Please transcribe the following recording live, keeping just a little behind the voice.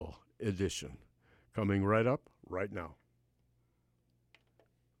edition. Coming right up, right now.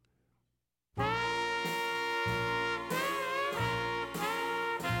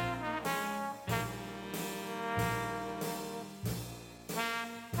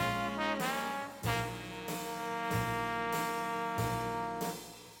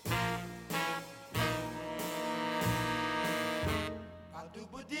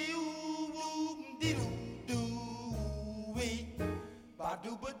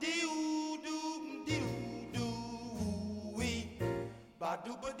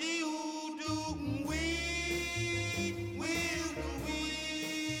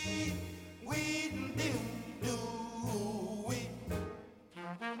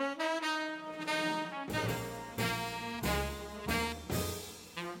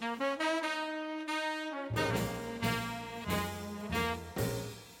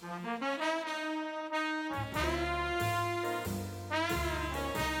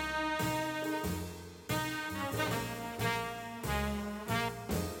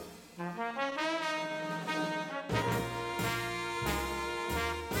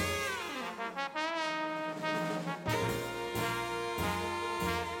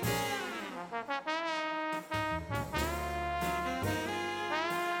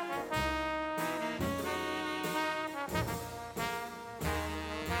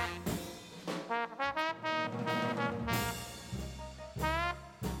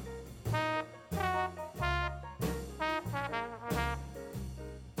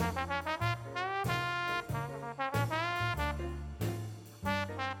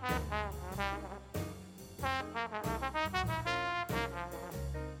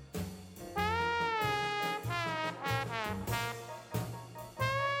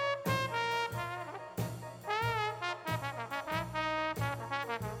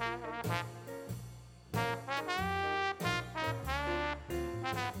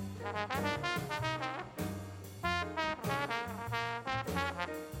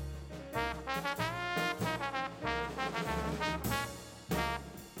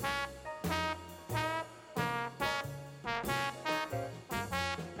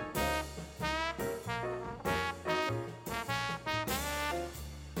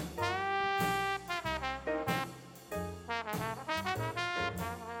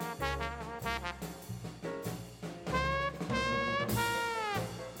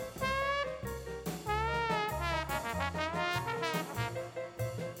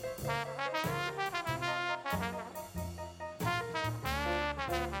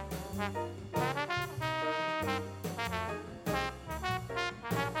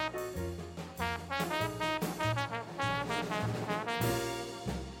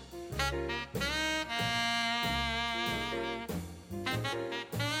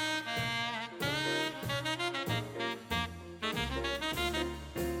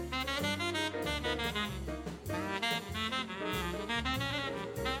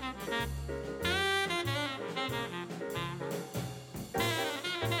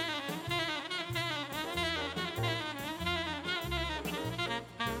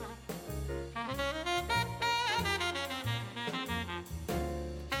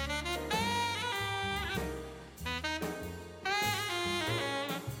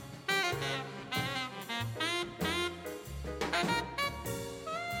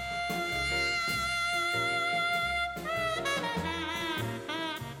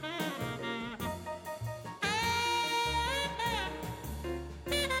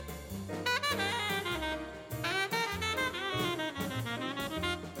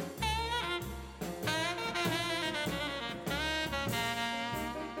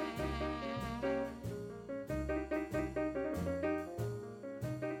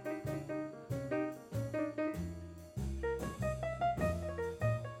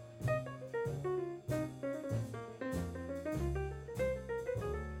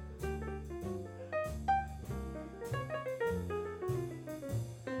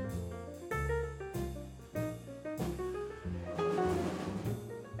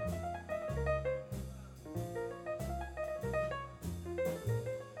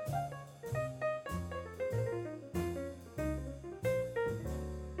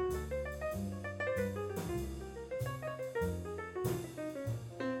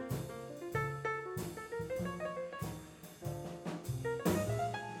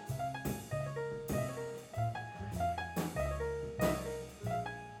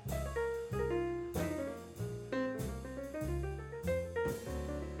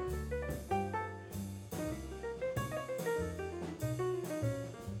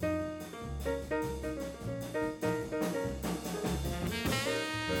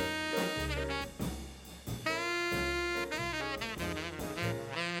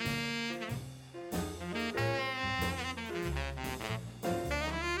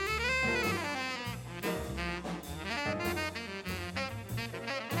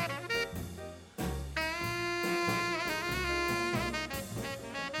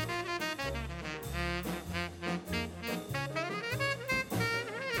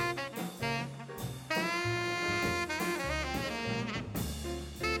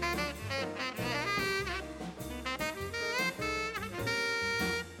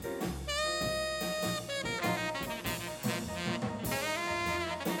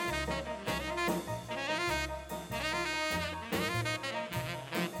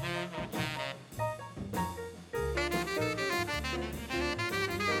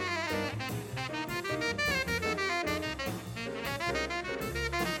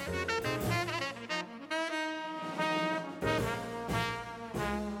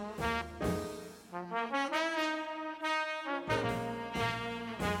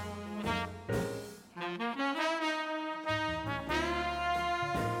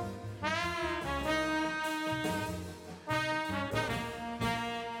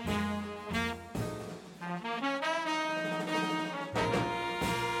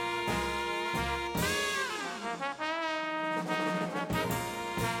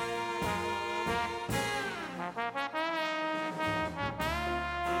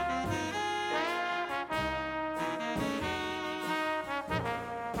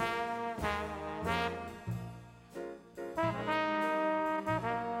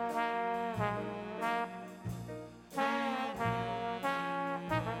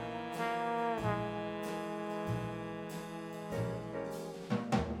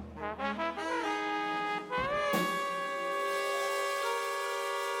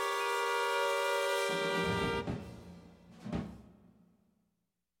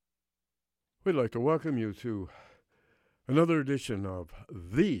 We'd like to welcome you to another edition of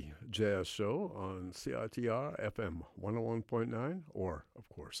The Jazz Show on CITR FM 101.9, or, of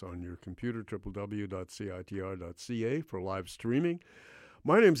course, on your computer, www.citr.ca for live streaming.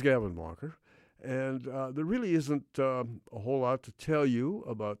 My name's Gavin Walker, and there really isn't a whole lot to tell you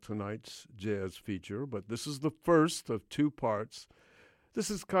about tonight's jazz feature, but this is the first of two parts.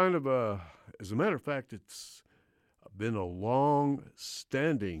 This is kind of as a matter of fact, it's been a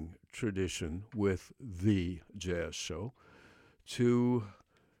long-standing tradition with The Jazz Show to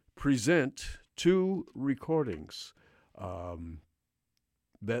present two recordings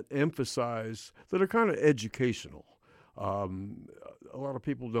that are kind of educational. A lot of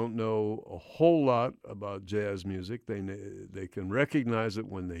people don't know a whole lot about jazz music. They can recognize it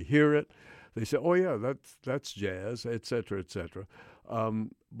when they hear it. They say, "Oh yeah, that's jazz," etc., etc.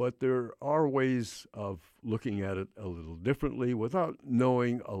 But there are ways of looking at it a little differently without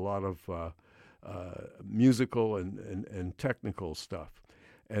knowing a lot of musical and technical stuff.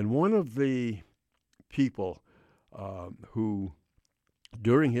 And one of the people who,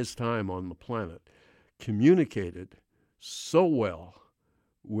 during his time on the planet, communicated so well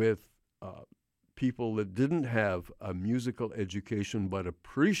with people that didn't have a musical education but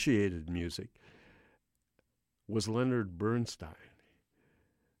appreciated music was Leonard Bernstein,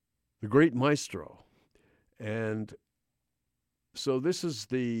 the great maestro. And so this is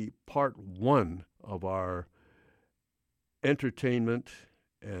the part one of our entertainment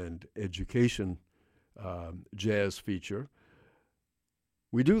and education jazz feature.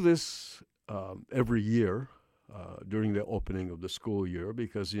 We do this every year during the opening of the school year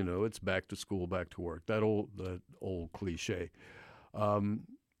because, you know, it's back to school, back to work, that old cliche.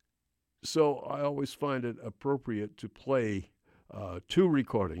 So I always find it appropriate to play two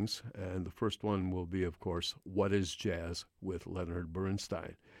recordings, and the first one will be, of course, What is Jazz with Leonard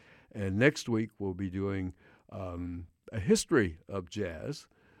Bernstein. And next week we'll be doing a history of jazz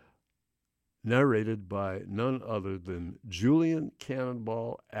narrated by none other than Julian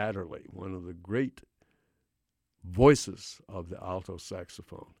Cannonball Adderley, one of the great voices of the alto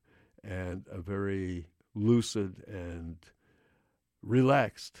saxophone, and a very lucid and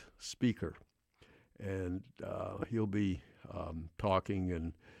relaxed speaker. And he'll be talking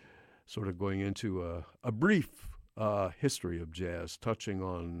and sort of going into a brief history of jazz, touching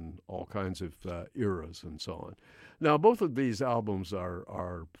on all kinds of eras and so on. Now, both of these albums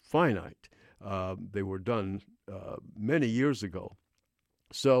are finite. They were done many years ago.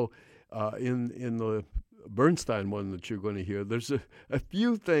 So in the Bernstein one that you're going to hear, there's a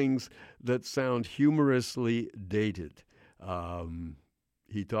few things that sound humorously dated.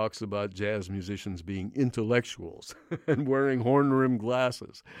 He talks about jazz musicians being intellectuals and wearing horn-rimmed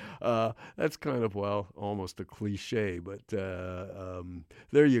glasses. That's kind of, almost a cliche, but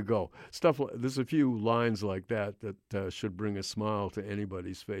there you go. There's a few lines like that should bring a smile to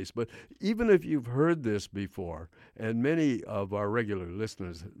anybody's face. But even if you've heard this before, and many of our regular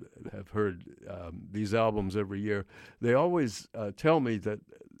listeners have heard these albums every year, they always tell me that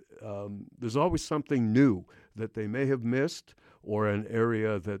there's always something new that they may have missed, or an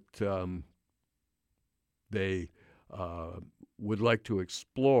area that they would like to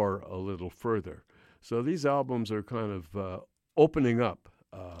explore a little further. So these albums are kind of opening up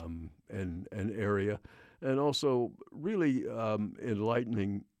an area, and also really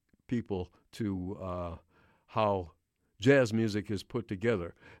enlightening people to how jazz music is put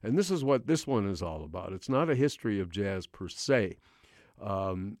together. And this is what this one is all about. It's not a history of jazz per se.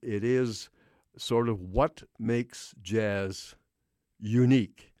 It is sort of what makes jazz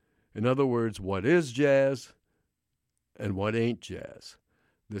unique. In other words, what is jazz and what ain't jazz.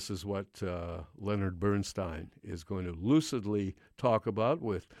 This is what Leonard Bernstein is going to lucidly talk about,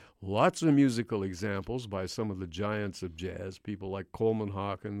 with lots of musical examples by some of the giants of jazz, people like Coleman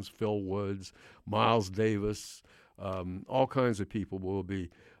Hawkins, Phil Woods, Miles Davis. All kinds of people will be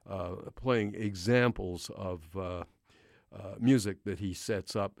playing examples of music that he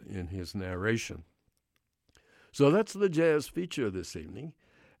sets up in his narration. So that's the jazz feature this evening,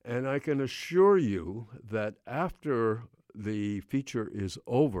 and I can assure you that after the feature is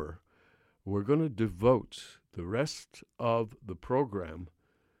over, we're going to devote the rest of the program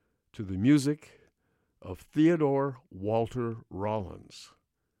to the music of Theodore Walter Rollins,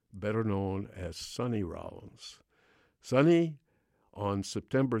 better known as Sonny Rollins. Sonny, on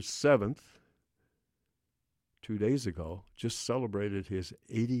September 7th, 2 days ago, just celebrated his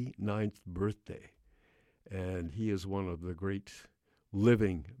 89th birthday. And he is one of the great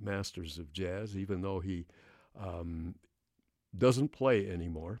living masters of jazz, even though he doesn't play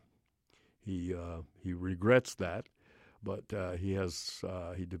anymore. He regrets that. but he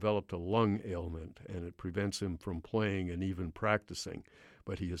developed a lung ailment, and it prevents him from playing and even practicing.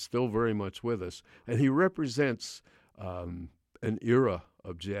 But he is still very much with us, and he represents an era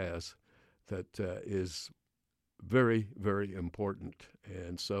of jazz that is very, very important.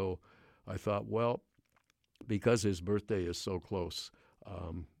 And so I thought, well, because his birthday is so close,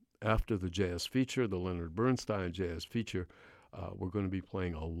 after the jazz feature, the Leonard Bernstein jazz feature, we're going to be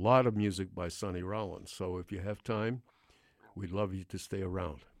playing a lot of music by Sonny Rollins. So if you have time, we'd love you to stay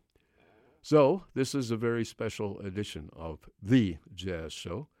around. So this is a very special edition of The Jazz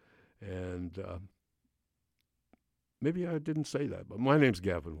Show. And maybe I didn't say that, but my name's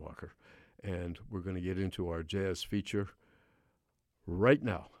Gavin Walker. And we're going to get into our jazz feature right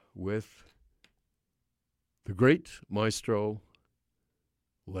now with the great maestro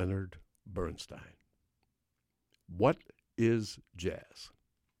Leonard Bernstein. What is jazz?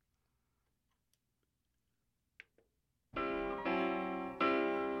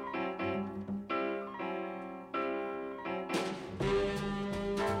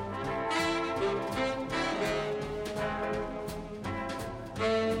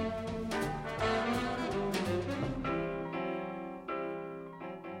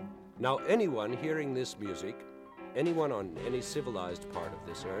 Now, anyone hearing this music, anyone on any civilized part of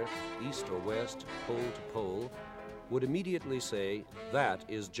this earth, east or west, pole to pole, would immediately say, that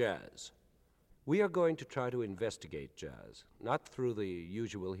is jazz. We are going to try to investigate jazz, not through the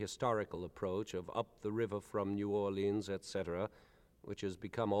usual historical approach of up the river from New Orleans, etc., which has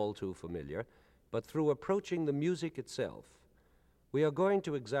become all too familiar, but through approaching the music itself. We are going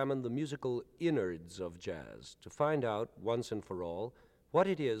to examine the musical innards of jazz to find out, once and for all, what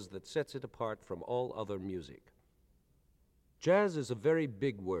it is that sets it apart from all other music. Jazz is a very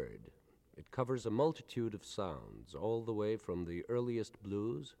big word. It covers a multitude of sounds, all the way from the earliest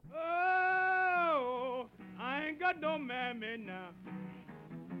blues. Oh, I ain't got no mammy now.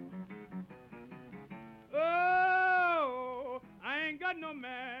 Oh, I ain't got no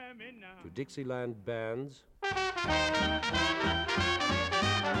mammy now. To Dixieland bands.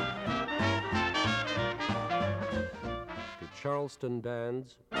 To Charleston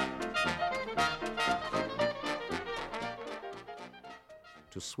bands.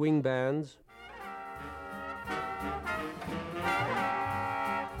 To swing bands.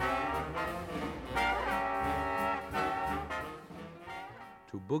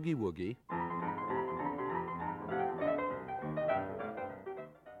 To boogie woogie.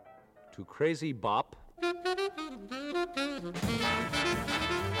 To crazy bop.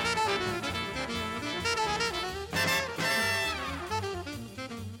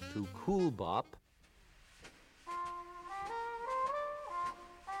 To cool bop.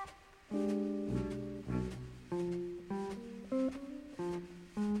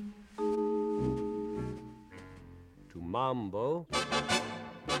 To mambo.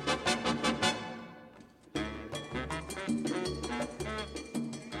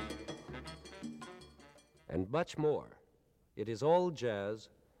 And much more. It is all jazz,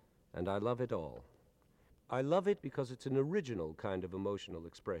 and I love it all. I love it because it's an original kind of emotional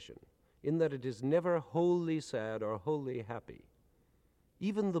expression, in that it is never wholly sad or wholly happy.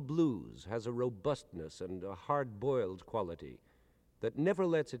 Even the blues has a robustness and a hard-boiled quality that never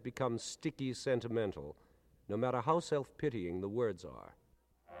lets it become sticky sentimental, no matter how self-pitying the words are.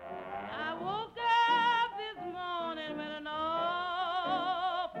 I woke up this morning with an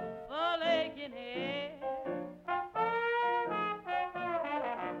awful aching head.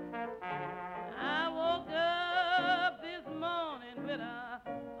 I woke up this morning with an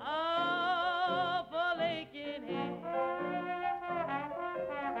awful aching head.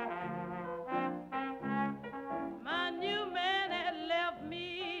 My new man had left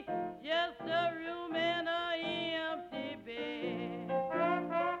me just a room and a empty bed.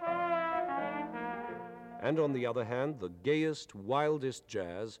 And on the other hand, the gayest, wildest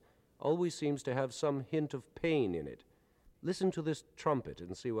jazz always seems to have some hint of pain in it. Listen to this trumpet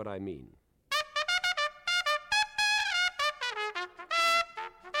and see what I mean.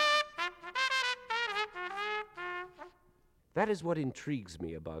 That is what intrigues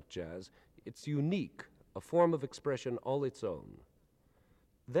me about jazz. It's unique, a form of expression all its own.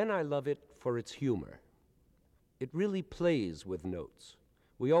 Then I love it for its humor. It really plays with notes.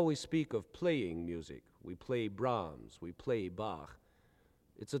 We always speak of playing music. We play Brahms, we play Bach.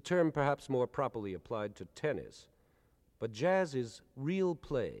 It's a term perhaps more properly applied to tennis. But jazz is real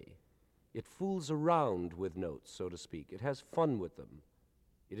play. It fools around with notes, so to speak. It has fun with them.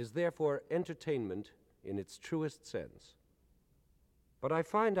 It is therefore entertainment in its truest sense. But I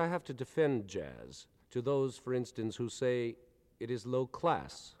find I have to defend jazz to those, for instance, who say it is low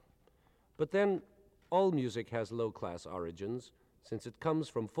class. But then All music has low-class origins, since it comes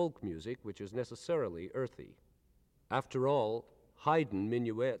from folk music, which is necessarily earthy. After all, Haydn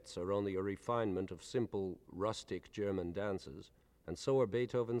minuets are only a refinement of simple, rustic German dances, and so are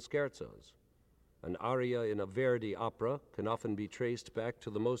Beethoven scherzos. An aria in a Verdi opera can often be traced back to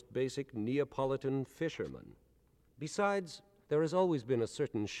the most basic Neapolitan fisherman. Besides, there has always been a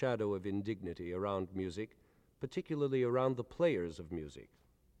certain shadow of indignity around music, particularly around the players of music.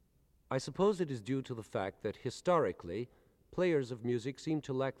 I suppose it is due to the fact that historically, players of music seem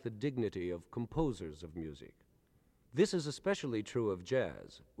to lack the dignity of composers of music. This is especially true of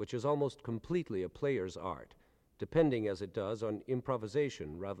jazz, which is almost completely a player's art, depending as it does on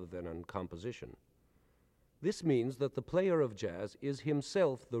improvisation rather than on composition. This means that the player of jazz is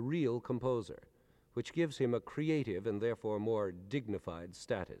himself the real composer, which gives him a creative and therefore more dignified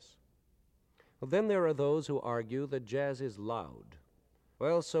status. Well, then there are those who argue that jazz is loud.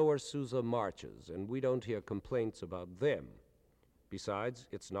 Well, so are Sousa marches, and we don't hear complaints about them. Besides,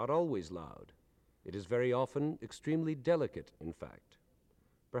 it's not always loud. It is very often extremely delicate, in fact.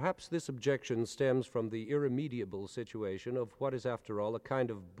 Perhaps this objection stems from the irremediable situation of what is, after all, a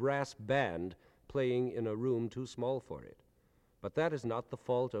kind of brass band playing in a room too small for it. But that is not the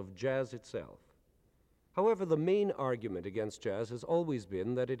fault of jazz itself. However, the main argument against jazz has always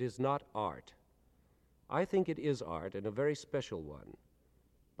been that it is not art. I think it is art, and a very special one.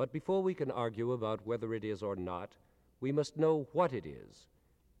 But before we can argue about whether it is or not, we must know what it is.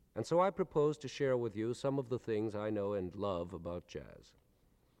 And so I propose to share with you some of the things I know and love about jazz.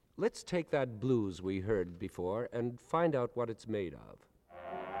 Let's take that blues we heard before and find out what it's made of.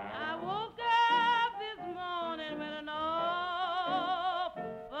 I woke up this morning with an awful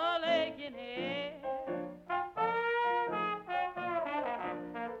aching head.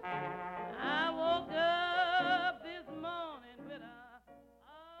 I woke up this morning with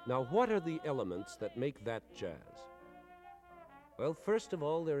a... Now, what are the elements that make that jazz? Well, first of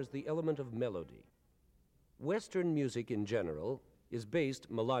all, there is the element of melody. Western music in general is based,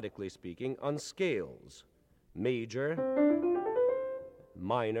 melodically speaking, on scales: major,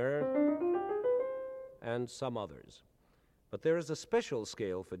 minor, and some others. But there is a special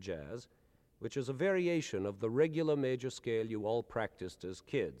scale for jazz, which is a variation of the regular major scale you all practiced as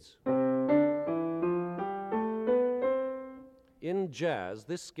kids. In jazz,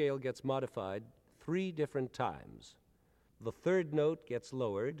 this scale gets modified 3 different times. The third note gets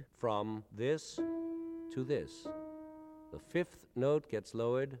lowered from this to this. The 5th note gets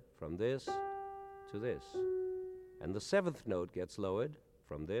lowered from this to this. And the 7th note gets lowered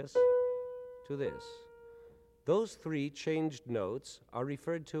from this to this. Those 3 changed notes are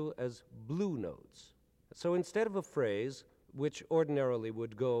referred to as blue notes. So instead of a phrase which ordinarily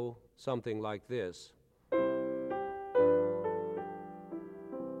would go something like this,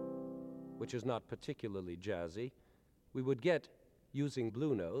 which is not particularly jazzy, we would get, using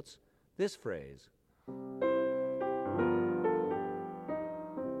blue notes, this phrase,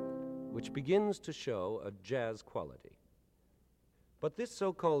 which begins to show a jazz quality. But this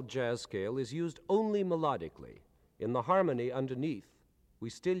so-called jazz scale is used only melodically. In the harmony underneath, we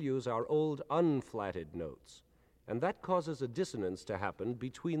still use our old unflatted notes, and that causes a dissonance to happen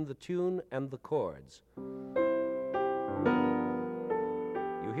between the tune and the chords.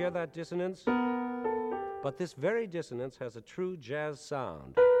 You hear that dissonance? But this very dissonance has a true jazz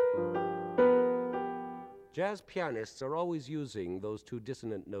sound. Jazz pianists are always using those 2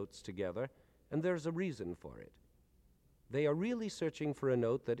 dissonant notes together, and there's a reason for it. They are really searching for a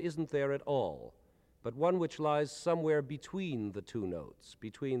note that isn't there at all, but one which lies somewhere between the 2 notes,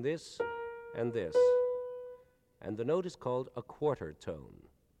 between this and this. And the note is called a quarter tone.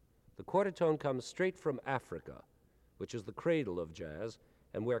 The quarter tone comes straight from Africa, which is the cradle of jazz,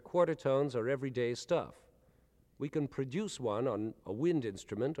 and where quarter tones are everyday stuff. We can produce one on a wind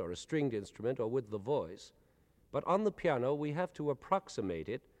instrument or a stringed instrument or with the voice, but on the piano we have to approximate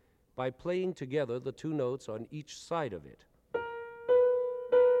it by playing together the 2 notes on each side of it.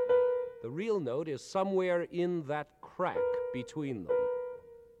 The real note is somewhere in that crack between them.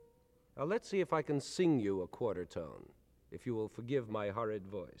 Now let's see if I can sing you a quarter tone, if you will forgive my horrid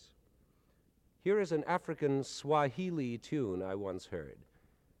voice. Here is an African Swahili tune I once heard.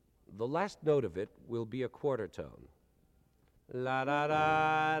 The last note of it will be a quarter tone. La da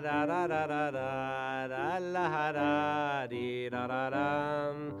da da da da da da la da dee da da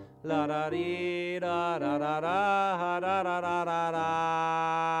dum la da dee da da da da da da da da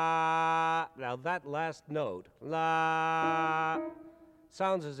da. Now that last note, la,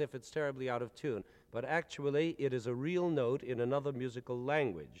 sounds as if it's terribly out of tune, but actually it is a real note in another musical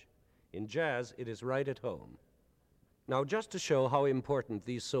language. In jazz, it is right at home. Now, just to show how important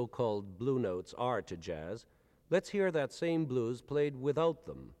these so-called blue notes are to jazz, let's hear that same blues played without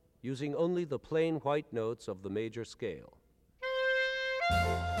them, using only the plain white notes of the major scale.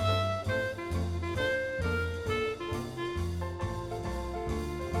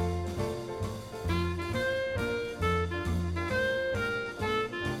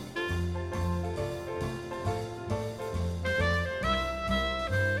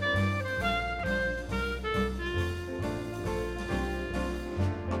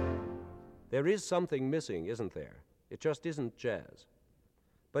 There is something missing, isn't there? It just isn't jazz.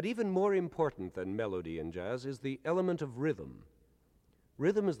 But even more important than melody in jazz is the element of rhythm.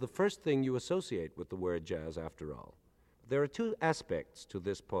 Rhythm is the first thing you associate with the word jazz, after all. There are two aspects to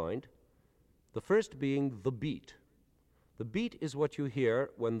this point, the first being the beat. The beat is what you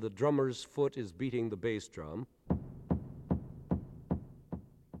hear when the drummer's foot is beating the bass drum,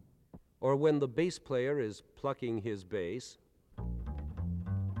 or when the bass player is plucking his bass,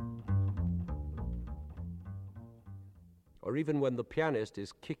 or even when the pianist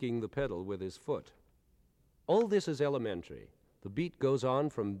is kicking the pedal with his foot. All this is elementary. The beat goes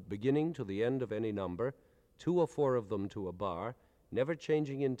on from beginning to the end of any number, 2 or 4 of them to a bar, never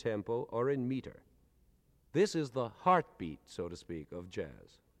changing in tempo or in meter. This is the heartbeat, so to speak, of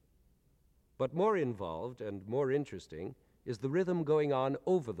jazz. But more involved and more interesting is the rhythm going on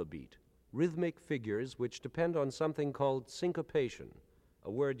over the beat, rhythmic figures which depend on something called syncopation,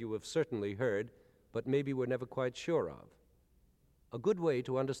 a word you have certainly heard, but maybe were never quite sure of. A good way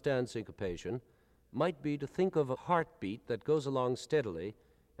to understand syncopation might be to think of a heartbeat that goes along steadily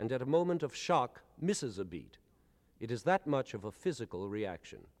and at a moment of shock misses a beat. It is that much of a physical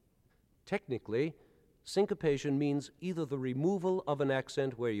reaction. Technically, syncopation means either the removal of an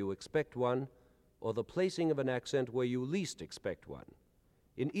accent where you expect one or the placing of an accent where you least expect one.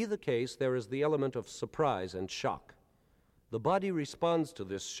 In either case, there is the element of surprise and shock. The body responds to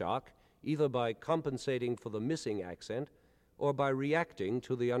this shock either by compensating for the missing accent or by reacting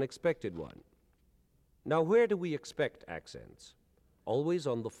to the unexpected one. Now, where do we expect accents? Always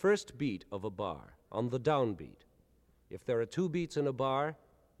on the first beat of a bar, on the downbeat. If there are 2 beats in a bar,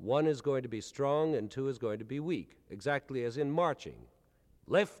 1 is going to be strong and 2 is going to be weak, exactly as in marching.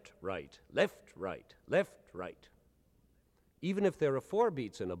 Left, right, left, right, left, right. Even if there are 4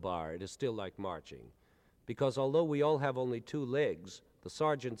 beats in a bar, it is still like marching, because although we all have only 2 legs, the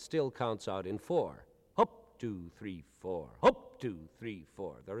sergeant still counts out in 4. Hop, 2, 3, 4. Hop, 2, 3,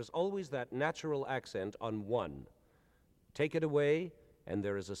 4. There is always that natural accent on 1. Take it away, and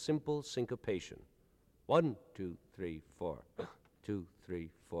there is a simple syncopation. 1, 2, 3, 4. 2, 3,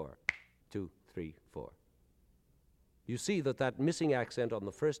 4. 2, 3, 4. You see that missing accent on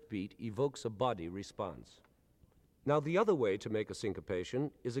the first beat evokes a body response. Now, the other way to make a syncopation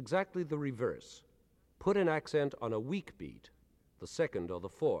is exactly the reverse. Put an accent on a weak beat, the second or the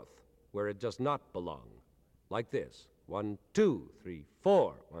fourth, where it does not belong. Like this. 1, 2, 3,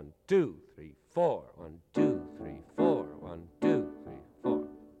 4. 1, 2, 3, 4. 1, 2, 3, 4. 1, 2, 3, 4.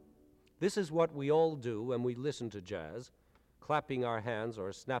 This is what we all do when we listen to jazz, clapping our hands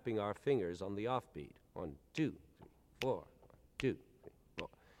or snapping our fingers on the offbeat. 1, 2, 3, 4. 1, 2, 3, 4.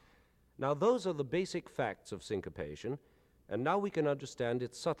 Now, those are the basic facts of syncopation, and now we can understand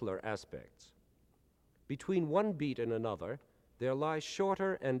its subtler aspects. Between one beat and another, there lie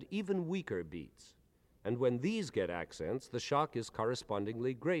shorter and even weaker beats. And when these get accents, the shock is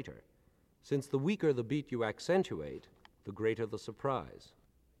correspondingly greater. Since the weaker the beat you accentuate, the greater the surprise.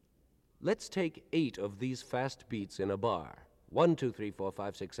 Let's take 8 of these fast beats in a bar. 1, 2, 3, 4,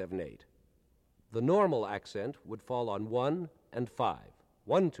 5, 6, 7, 8. The normal accent would fall on 1 and 5.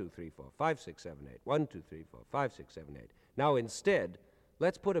 1, 2, 3, 4, 5, 6, 7, 8. 1, 2, 3, 4, 5, 6, 7, 8. Now instead,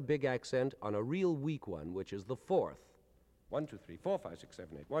 let's put a big accent on a real weak one, which is the 4th. 1, 2, 3, 4, 5, 6,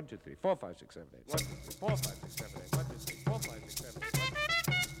 7, 8. 1, 2, 3, 4, 5, 6, 7, 8. 1, 2, 3, 4, 5, 6, 7, 8. 1, 2, 3, 4, 5, 6, 7, 8.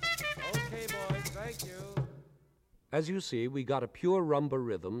 Okay, boys, thank you. As you see, we got a pure rumba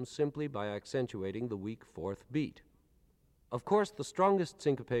rhythm simply by accentuating the weak 4th beat. Of course, the strongest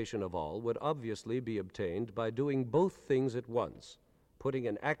syncopation of all would obviously be obtained by doing both things at once, putting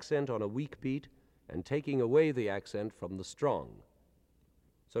an accent on a weak beat and taking away the accent from the strong.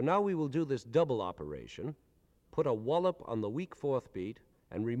 So now we will do this double operation, put a wallop on the weak 4th beat,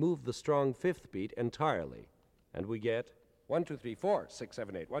 and remove the strong 5th beat entirely. And we get 1, 2, 3, 4, 6,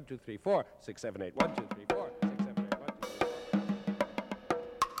 7, 8. 1, 2, 3, 4, 6, 7, 8. 1, 2, 3, 4, 6, 7, 8. 1, 2, 3.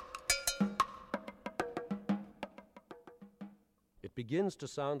 It begins to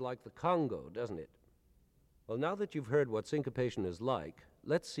sound like the Congo, doesn't it? Well, now that you've heard what syncopation is like,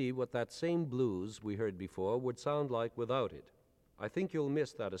 let's see what that same blues we heard before would sound like without it. I think you'll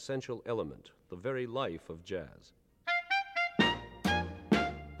miss that essential element, the very life of jazz.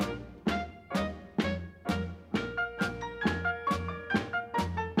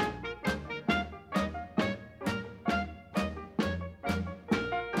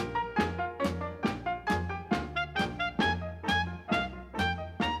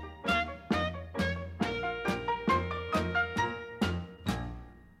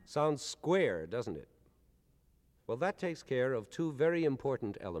 Sounds square, doesn't it? Well, that takes care of two very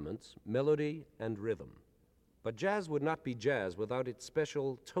important elements, melody and rhythm. But jazz would not be jazz without its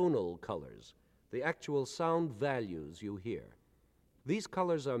special tonal colors, the actual sound values you hear. These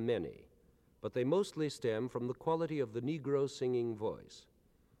colors are many, but they mostly stem from the quality of the Negro singing voice.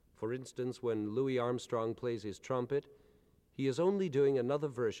 For instance, when Louis Armstrong plays his trumpet, he is only doing another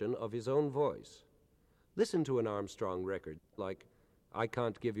version of his own voice. Listen to an Armstrong record, like I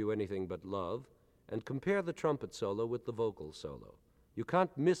Can't Give You Anything But Love, and compare the trumpet solo with the vocal solo. You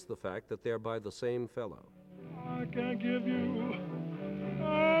can't miss the fact that they're by the same fellow. I can't give you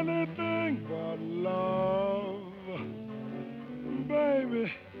anything but love,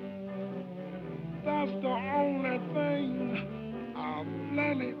 baby. That's the only thing I'm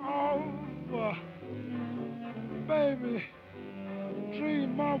plenty of, baby.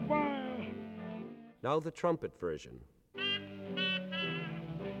 Dream my while. Now the trumpet version.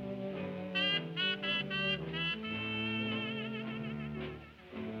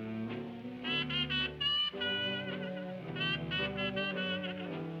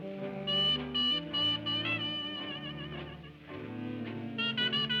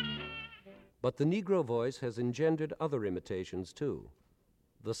 But the Negro voice has engendered other imitations too.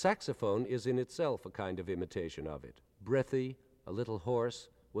 The saxophone is in itself a kind of imitation of it, breathy, a little hoarse,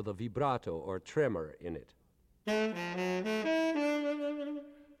 with a vibrato or tremor in it.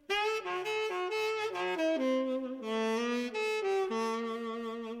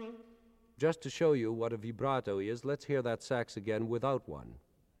 Just to show you what a vibrato is, let's hear that sax again without one.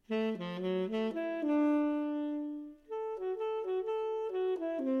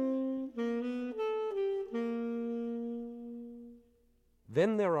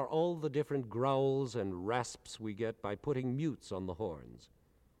 Then there are all the different growls and rasps we get by putting mutes on the horns.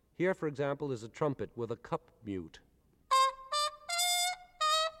 Here, for example, is a trumpet with a cup mute.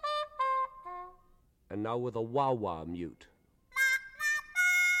 And now with a wah-wah mute.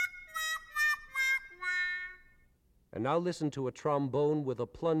 And now listen to a trombone with a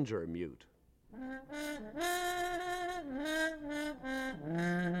plunger mute.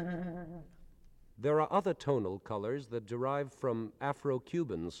 There are other tonal colors that derive from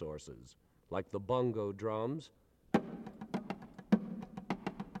Afro-Cuban sources, like the bongo drums, the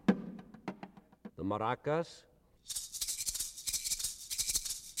maracas,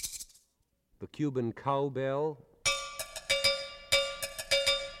 the Cuban cowbell,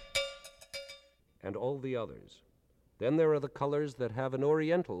 and all the others. Then there are the colors that have an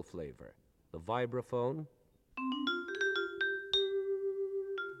oriental flavor, the vibraphone,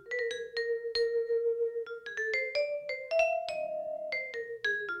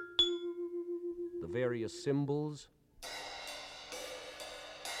 the various cymbals,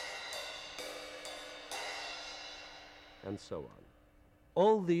 and so on.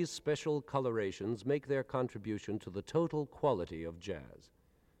 All these special colorations make their contribution to the total quality of jazz.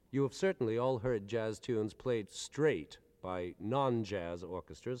 You have certainly all heard jazz tunes played straight by non-jazz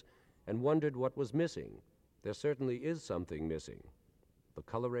orchestras and wondered what was missing. There certainly is something missing, the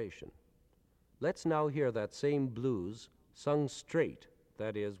coloration. Let's now hear that same blues sung straight,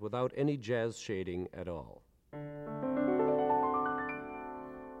 that is, without any jazz shading at all. I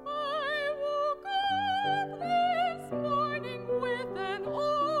woke up this morning with an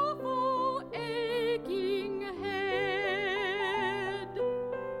awful aching head.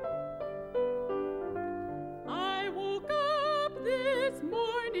 I woke up this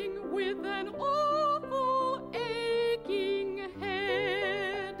morning with an awful aching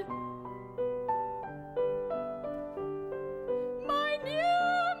head. My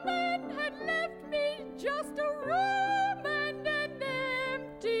new man had left me just a room and an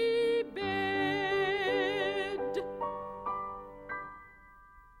empty bed.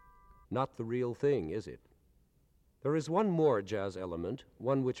 Not the real thing, is it? There is one more jazz element,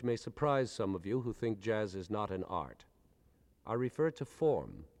 one which may surprise some of you who think jazz is not an art. I refer to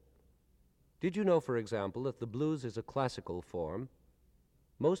form. Did you know, for example, that the blues is a classical form?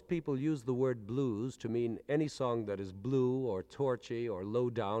 Most people use the word blues to mean any song that is blue or torchy or low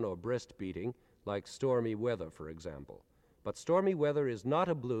down or breast-beating, like Stormy Weather, for example. But Stormy Weather is not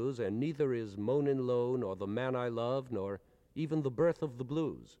a blues, and neither is Moanin' Low, nor The Man I Love, nor even The Birth of the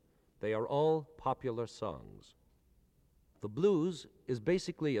Blues. They are all popular songs. The blues is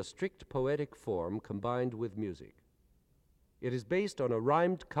basically a strict poetic form combined with music. It is based on a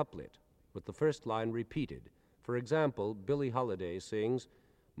rhymed couplet with the first line repeated. For example, Billie Holiday sings,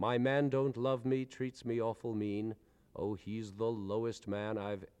 "My man don't love me, treats me awful mean. Oh, he's the lowest man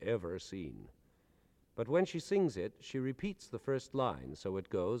I've ever seen." But when she sings it, she repeats the first line, so it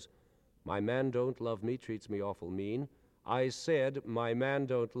goes, "My man don't love me, treats me awful mean. I said, my man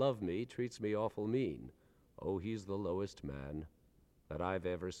don't love me, treats me awful mean. Oh, he's the lowest man that I've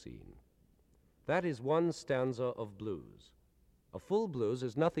ever seen. That is one stanza of blues. A full blues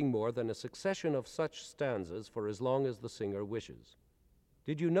is nothing more than a succession of such stanzas for as long as the singer wishes.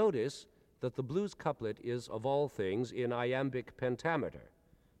 Did you notice that the blues couplet is, of all things, in iambic pentameter?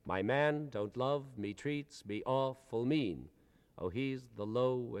 My man don't love me, treats me awful mean. Oh, he's the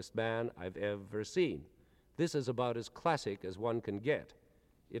lowest man I've ever seen. This is about as classic as one can get.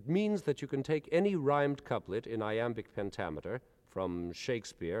 It means that you can take any rhymed couplet in iambic pentameter, from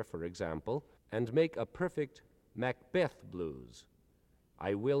Shakespeare, for example, and make a perfect Macbeth blues.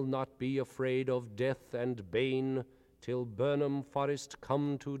 I will not be afraid of death and bane till Burnham Forest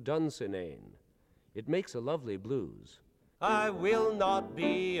come to Dunsinane. It makes a lovely blues. I will not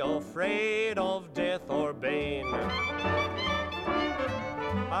be afraid of death or bane.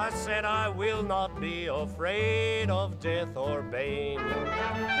 I said I will not be afraid of death or bane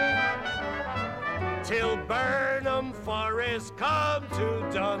till Burnham Forest come to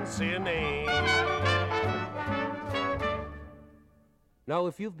Dunsinane. Now,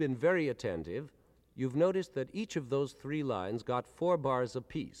 if you've been very attentive, you've noticed that each of those three lines got 4 bars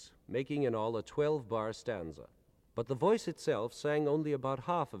apiece, making in all a 12-bar stanza. But the voice itself sang only about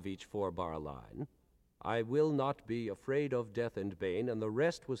half of each 4-bar line. I will not be afraid of death and bane, and the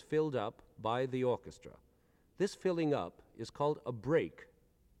rest was filled up by the orchestra. This filling up is called a break.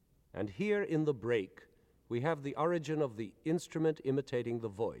 And here in the break, we have the origin of the instrument imitating the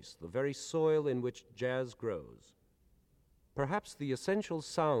voice, the very soil in which jazz grows. Perhaps the essential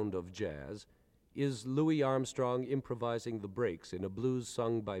sound of jazz is Louis Armstrong improvising the breaks in a blues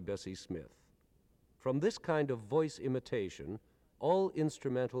sung by Bessie Smith. From this kind of voice imitation, all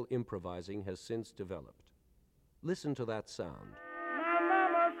instrumental improvising has since developed. Listen to that sound. My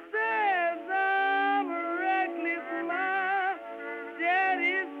mama says I'm reckless, my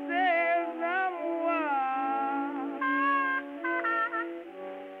daddy says I'm wild.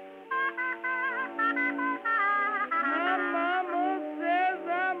 My mama says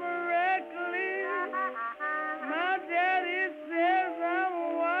I'm reckless, my daddy says I'm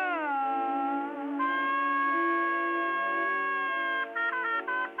wild.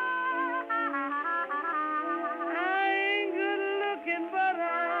 I ain't good looking, but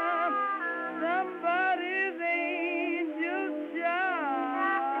I'm somebody's angel child.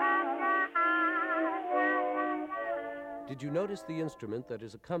 Did you notice the instrument that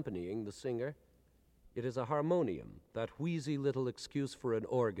is accompanying the singer? It is a harmonium, that wheezy little excuse for an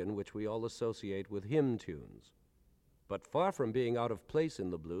organ which we all associate with hymn tunes. But far from being out of place in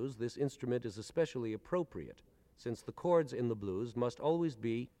the blues, this instrument is especially appropriate, since the chords in the blues must always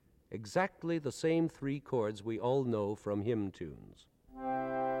be exactly the same 3 chords we all know from hymn tunes.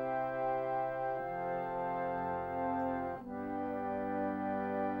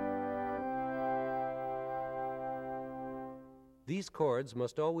 These chords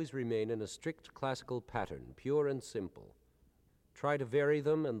must always remain in a strict classical pattern, pure and simple. Try to vary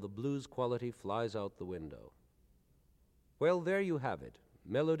them and the blues quality flies out the window. Well, there you have it.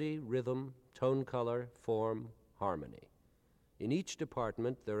 Melody, rhythm, tone color, form, harmony. In each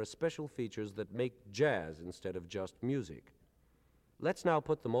department, there are special features that make jazz instead of just music. Let's now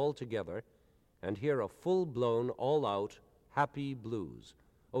put them all together and hear a full-blown, all-out, happy blues.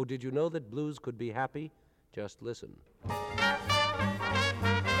 Oh, did you know that blues could be happy? Just listen.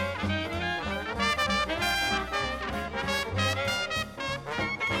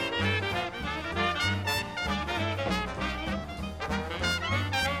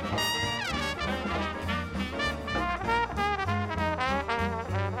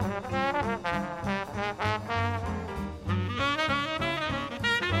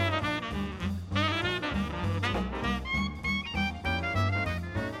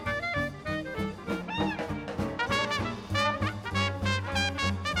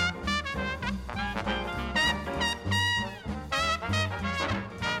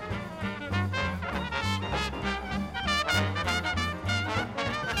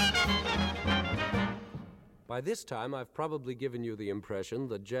 By this time, I've probably given you the impression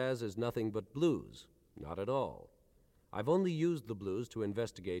that jazz is nothing but blues. Not at all. I've only used the blues to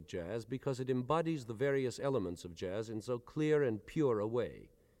investigate jazz because it embodies the various elements of jazz in so clear and pure a way.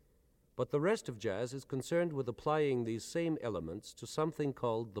 But the rest of jazz is concerned with applying these same elements to something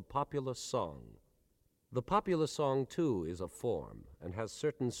called the popular song. The popular song, too, is a form and has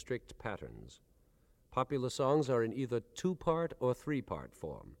certain strict patterns. Popular songs are in either 2-part or 3-part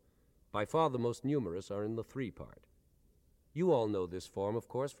form. By far the most numerous are in the 3-part. You all know this form, of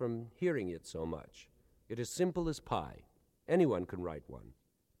course, from hearing it so much. It is simple as pie. Anyone can write one.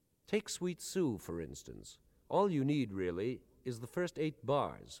 Take Sweet Sue, for instance, All you need, really, is the first 8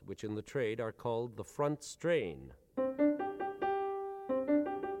 bars, which in the trade are called the front strain.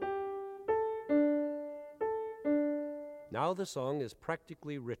 Now the song is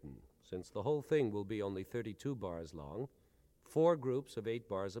practically written, since the whole thing will be only 32 bars long, 4 groups of 8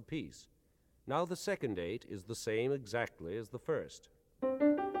 bars apiece. Now the second 8 is the same exactly as the first,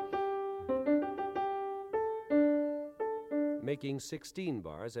 making 16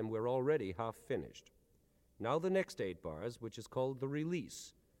 bars, and we're already half finished. Now the next 8 bars, which is called the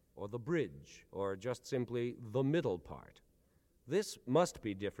release, or the bridge, or just simply the middle part. This must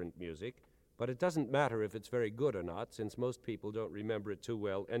be different music, but it doesn't matter if it's very good or not, since most people don't remember it too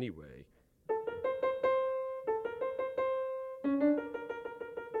well anyway.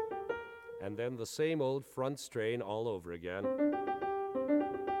 And then the same old front strain all over again.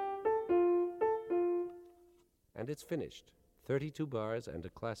 And it's finished. 32 bars and a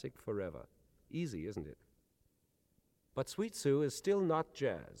classic forever. Easy, isn't it? But Sweet Sue is still not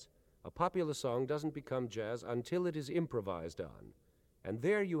jazz. A popular song doesn't become jazz until it is improvised on. And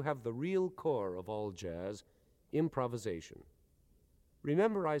there you have the real core of all jazz, improvisation.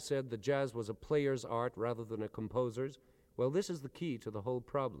 Remember I said that jazz was a player's art rather than a composer's? Well, this is the key to the whole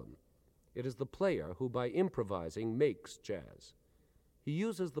problem. It is the player who, by improvising, makes jazz. He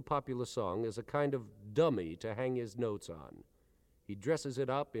uses the popular song as a kind of dummy to hang his notes on. He dresses it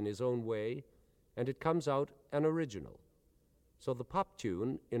up in his own way, and it comes out an original. So the pop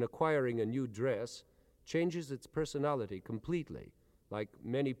tune, in acquiring a new dress, changes its personality completely, like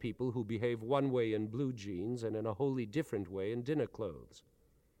many people who behave one way in blue jeans and in a wholly different way in dinner clothes.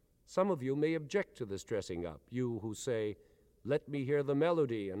 Some of you may object to this dressing up, you who say, "Let me hear the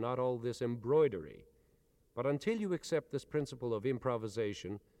melody and not all this embroidery." But until you accept this principle of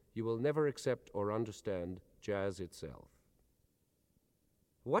improvisation, you will never accept or understand jazz itself.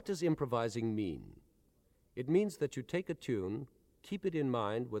 What does improvising mean? It means that you take a tune, keep it in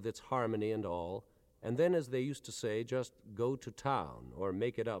mind with its harmony and all, and then, as they used to say, just go to town or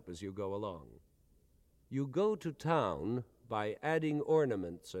make it up as you go along. You go to town by adding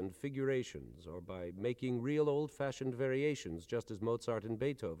ornaments and figurations, or by making real old-fashioned variations, just as Mozart and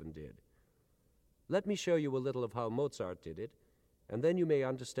Beethoven did. Let me show you a little of how Mozart did it, and then you may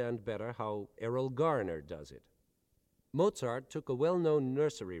understand better how Errol Garner does it. Mozart took a well-known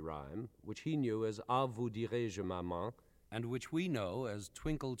nursery rhyme, which he knew as "Ah, vous dirai-je, maman," and which we know as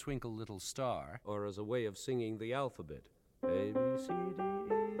 "Twinkle, Twinkle, Little Star," or as a way of singing the alphabet, A, B, C, D,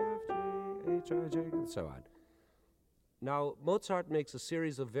 E, F, G, H, I, J, and so on. Now, Mozart makes a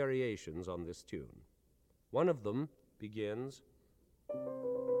series of variations on this tune. One of them begins,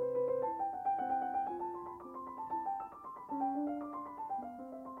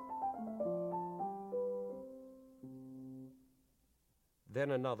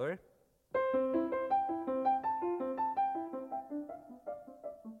 then another,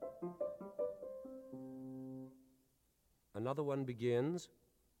 another one begins,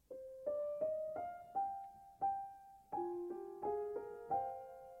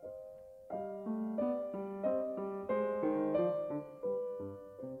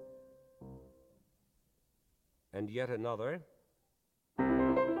 and yet another,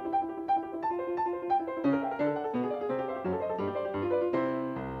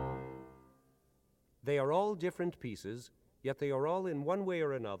 They are all different pieces, yet they are all in one way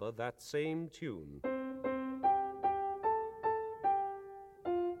or another that same tune.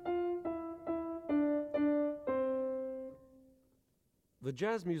 The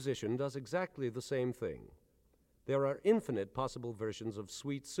jazz musician does exactly the same thing. There are infinite possible versions of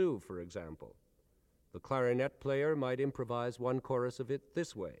Sweet Sue, for example. The clarinet player might improvise one chorus of it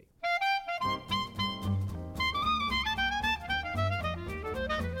this way.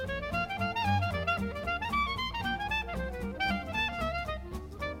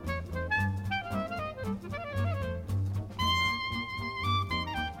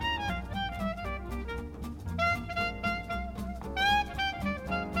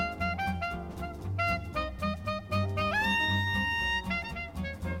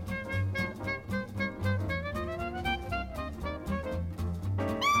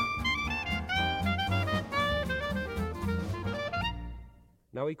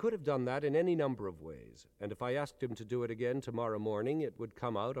 Now, he could have done that in any number of ways, and if I asked him to do it again tomorrow morning, it would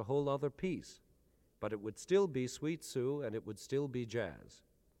come out a whole other piece. But it would still be Sweet Sue, and it would still be jazz.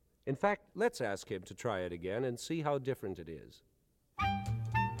 In fact, let's ask him to try it again and see how different it is.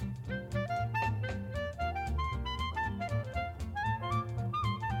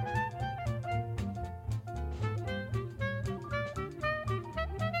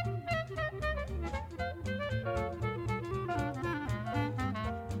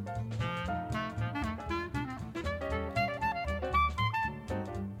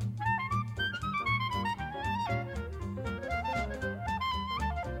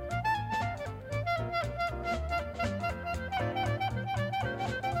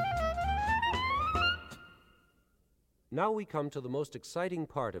 Now we come to the most exciting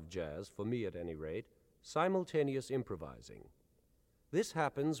part of jazz, for me at any rate, simultaneous improvising. This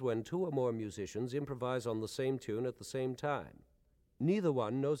happens when two or more musicians improvise on the same tune at the same time. Neither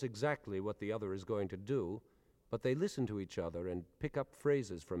one knows exactly what the other is going to do, but they listen to each other and pick up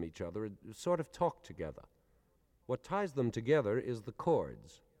phrases from each other and sort of talk together. What ties them together is the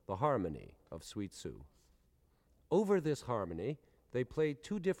chords, the harmony of Sweet Sue. Over this harmony, they play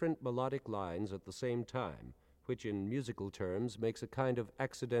two different melodic lines at the same time, which in musical terms makes a kind of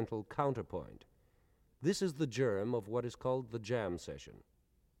accidental counterpoint. This is the germ of what is called the jam session.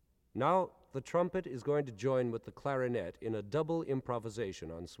 Now, the trumpet is going to join with the clarinet in a double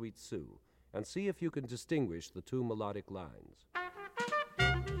improvisation on Sweet Sue, and see if you can distinguish the two melodic lines.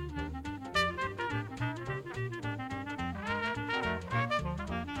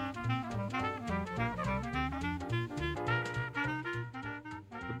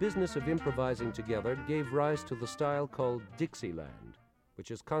 The business of improvising together gave rise to the style called Dixieland,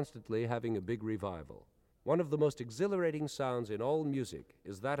 which is constantly having a big revival. One of the most exhilarating sounds in all music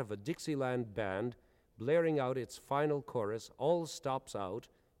is that of a Dixieland band blaring out its final chorus, All Stops Out,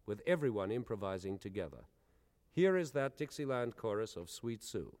 with everyone improvising together. Here is that Dixieland chorus of Sweet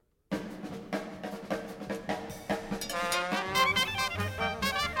Sue.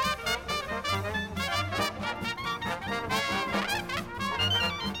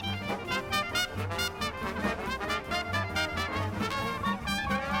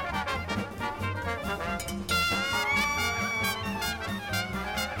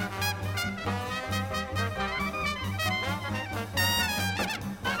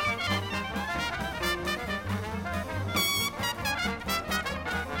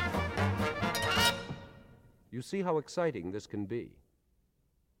 You see how exciting this can be.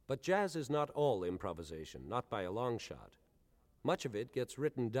 But jazz is not all improvisation, not by a long shot. Much of it gets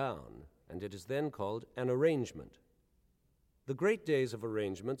written down, and it is then called an arrangement. The great days of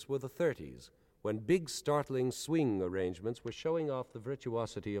arrangements were the 30s, when big, startling swing arrangements were showing off the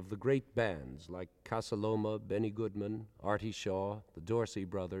virtuosity of the great bands like Casa Loma, Benny Goodman, Artie Shaw, the Dorsey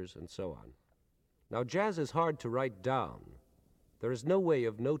Brothers, and so on. Now, jazz is hard to write down. There is no way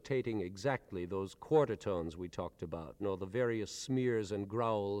of notating exactly those quarter tones we talked about, nor the various smears and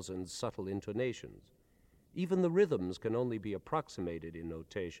growls and subtle intonations. Even the rhythms can only be approximated in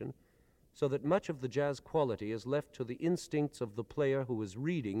notation, so that much of the jazz quality is left to the instincts of the player who is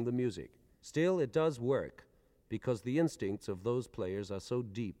reading the music. Still, it does work, because the instincts of those players are so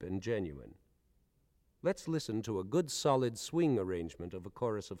deep and genuine. Let's listen to a good solid swing arrangement of a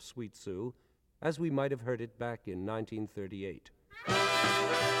chorus of Sweet Sue, as we might have heard it back in 1938.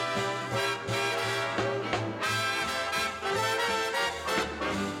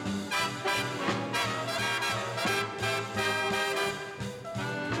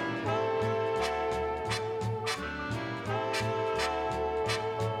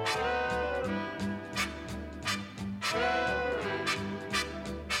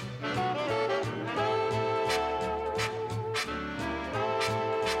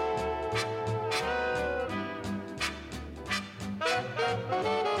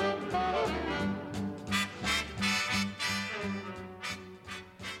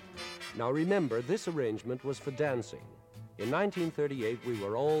 Now remember, this arrangement was for dancing. In 1938, we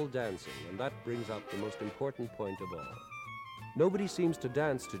were all dancing, and that brings up the most important point of all. Nobody seems to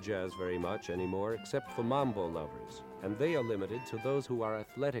dance to jazz very much anymore, except for mambo lovers, and they are limited to those who are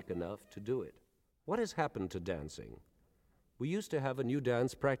athletic enough to do it. What has happened to dancing? We used to have a new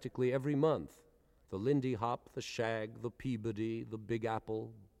dance practically every month. The Lindy Hop, the Shag, the Peabody, the Big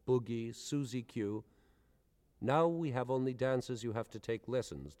Apple, Boogie, Susie Q. Now we have only dances you have to take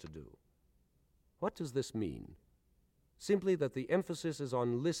lessons to do. What does this mean? Simply that the emphasis is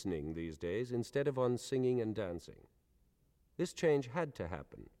on listening these days instead of on singing and dancing. This change had to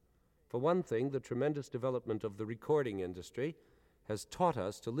happen. For one thing, the tremendous development of the recording industry has taught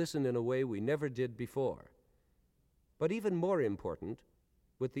us to listen in a way we never did before. But even more important,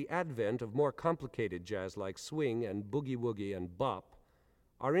 with the advent of more complicated jazz like swing and boogie-woogie and bop,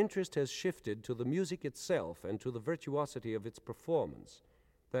 our interest has shifted to the music itself and to the virtuosity of its performance.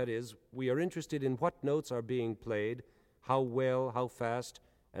 That is, we are interested in what notes are being played, how well, how fast,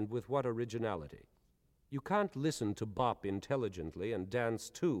 and with what originality. You can't listen to bop intelligently and dance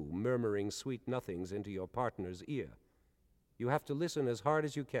too, murmuring sweet nothings into your partner's ear. You have to listen as hard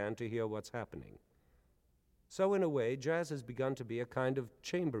as you can to hear what's happening. So in a way, jazz has begun to be a kind of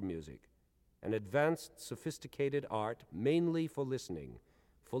chamber music, an advanced, sophisticated art mainly for listening,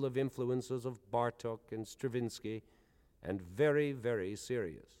 full of influences of Bartók and Stravinsky, and very, very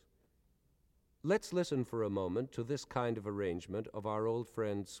serious. Let's listen for a moment to this kind of arrangement of our old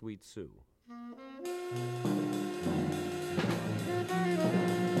friend Sweet Sue.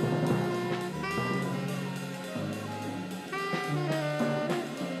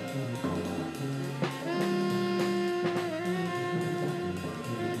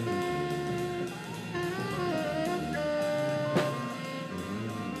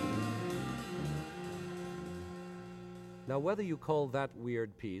 Now, whether you call that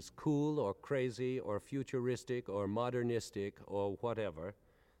weird piece cool or crazy or futuristic or modernistic or whatever,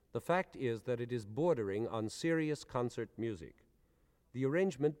 the fact is that it is bordering on serious concert music. The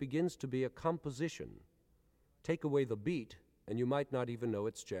arrangement begins to be a composition. Take away the beat, and you might not even know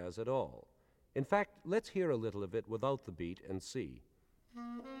it's jazz at all. In fact, let's hear a little of it without the beat and see.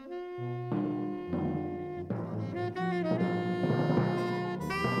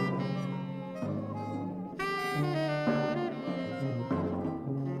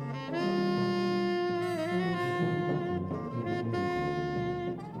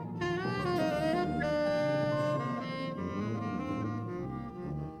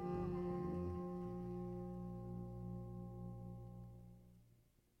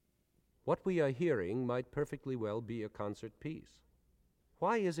 What we are hearing might perfectly well be a concert piece.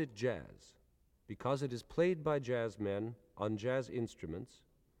 Why is it jazz? Because it is played by jazzmen on jazz instruments,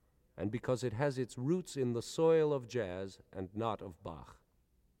 and because it has its roots in the soil of jazz and not of Bach.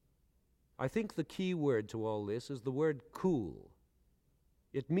 I think the key word to all this is the word cool.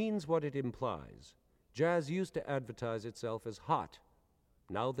 It means what it implies. Jazz used to advertise itself as hot.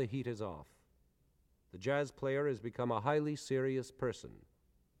 Now the heat is off. The jazz player has become a highly serious person.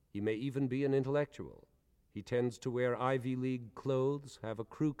 He may even be an intellectual. He tends to wear Ivy League clothes, have a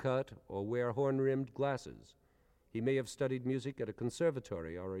crew cut, or wear horn-rimmed glasses. He may have studied music at a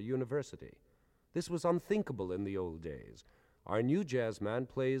conservatory or a university. This was unthinkable in the old days. Our new jazz man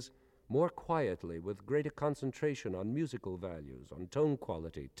plays more quietly, with greater concentration on musical values, on tone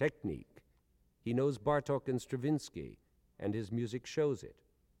quality, technique. He knows Bartók and Stravinsky, and his music shows it.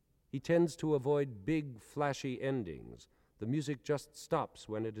 He tends to avoid big, flashy endings. The music just stops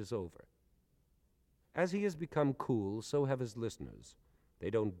when it is over. As he has become cool, so have his listeners.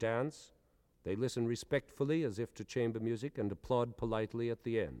 They don't dance. They listen respectfully as if to chamber music and applaud politely at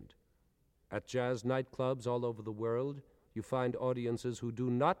the end. At jazz nightclubs all over the world, you find audiences who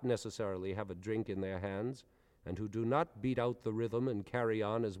do not necessarily have a drink in their hands and who do not beat out the rhythm and carry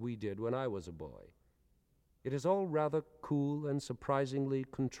on as we did when I was a boy. It is all rather cool and surprisingly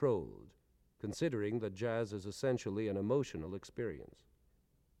controlled, considering that jazz is essentially an emotional experience.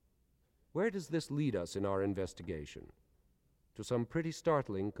 Where does this lead us in our investigation? To some pretty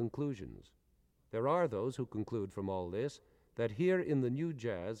startling conclusions. There are those who conclude from all this that here in the new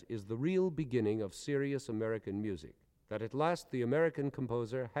jazz is the real beginning of serious American music, that at last the American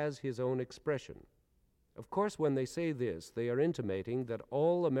composer has his own expression. Of course, when they say this, they are intimating that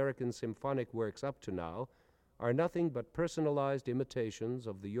all American symphonic works up to now are nothing but personalized imitations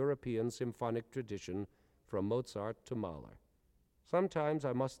of the European symphonic tradition from Mozart to Mahler. Sometimes,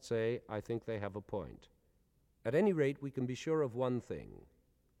 I must say, I think they have a point. At any rate, we can be sure of one thing,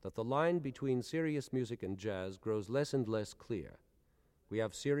 that the line between serious music and jazz grows less and less clear. We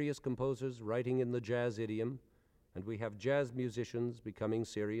have serious composers writing in the jazz idiom, and we have jazz musicians becoming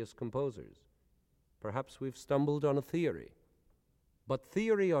serious composers. Perhaps we've stumbled on a theory. But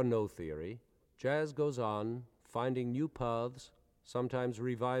theory or no theory, jazz goes on, finding new paths, sometimes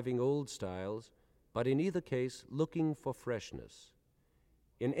reviving old styles, but in either case, looking for freshness.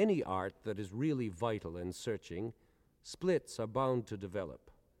 In any art that is really vital and searching, splits are bound to develop,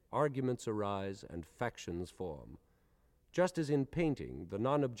 arguments arise, and factions form. Just as in painting, the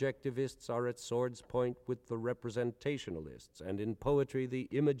non-objectivists are at sword's point with the representationalists, and in poetry, the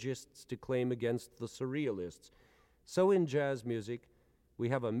imagists declaim against the surrealists, so in jazz music, we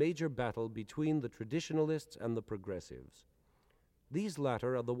have a major battle between the traditionalists and the progressives. These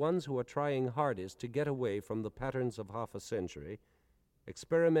latter are the ones who are trying hardest to get away from the patterns of half a century,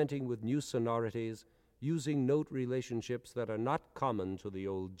 experimenting with new sonorities, using note relationships that are not common to the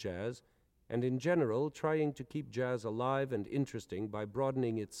old jazz, and in general trying to keep jazz alive and interesting by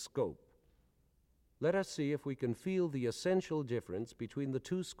broadening its scope. Let us see if we can feel the essential difference between the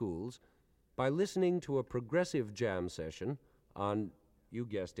two schools by listening to a progressive jam session on, you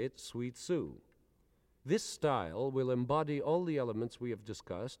guessed it, Sweet Sue. This style will embody all the elements we have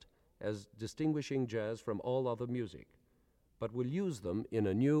discussed as distinguishing jazz from all other music, but will use them in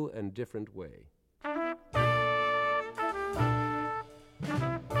a new and different way.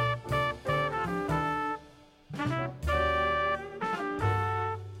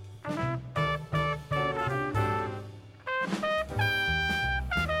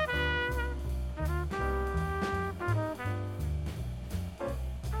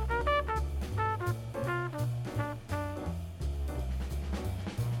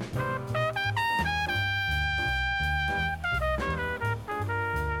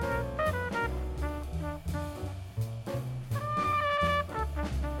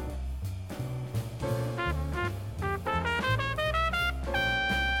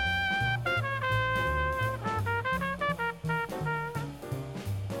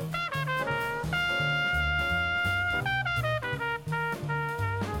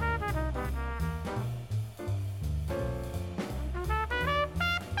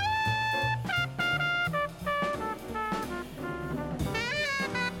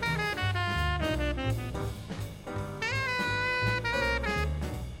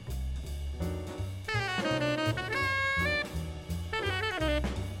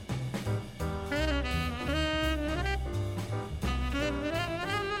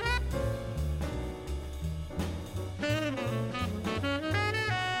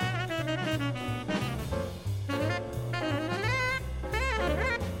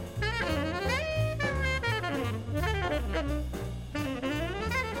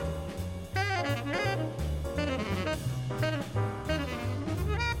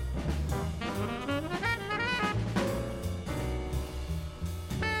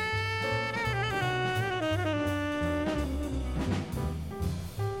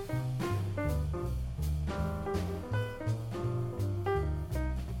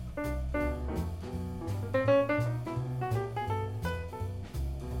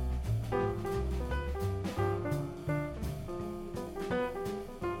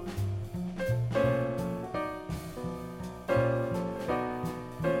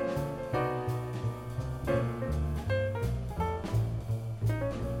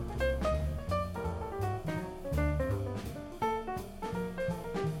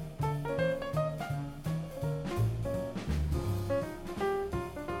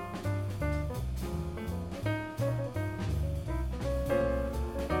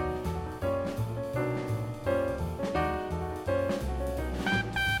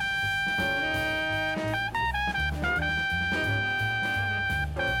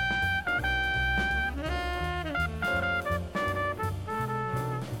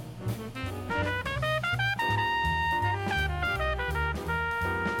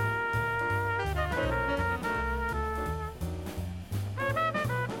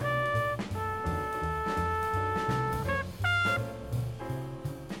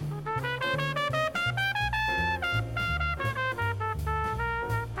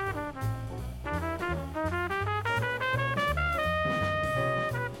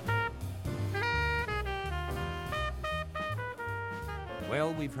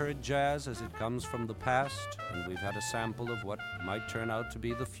 Well, we've heard jazz as it comes from the past, and we've had a sample of what might turn out to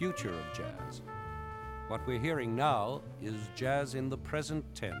be the future of jazz. What we're hearing now is jazz in the present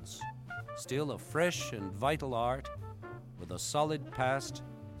tense, still a fresh and vital art with a solid past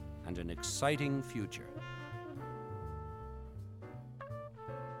and an exciting future.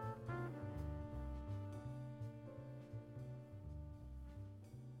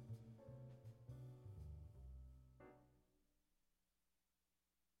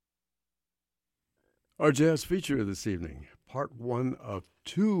 Our jazz feature this evening, part one of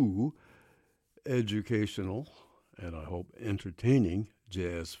two educational and I hope entertaining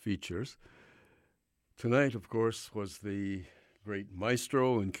jazz features. Tonight, of course, was the great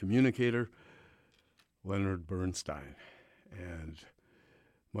maestro and communicator, Leonard Bernstein. And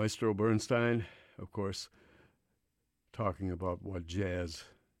Maestro Bernstein, of course, talking about what jazz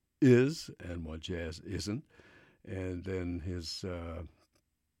is and what jazz isn't, and then his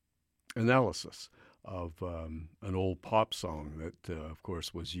analysis of an old pop song that, of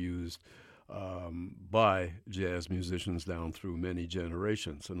course, was used by jazz musicians down through many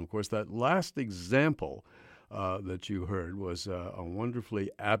generations. And, of course, that last example that you heard was a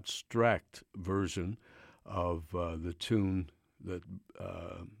wonderfully abstract version of the tune that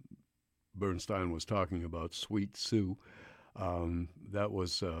Bernstein was talking about, Sweet Sue. That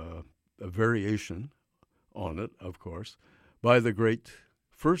was a variation on it, of course, by the great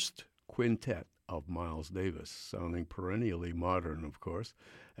first quintet of Miles Davis, sounding perennially modern, of course,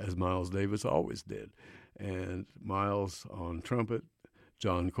 as Miles Davis always did. And Miles on trumpet,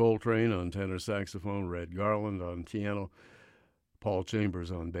 John Coltrane on tenor saxophone, Red Garland on piano, Paul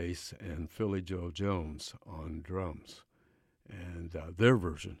Chambers on bass, and Philly Joe Jones on drums. And their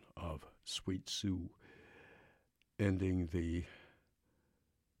version of Sweet Sue, ending the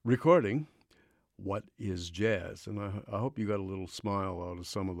recording, What is Jazz? And I hope you got a little smile out of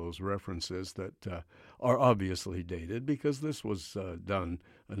some of those references that are obviously dated, because this was done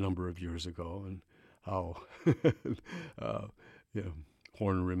a number of years ago, and how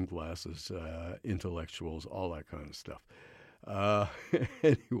horn-rimmed glasses, intellectuals, all that kind of stuff.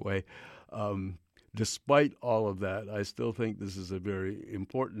 Anyway, despite all of that, I still think this is a very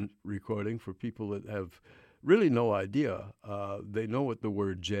important recording for people that have really no idea. They know what the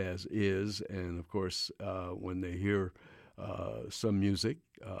word jazz is, and of course, when they hear some music,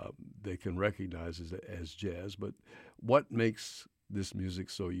 they can recognize it as jazz. But what makes this music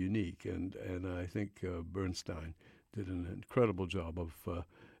so unique? And I think Bernstein did an incredible job of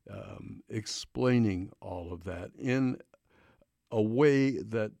explaining all of that in a way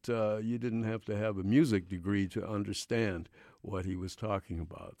that you didn't have to have a music degree to understand what he was talking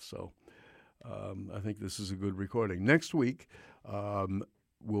about. So I think this is a good recording. Next week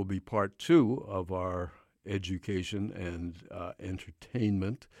will be part two of our education and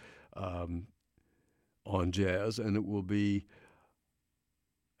entertainment on jazz, and it will be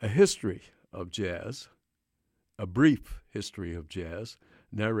a history of jazz, a brief history of jazz,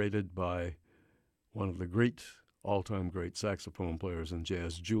 narrated by one of the great, all-time great saxophone players in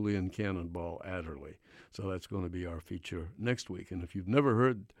jazz, Julian Cannonball Adderley. So that's going to be our feature next week. And if you've never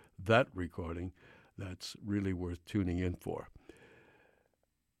heard that recording, that's really worth tuning in for.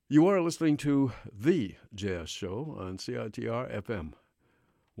 You are listening to The Jazz Show on CITR FM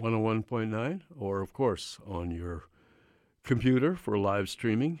 101.9, or, of course, on your computer for live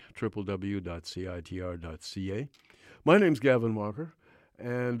streaming, www.citr.ca. My name's Gavin Walker,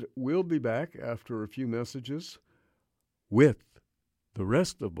 and we'll be back after a few messages with the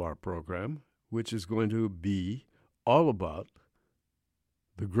rest of our program, which is going to be all about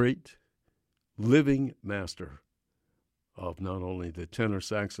the great living master of not only the tenor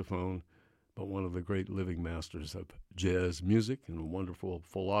saxophone, but one of the great living masters of jazz music, and a wonderful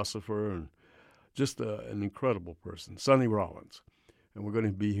philosopher, and just an incredible person, Sonny Rollins. And we're going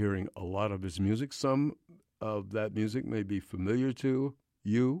to be hearing a lot of his music. Some of that music may be familiar to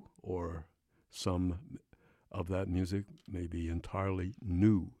you, or some of that music may be entirely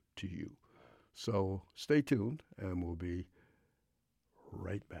new to you. So stay tuned, and we'll be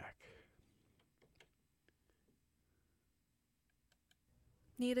right back.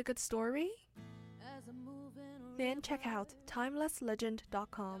 Need a good story? Then check out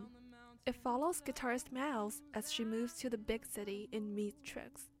timelesslegend.com. It follows guitarist Miles as she moves to the big city and meets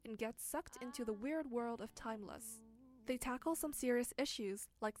tricks and gets sucked into the weird world of Timeless. They tackle some serious issues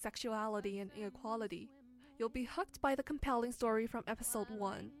like sexuality and inequality. You'll be hooked by the compelling story from episode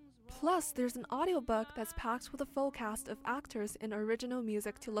 1. Plus, there's an audiobook that's packed with a full cast of actors and original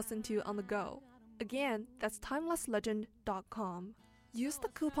music to listen to on the go. Again, that's timelesslegend.com. Use the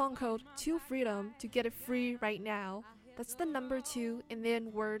coupon code 2freedom to get it free right now. That's the number 2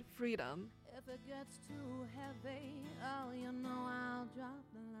 Indian word freedom. If it gets too heavy, oh, you know I'll drop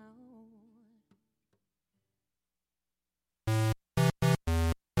the load.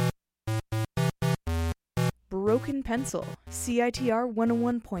 Broken Pencil, CITR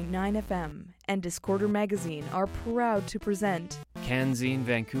 101.9 FM, and Discorder Magazine are proud to present CanZine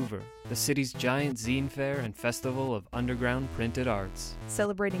Vancouver, the city's giant zine fair and festival of underground printed arts.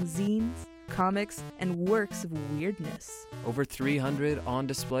 celebrating zines, comics, and works of weirdness. Over 300 on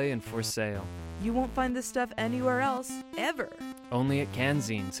display and for sale. You won't find this stuff anywhere else, ever. Only at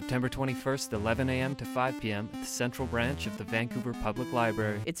CanZine, September 21st, 11 a.m. to 5 p.m. at the Central Branch of the Vancouver Public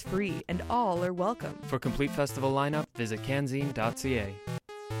Library. It's free, and all are welcome. For complete festival lineup, visit canzine.ca.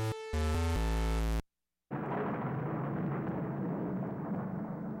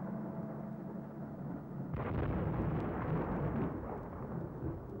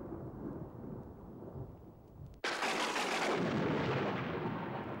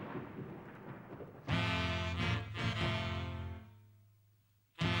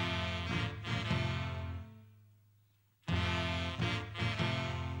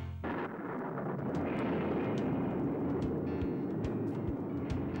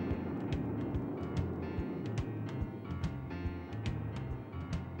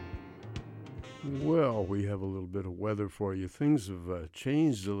 Well, we have a little bit of weather for you. Things have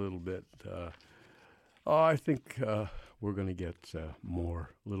changed a little bit. I think we're going to get a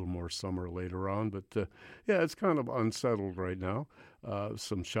little more summer later on. But, yeah, it's kind of unsettled right now.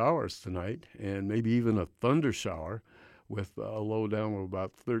 Some showers tonight and maybe even a thunder shower with a low down of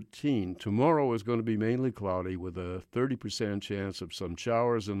about 13. Tomorrow is going to be mainly cloudy with a 30% chance of some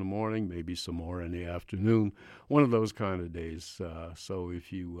showers in the morning, maybe some more in the afternoon. One of those kind of days. So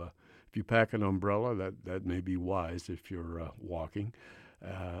if you pack an umbrella, that may be wise if you're walking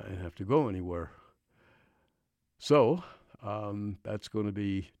and have to go anywhere. So that's going to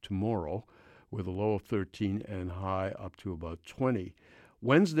be tomorrow with a low of 13 and high up to about 20.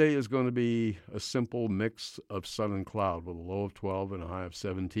 Wednesday is going to be a simple mix of sun and cloud with a low of 12 and a high of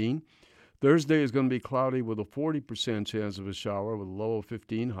 17. Thursday is going to be cloudy with a 40% chance of a shower with a low of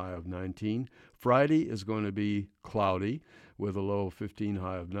 15, high of 19. Friday is going to be cloudy with a low of 15,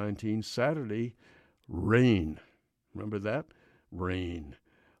 high of 19. Saturday, rain. Remember that? Rain.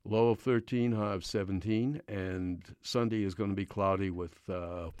 Low of 13, high of 17. And Sunday is going to be cloudy with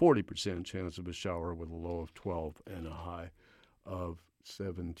a 40% chance of a shower with a low of 12 and a high of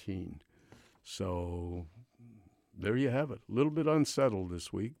 17. So there you have it. A little bit unsettled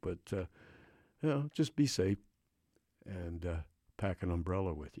this week, but just be safe and pack an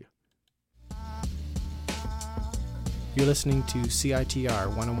umbrella with you. You're listening to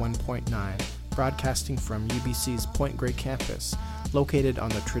CITR 101.9, broadcasting from UBC's Point Grey campus, located on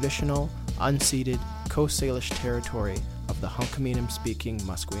the traditional, unceded Coast Salish territory of the Hunkaminam-speaking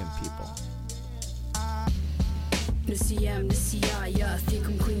Musqueam people. Nisiyam nisiyaya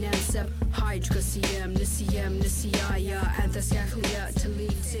thikum quinansab hydra siyam nisiyaya anthasyakhlia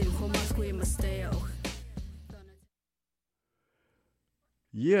talitin homasque masteo.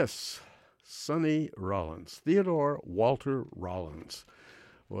 Yes, Sonny Rollins. Theodore Walter Rollins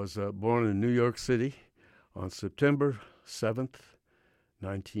was born in New York City on September 7th,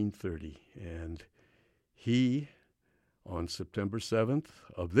 1930. And he, on September 7th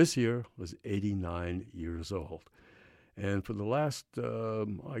of this year, was 89 years old. And for the last,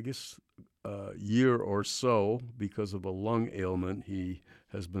 year or so, because of a lung ailment, he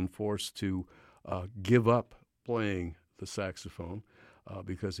has been forced to give up playing the saxophone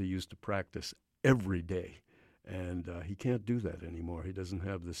because he used to practice every day. And he can't do that anymore. He doesn't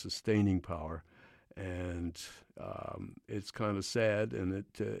have the sustaining power. And it's kind of sad. And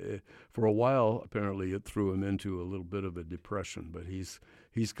it for a while, apparently, it threw him into a little bit of a depression. But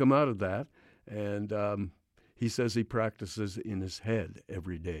he's come out of that. And he says he practices in his head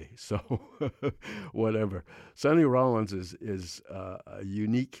every day. So whatever. Sonny Rollins is a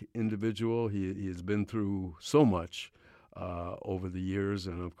unique individual. He has been through so much over the years,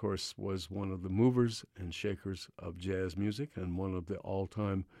 and of course was one of the movers and shakers of jazz music and one of the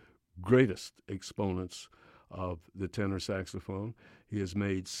all-time greatest exponents of the tenor saxophone. He has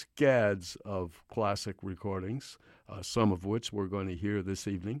made scads of classic recordings, some of which we're going to hear this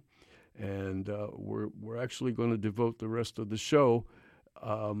evening. And we're actually going to devote the rest of the show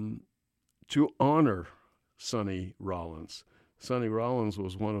to honor Sonny Rollins. Sonny Rollins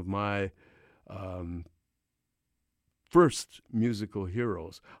was one of my first musical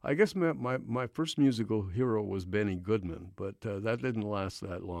heroes. I guess my first musical hero was Benny Goodman, but that didn't last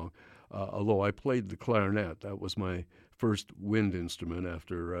that long. Although I played the clarinet. That was my first wind instrument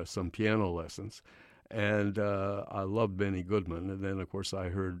after some piano lessons. And I loved Benny Goodman. And then, of course, I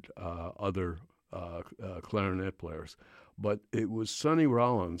heard other clarinet players. But it was Sonny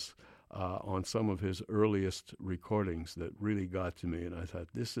Rollins on some of his earliest recordings that really got to me. And I thought,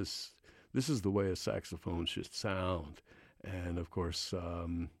 this is the way a saxophone should sound. And, of course,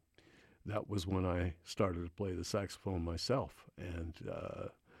 that was when I started to play the saxophone myself. And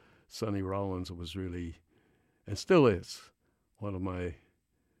Sonny Rollins was really, and still is, one of my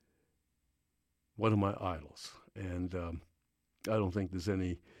idols. And I don't think there's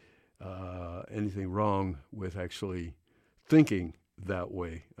anything wrong with actually thinking that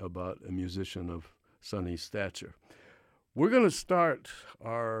way about a musician of Sonny's stature. We're going to start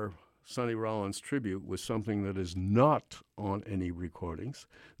our Sonny Rollins tribute with something that is not on any recordings.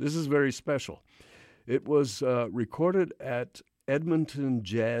 This is very special. It was recorded at Edmonton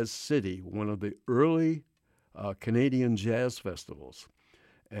Jazz City, one of the early Canadian jazz festivals.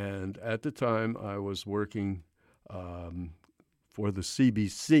 And at the time, I was working for the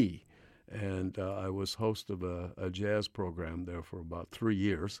CBC, and I was host of a jazz program there for about 3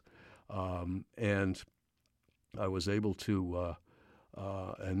 years. And I was able to,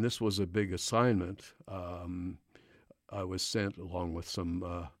 and this was a big assignment, I was sent along with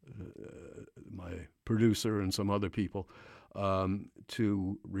some my producer and some other people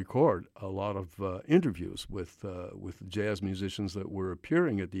to record a lot of interviews with jazz musicians that were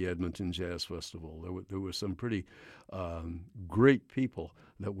appearing at the Edmonton Jazz Festival. There were some pretty great people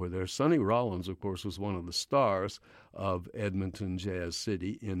that were there. Sonny Rollins, of course, was one of the stars of Edmonton Jazz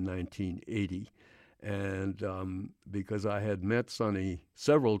City in 1980. And because I had met Sonny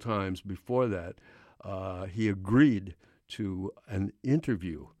several times before that, he agreed to an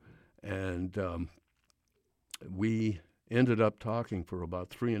interview. And we ended up talking for about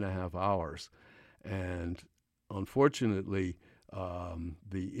 3.5 hours. And unfortunately,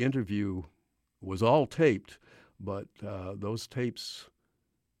 the interview was all taped, but those tapes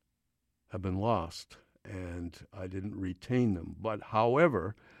have been lost, and I didn't retain them. But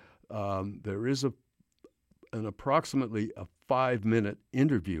however, there is an approximately a 5-minute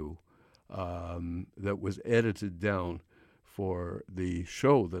interview that was edited down for the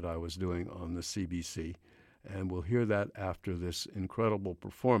show that I was doing on the CBC, and we'll hear that after this incredible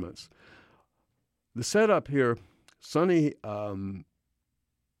performance. The setup here, Sonny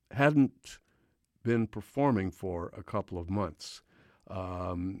hadn't been performing for a couple of months.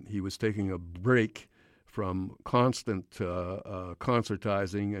 He was taking a break from constant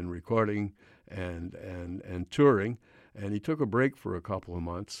concertizing and recording and touring, and he took a break for a couple of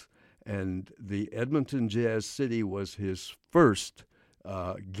months. And the Edmonton Jazz City was his first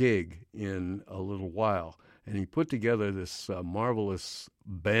gig in a little while. And he put together this marvelous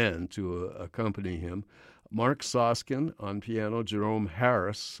band to accompany him. Mark Soskin on piano, Jerome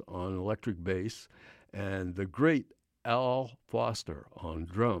Harris on electric bass, and the great Al Foster on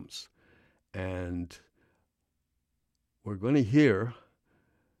drums. And we're going to hear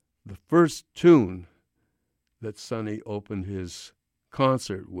the first tune that Sonny opened his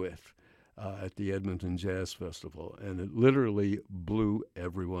concert with at the Edmonton Jazz Festival, and it literally blew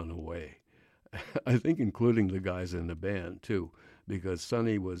everyone away. I think including the guys in the band, too, because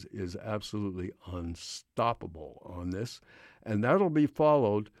Sonny is absolutely unstoppable on this. And that'll be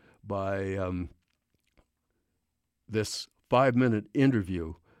followed by this 5-minute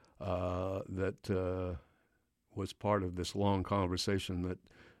interview that was part of this long conversation that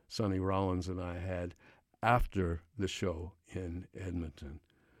Sonny Rollins and I had after the show in Edmonton.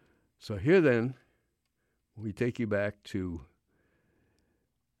 So here then, we take you back to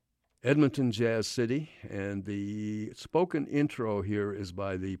Edmonton Jazz City, and the spoken intro here is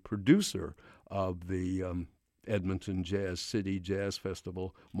by the producer of the Edmonton Jazz City Jazz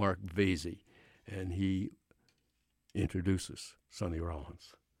Festival, Mark Vasey, and he introduces Sonny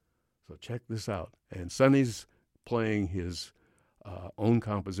Rollins. So check this out. And Sonny's playing his own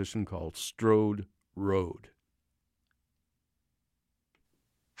composition called Strode Road.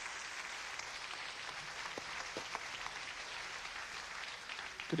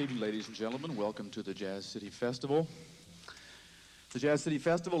 Good evening, ladies and gentlemen. Welcome to the Jazz City Festival. The Jazz City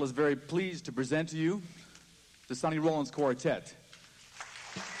Festival is very pleased to present to you the Sonny Rollins Quartet.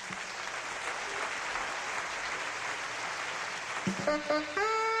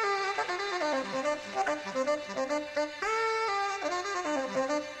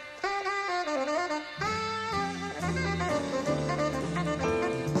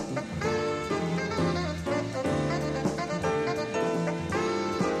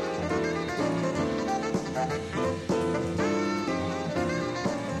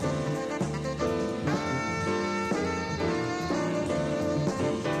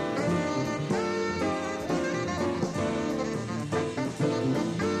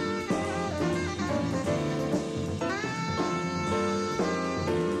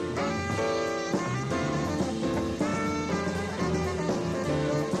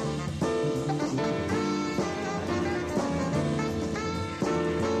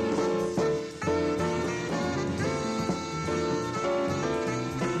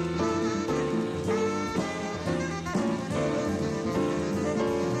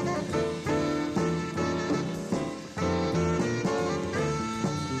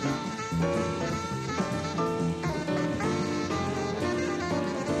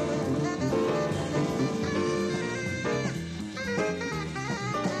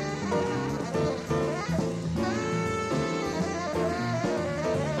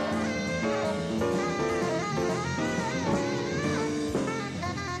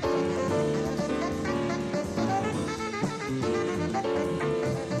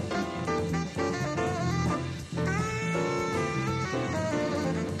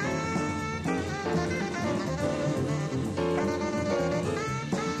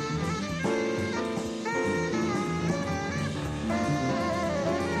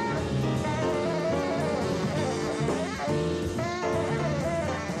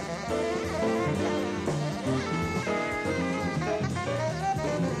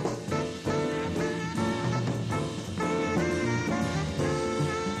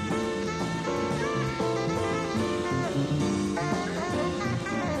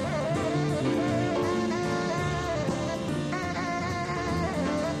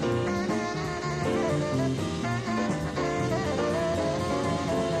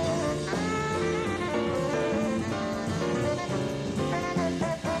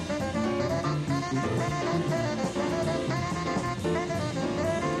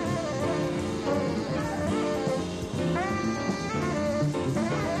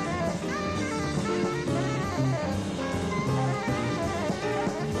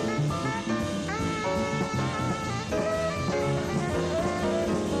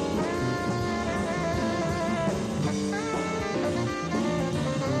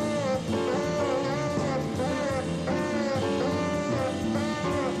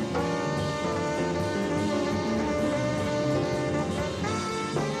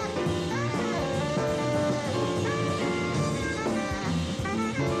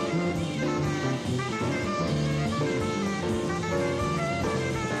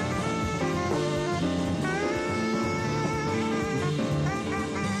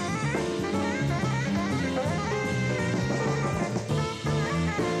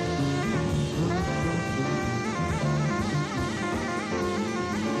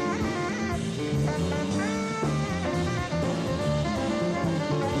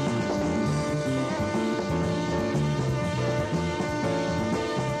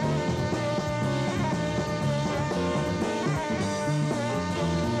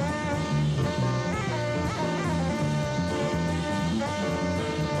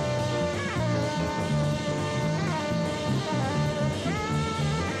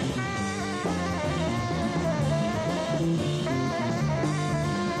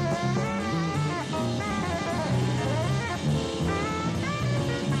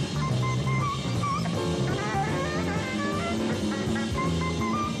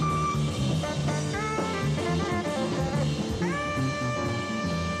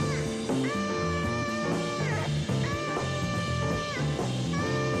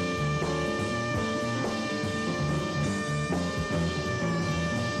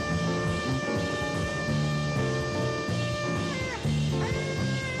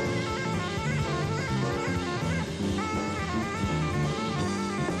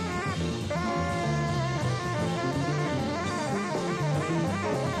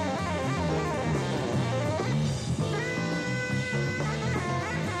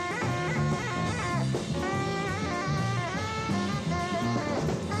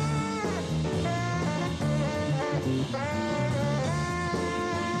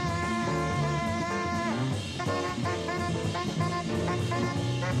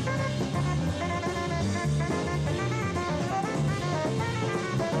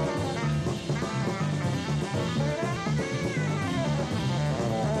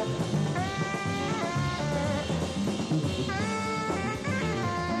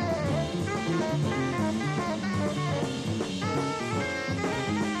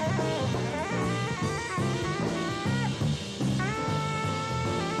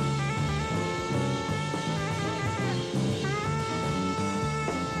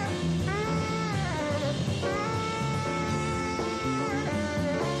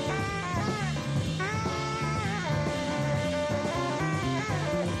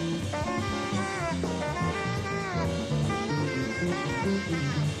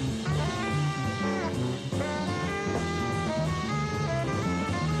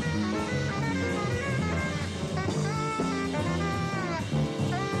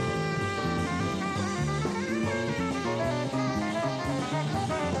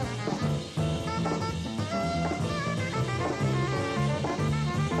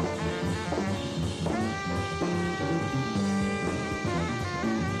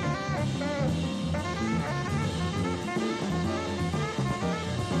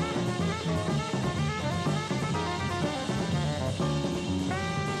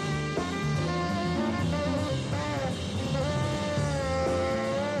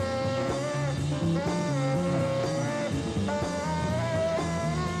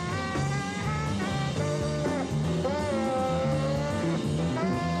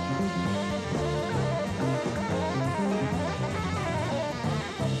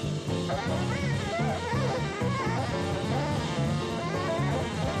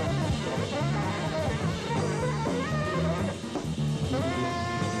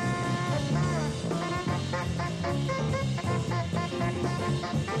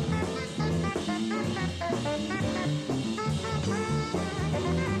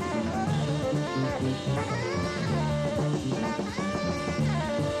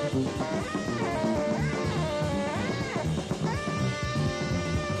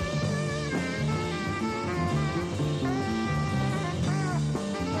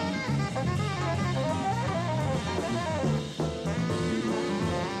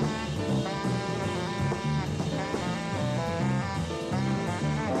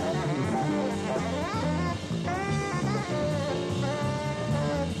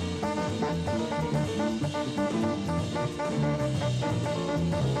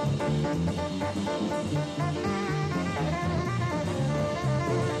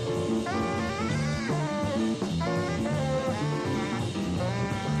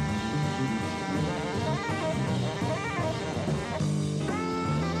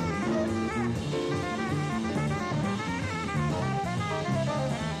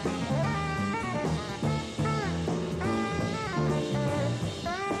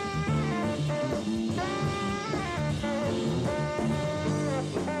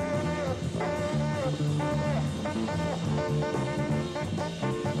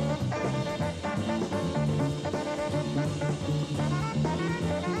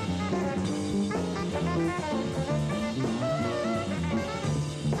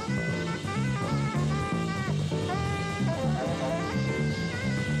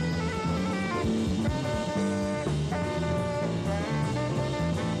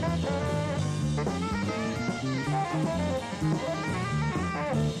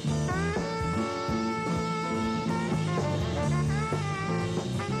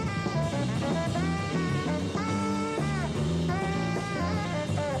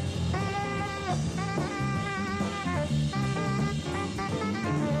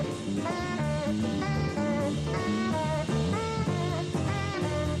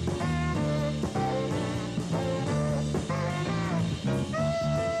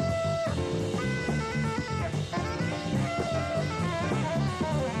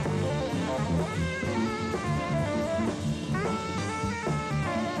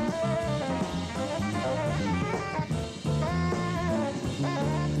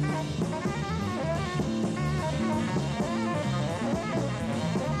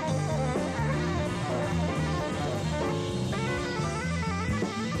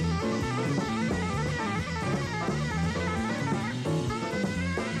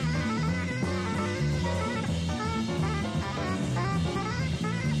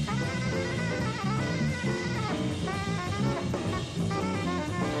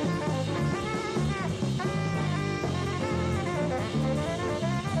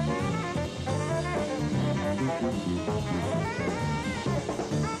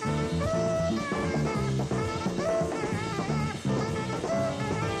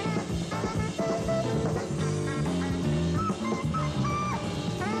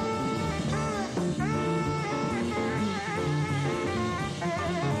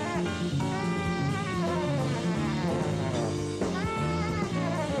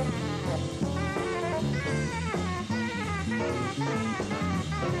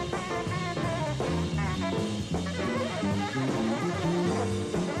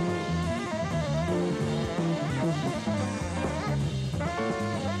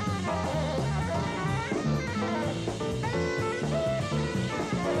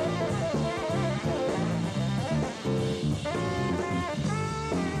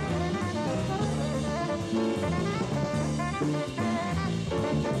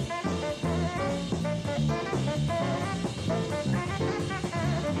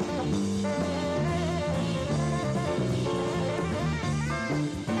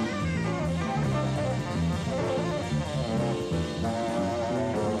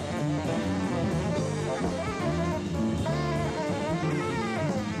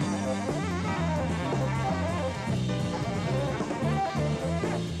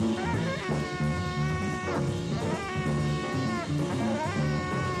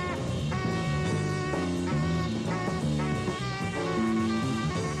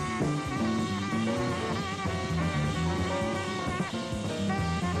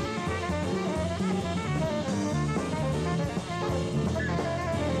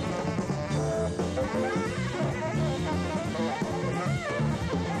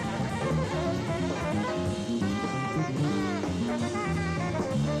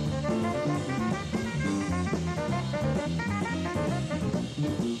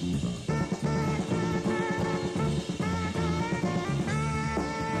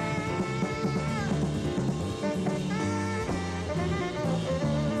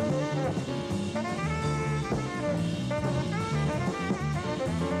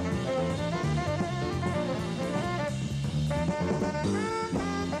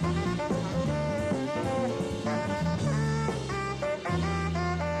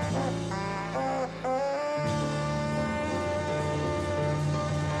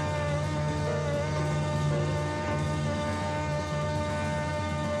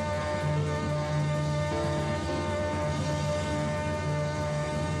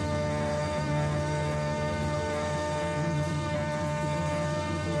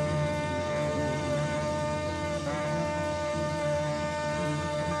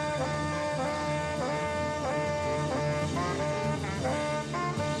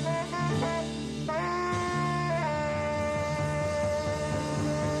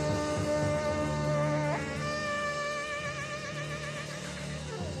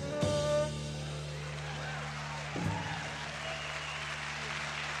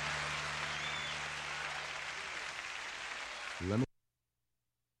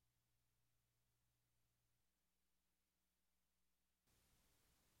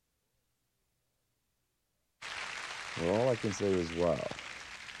 can say is wow.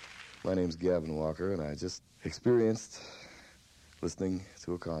 My name's Gavin Walker, and I just experienced listening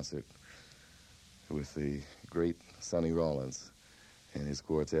to a concert with the great Sonny Rollins and his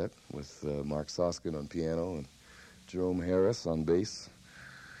quartet, with Mark Soskin on piano and Jerome Harris on bass,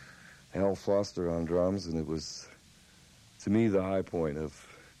 Al Foster on drums, and it was, to me, the high point of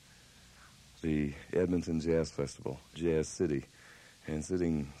the Edmonton Jazz Festival, Jazz City. And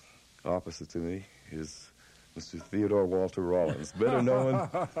sitting opposite to me is Mr. Theodore Walter Rollins, better known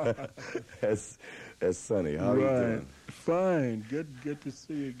as Sonny. How are you doing? Fine. Good to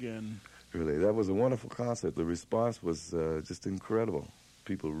see you again. Really, that was a wonderful concert. The response was just incredible.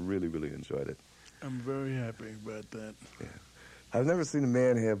 People really, really enjoyed it. I'm very happy about that. Yeah. I've never seen a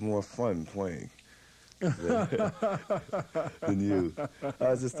man have more fun playing than you. I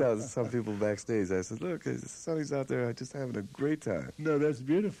was just telling some people backstage, I said, look, Sonny's out there just having a great time. No, that's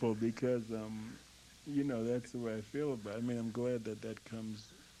beautiful because, that's the way I feel about it. I mean, I'm glad that comes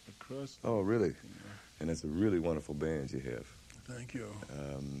across. Oh, really? You know. And it's a really wonderful band you have. Thank you.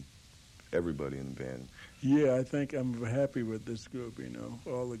 Everybody in the band. Yeah, I think I'm happy with this group,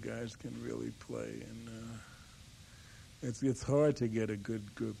 All the guys can really play, and it's hard to get a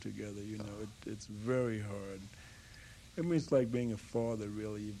good group together, It's very hard. I mean, it's like being a father,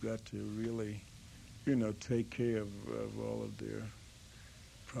 really. You've got to really, take care of all of their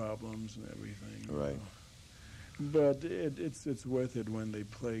problems and everything. Right. But it's worth it when they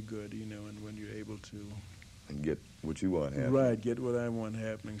play good, and when you're able to. And get what you want happening. Right, get what I want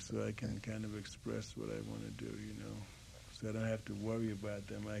happening so I can kind of express what I want to do, So I don't have to worry about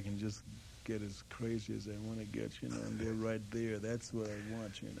them. I can just get as crazy as I want to get, and they're right there. That's what I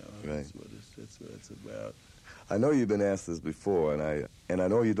want, Right. That's what it's about. I know you've been asked this before, and I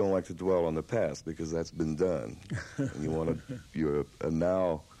know you don't like to dwell on the past because that's been done. And you're a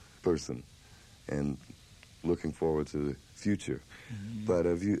now person and looking forward to the future. Mm-hmm. But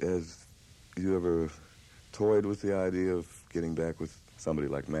have you ever toyed with the idea of getting back with somebody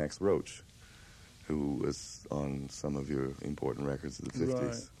like Max Roach, who was on some of your important records of the 50s,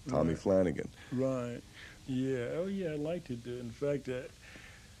 Right, Tommy right. Flanagan? Right. Yeah. Oh, yeah. I'd like to do it. In fact,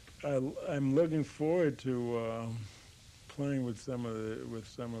 I'm looking forward to playing with some of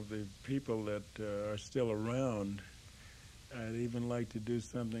the people that are still around. I'd even like to do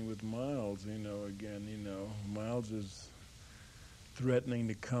something with Miles. Again, Miles is threatening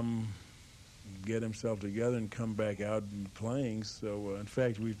to get himself together and come back out and playing. So, in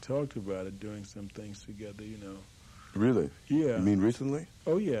fact, we've talked about it, doing some things together. Really? Yeah. You mean recently?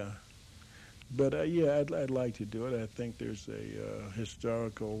 Oh, yeah. But, I'd like to do it. I think there's a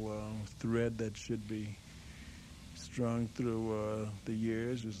historical thread that should be strung through the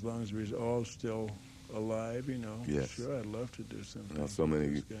years, as long as we're all still alive, Yes. Sure, I'd love to do something. Now, so with many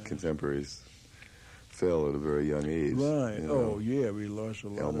these guys. contemporaries fell at a very young age. Right. Oh, yeah, we lost a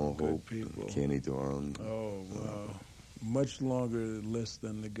lot Elmo of good Hope, people. Kenny Dorham. Oh, wow. Much longer list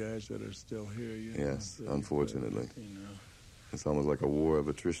than the guys that are still here. Yes, unfortunately. It's almost like a war of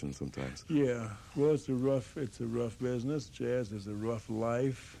attrition sometimes. Yeah. Well, it's a rough business. Jazz is a rough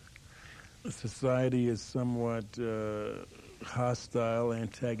life. Society is somewhat hostile,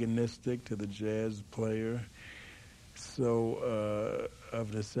 antagonistic to the jazz player. So,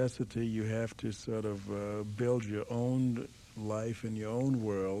 of necessity, you have to sort of build your own life in your own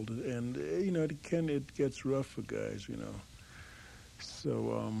world, and it gets rough for guys,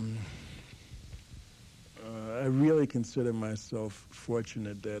 So, I really consider myself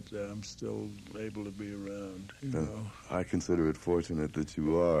fortunate that I'm still able to be around. I consider it fortunate that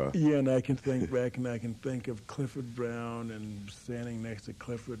you are. Yeah, and I can think back, and I can think of Clifford Brown and standing next to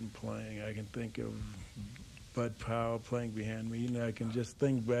Clifford and playing. I can think of Bud Powell playing behind me. I can just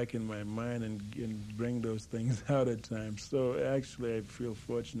think back in my mind and bring those things out at times. So actually, I feel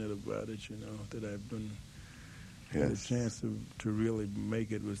fortunate about it, that I've been had a chance to really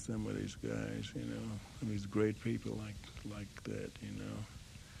make it with some of these guys, and these great people like that,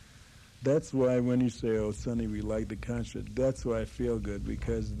 That's why when you say, oh, Sonny, we like the concert, that's why I feel good,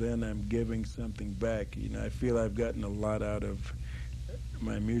 because then I'm giving something back. I feel I've gotten a lot out of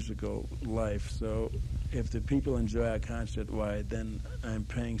my musical life. So if the people enjoy our concert, why, then I'm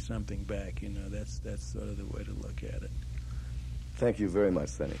paying something back. That's sort of the way to look at it. Thank you very much,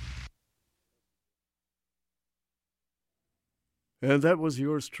 Sonny. And that was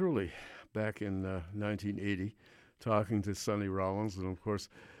yours truly back in 1980, talking to Sonny Rollins. And, of course,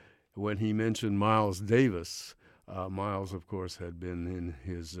 when he mentioned Miles Davis, Miles, of course, had been in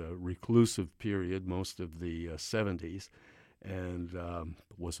his reclusive period most of the 70s and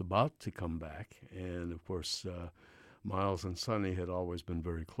was about to come back. And, of course, Miles and Sonny had always been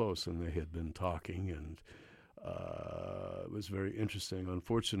very close, and they had been talking and It was very interesting.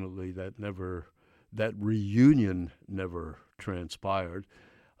 Unfortunately, that reunion never transpired.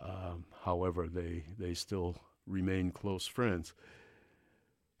 However, they still remain close friends.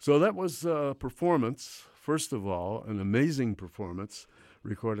 So that was a performance, first of all, an amazing performance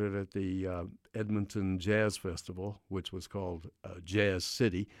recorded at the Edmonton Jazz Festival, which was called Jazz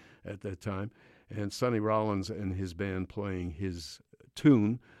City at that time, and Sonny Rollins and his band playing his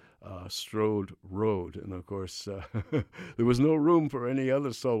tune, Strode Road. And, of course, there was no room for any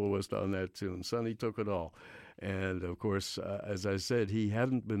other soloist on that tune. Sonny took it all. And, of course, as I said,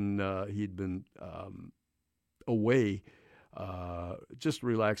 he'd been away, just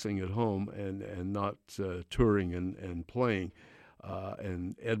relaxing at home and not touring and playing.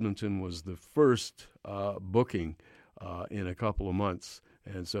 And Edmonton was the first booking in a couple of months.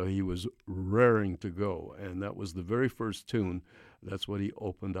 And so he was raring to go. And that was the very first tune. That's what he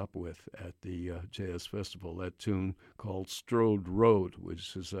opened up with at the Jazz Festival, that tune called Strode Road,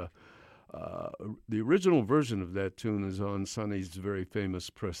 which is the original version of that tune is on Sonny's very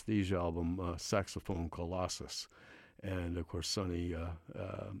famous Prestige album, Saxophone Colossus. And, of course,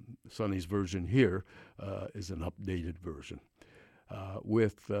 Sonny's version here is an updated version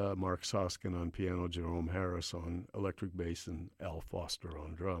with Mark Soskin on piano, Jerome Harris on electric bass, and Al Foster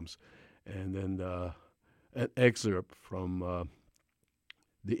on drums. And then an excerpt from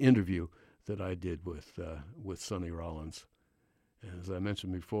the interview that I did with Sonny Rollins. And as I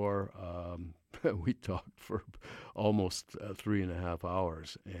mentioned before, we talked for almost 3.5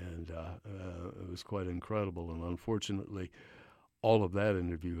 hours, and it was quite incredible. And unfortunately, all of that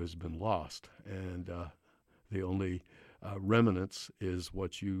interview has been lost, and the only remnants is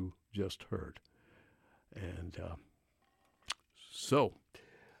what you just heard. And so,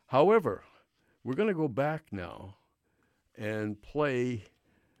 however, we're going to go back now and play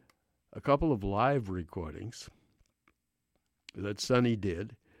a couple of live recordings that Sonny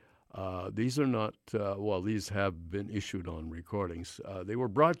did. These are not, these have been issued on recordings. They were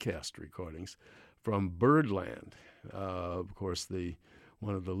broadcast recordings from Birdland, of course,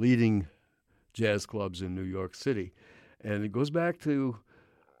 one of the leading jazz clubs in New York City. And it goes back to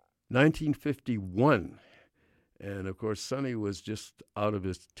 1951. And, of course, Sonny was just out of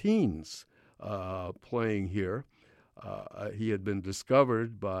his teens playing here. He had been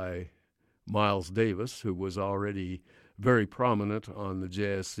discovered by Miles Davis, who was already very prominent on the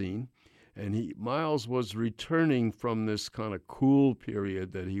jazz scene. And Miles was returning from this kind of cool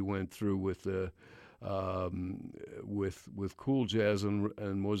period that he went through with cool jazz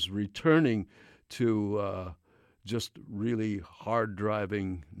and was returning to just really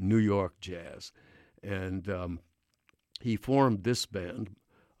hard-driving New York jazz. And he formed this band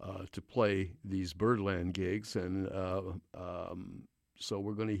to play these Birdland gigs. And so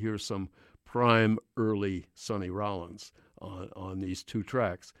we're going to hear some prime early Sonny Rollins on these two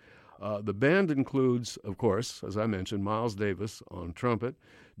tracks. The band includes, of course, as I mentioned, Miles Davis on trumpet,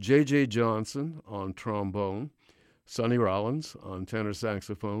 J.J. Johnson on trombone, Sonny Rollins on tenor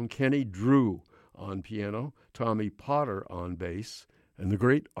saxophone, Kenny Drew on piano, Tommy Potter on bass, and the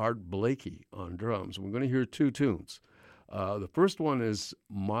great Art Blakey on drums. We're going to hear two tunes. The first one is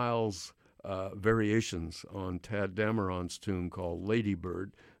Miles' variations on Tad Dameron's tune called Lady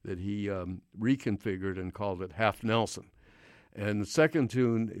Bird that he reconfigured and called it Half Nelson. And the second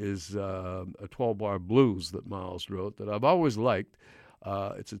tune is a 12-bar blues that Miles wrote that I've always liked.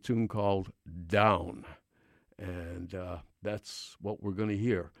 It's a tune called Down. And that's what we're going to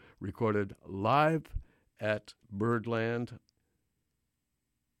hear, recorded live at Birdland,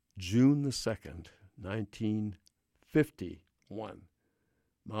 June the 2nd, 1951.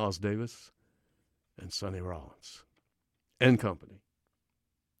 Miles Davis and Sonny Rollins and company.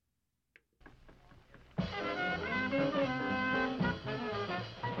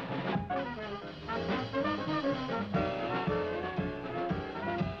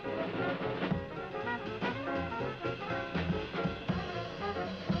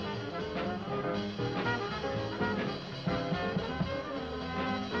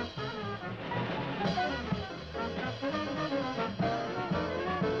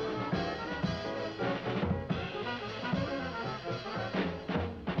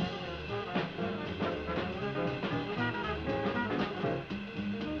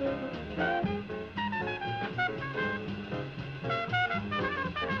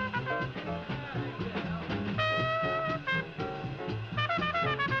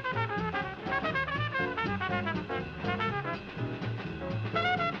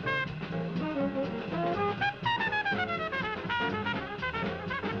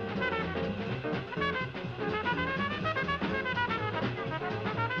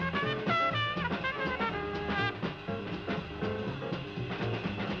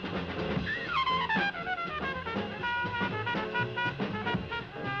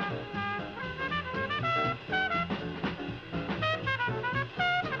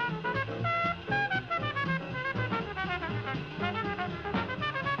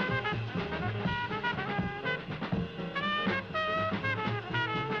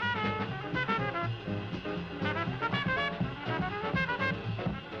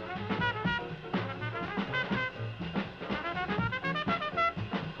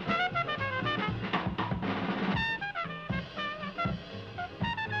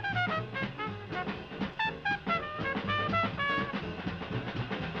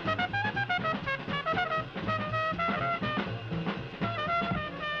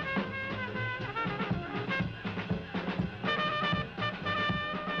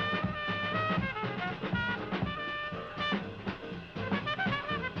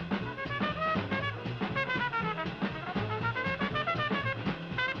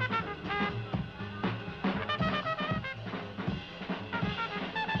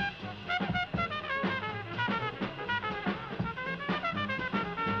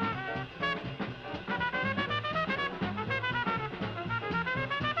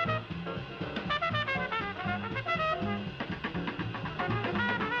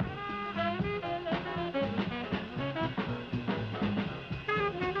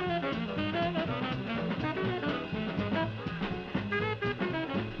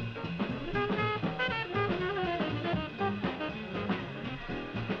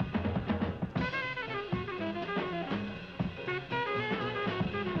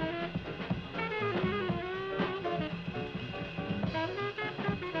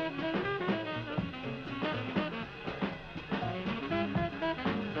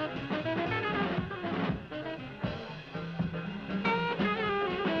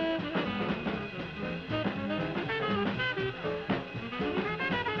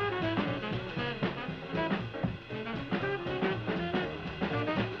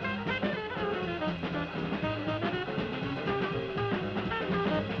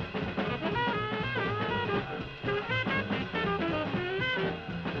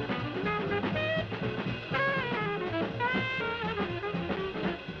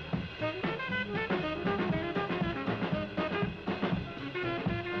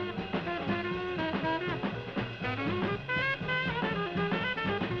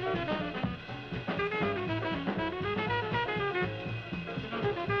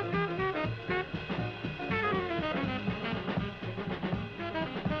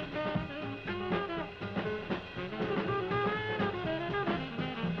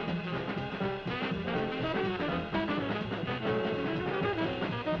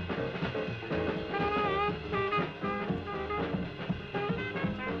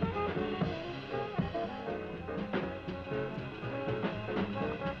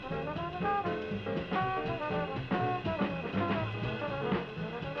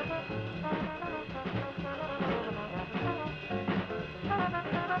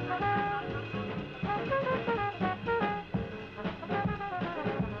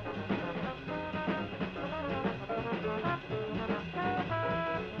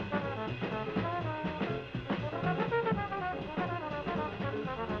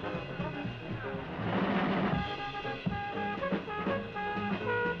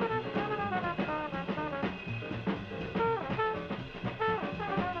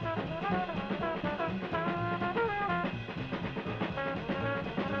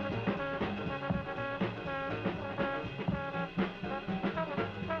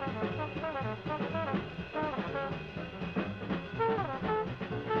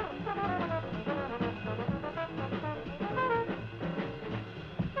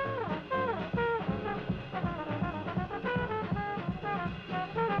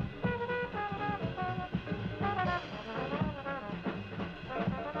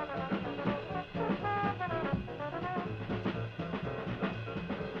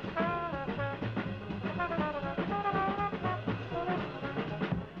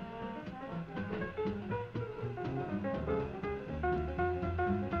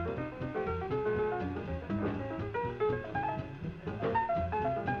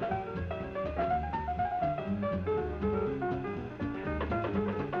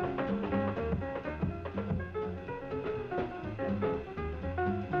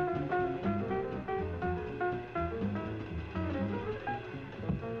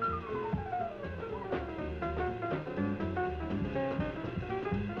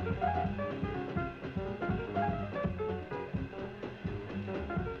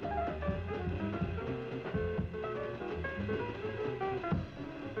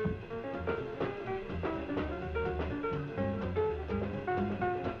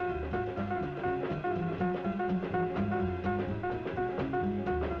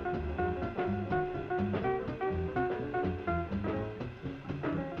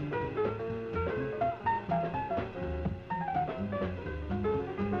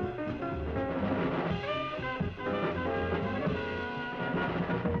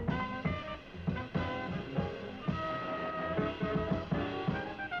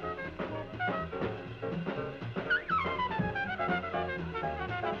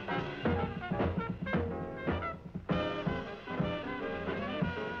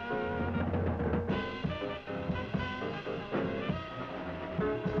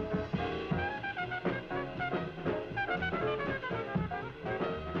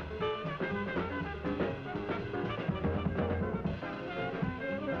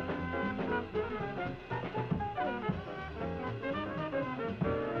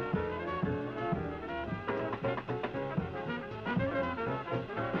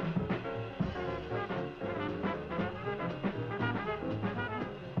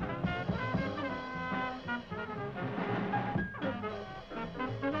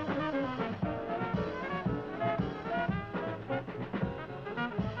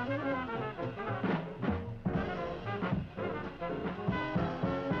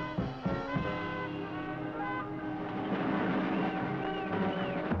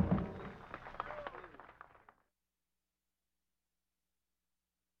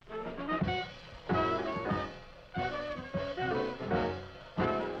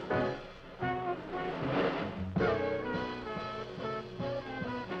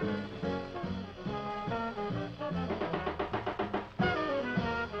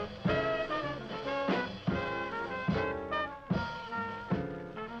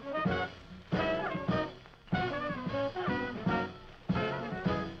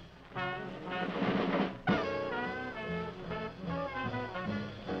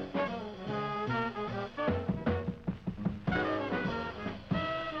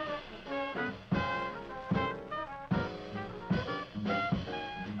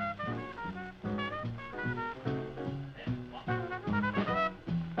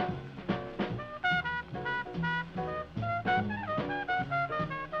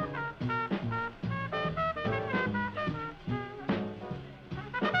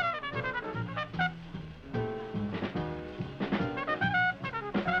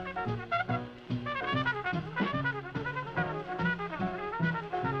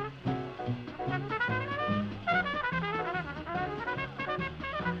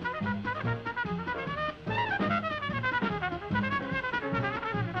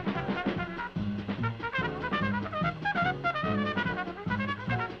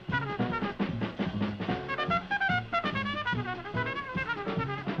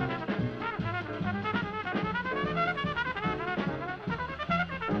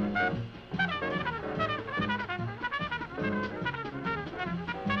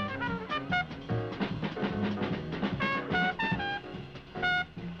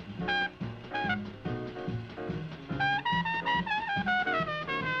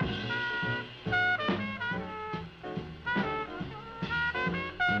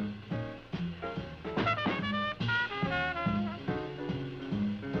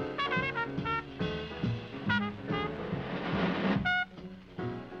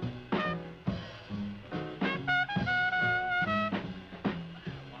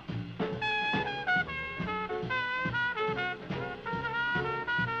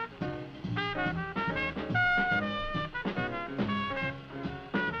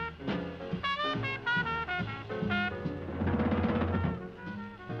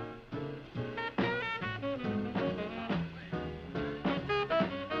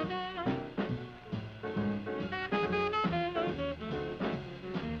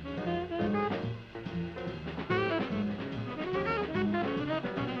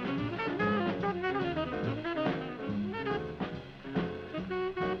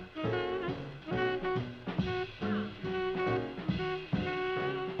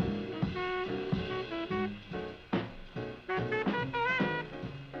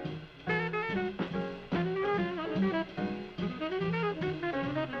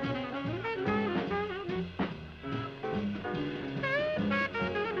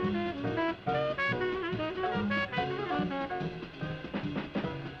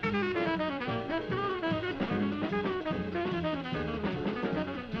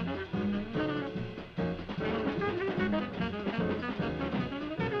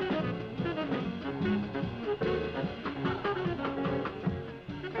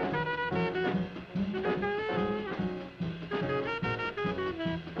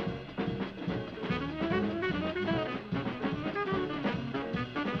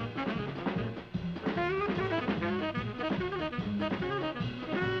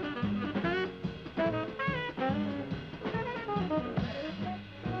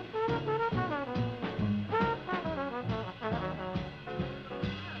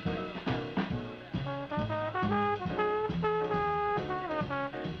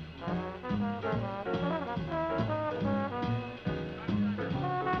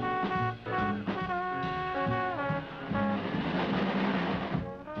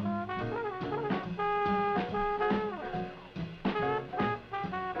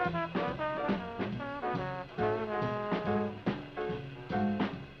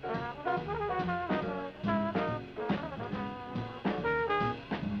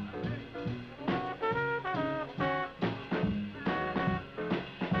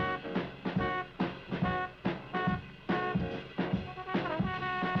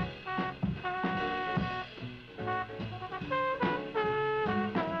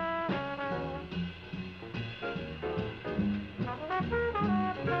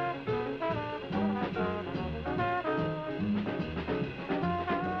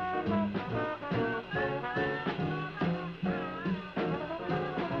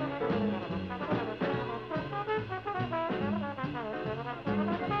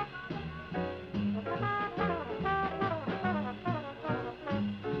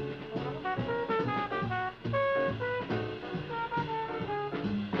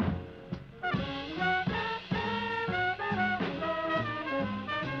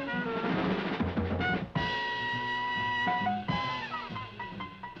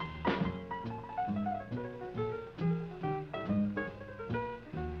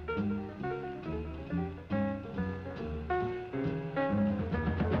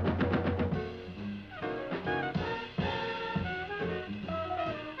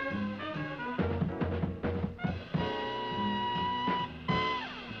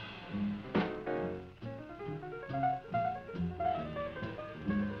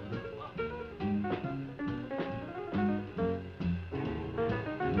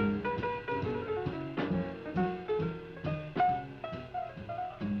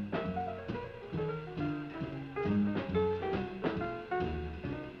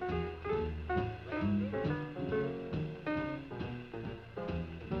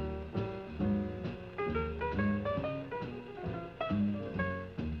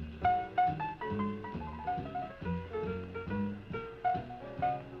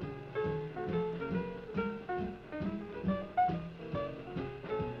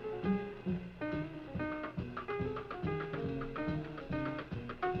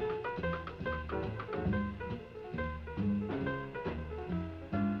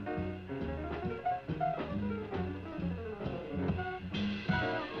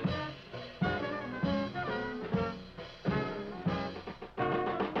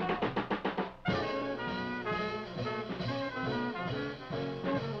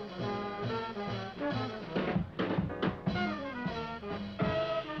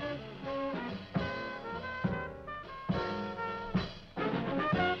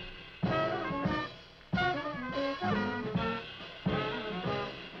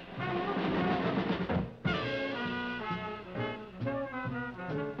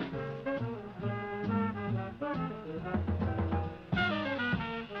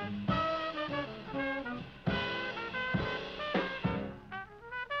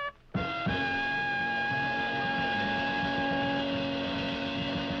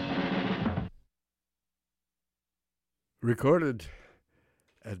 recorded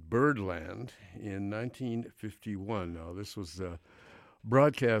at Birdland in 1951. Now, this was a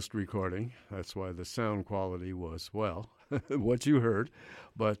broadcast recording. That's why the sound quality was, well, what you heard.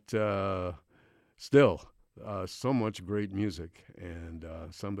 But still, so much great music. And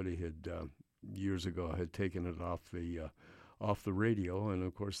somebody had, years ago, had taken it off the radio. And,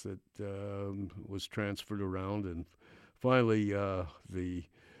 of course, that was transferred around. And finally, the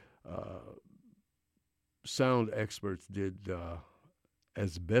sound experts did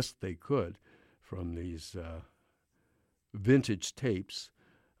as best they could from these vintage tapes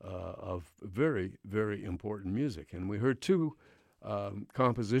of very, very important music. And we heard two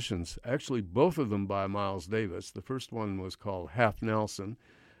compositions, actually both of them by Miles Davis. The first one was called Half Nelson,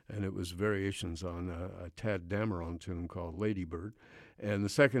 and it was variations on a Tad Dameron tune called Ladybird. And the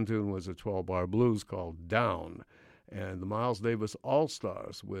second tune was a 12-bar blues called Down. And the Miles Davis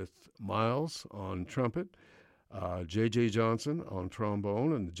All-Stars with Miles on trumpet, J.J. Johnson on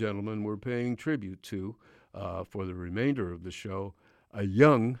trombone, and the gentlemen we're paying tribute to for the remainder of the show, a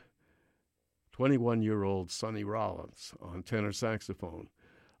young 21-year-old Sonny Rollins on tenor saxophone,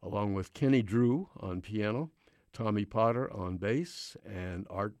 along with Kenny Drew on piano, Tommy Potter on bass, and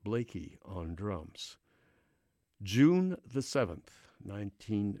Art Blakey on drums. June the 7th,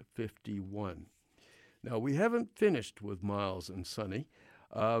 1951. Now, we haven't finished with Miles and Sonny.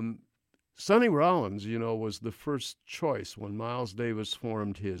 Sonny Rollins, was the first choice when Miles Davis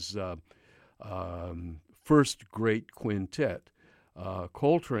formed his first great quintet.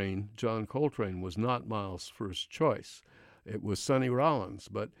 John Coltrane was not Miles' first choice. It was Sonny Rollins,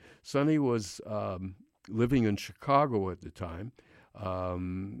 but Sonny was living in Chicago at the time,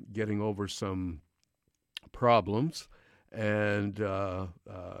 getting over some problems and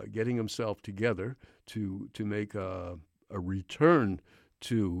getting himself together to make a return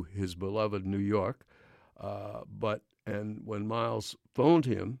to his beloved New York. And when Miles phoned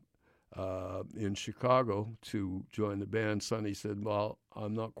him in Chicago to join the band, Sonny said, well,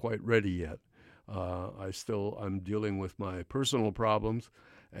 I'm not quite ready yet. I'm dealing with my personal problems,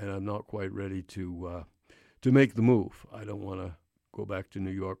 and I'm not quite ready to make the move. I don't want to go back to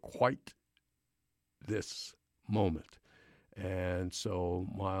New York quite this moment. And so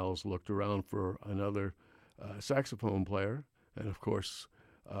Miles looked around for another saxophone player, and of course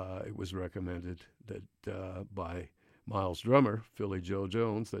it was recommended that by Miles' drummer, Philly Joe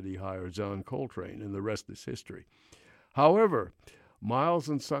Jones, that he hire John Coltrane, and the rest is history. However, Miles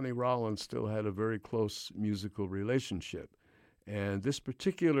and Sonny Rollins still had a very close musical relationship, and this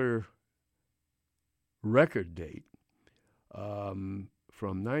particular record date from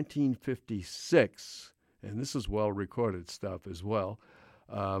 1956, and this is well-recorded stuff as well,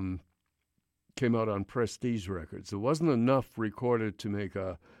 came out on Prestige Records. There wasn't enough recorded to make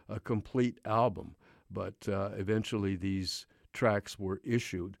a complete album, but eventually these tracks were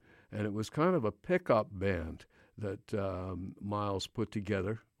issued, and it was kind of a pickup band that Miles put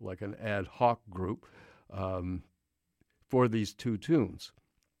together, like an ad hoc group, for these two tunes.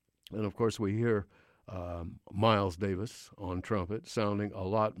 And, of course, we hear Miles Davis on trumpet, sounding a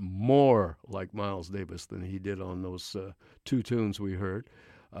lot more like Miles Davis than he did on those two tunes we heard.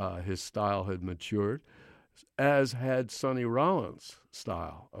 His style had matured, as had Sonny Rollins'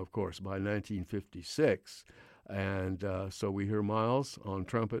 style, of course, by 1956. And so we hear Miles on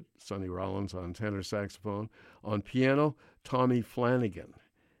trumpet, Sonny Rollins on tenor saxophone, on piano, Tommy Flanagan.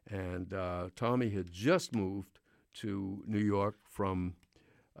 And Tommy had just moved to New York from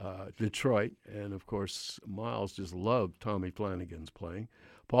Detroit, and of course Miles just loved Tommy Flanagan's playing.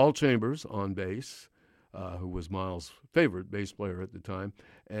 Paul Chambers on bass, who was Miles' favorite bass player at the time,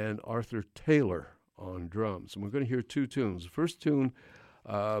 and Arthur Taylor on drums. And we're going to hear two tunes. The first tune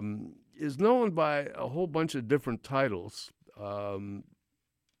is known by a whole bunch of different titles, and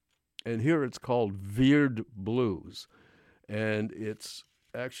here it's called Veered Blues, and it's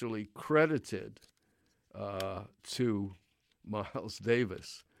actually credited to Miles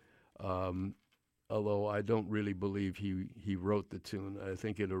Davis, although I don't really believe he wrote the tune. I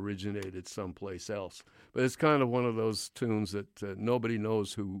think it originated someplace else. But it's kind of one of those tunes that nobody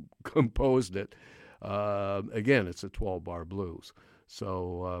knows who composed it. Again, it's a 12-bar blues.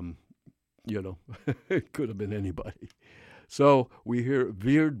 So, it could have been anybody. So we hear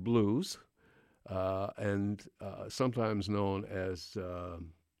Veered Blues, and sometimes known as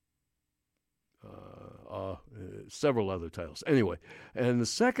several other titles. Anyway, and the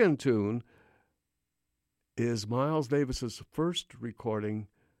second tune is Miles Davis's first recording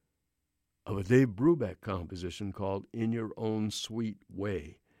of a Dave Brubeck composition called In Your Own Sweet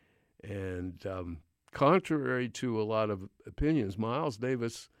Way. And contrary to a lot of opinions, Miles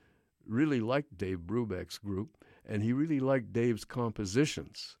Davis really liked Dave Brubeck's group, and he really liked Dave's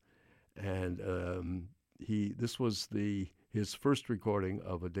compositions. And this was his first recording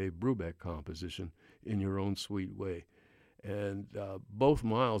of a Dave Brubeck composition, In Your Own Sweet Way. And both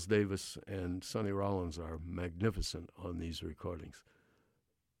Miles Davis and Sonny Rollins are magnificent on these recordings.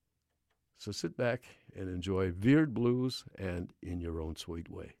 So sit back and enjoy Veered Blues and In Your Own Sweet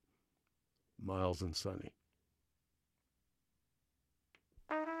Way. Miles and Sonny.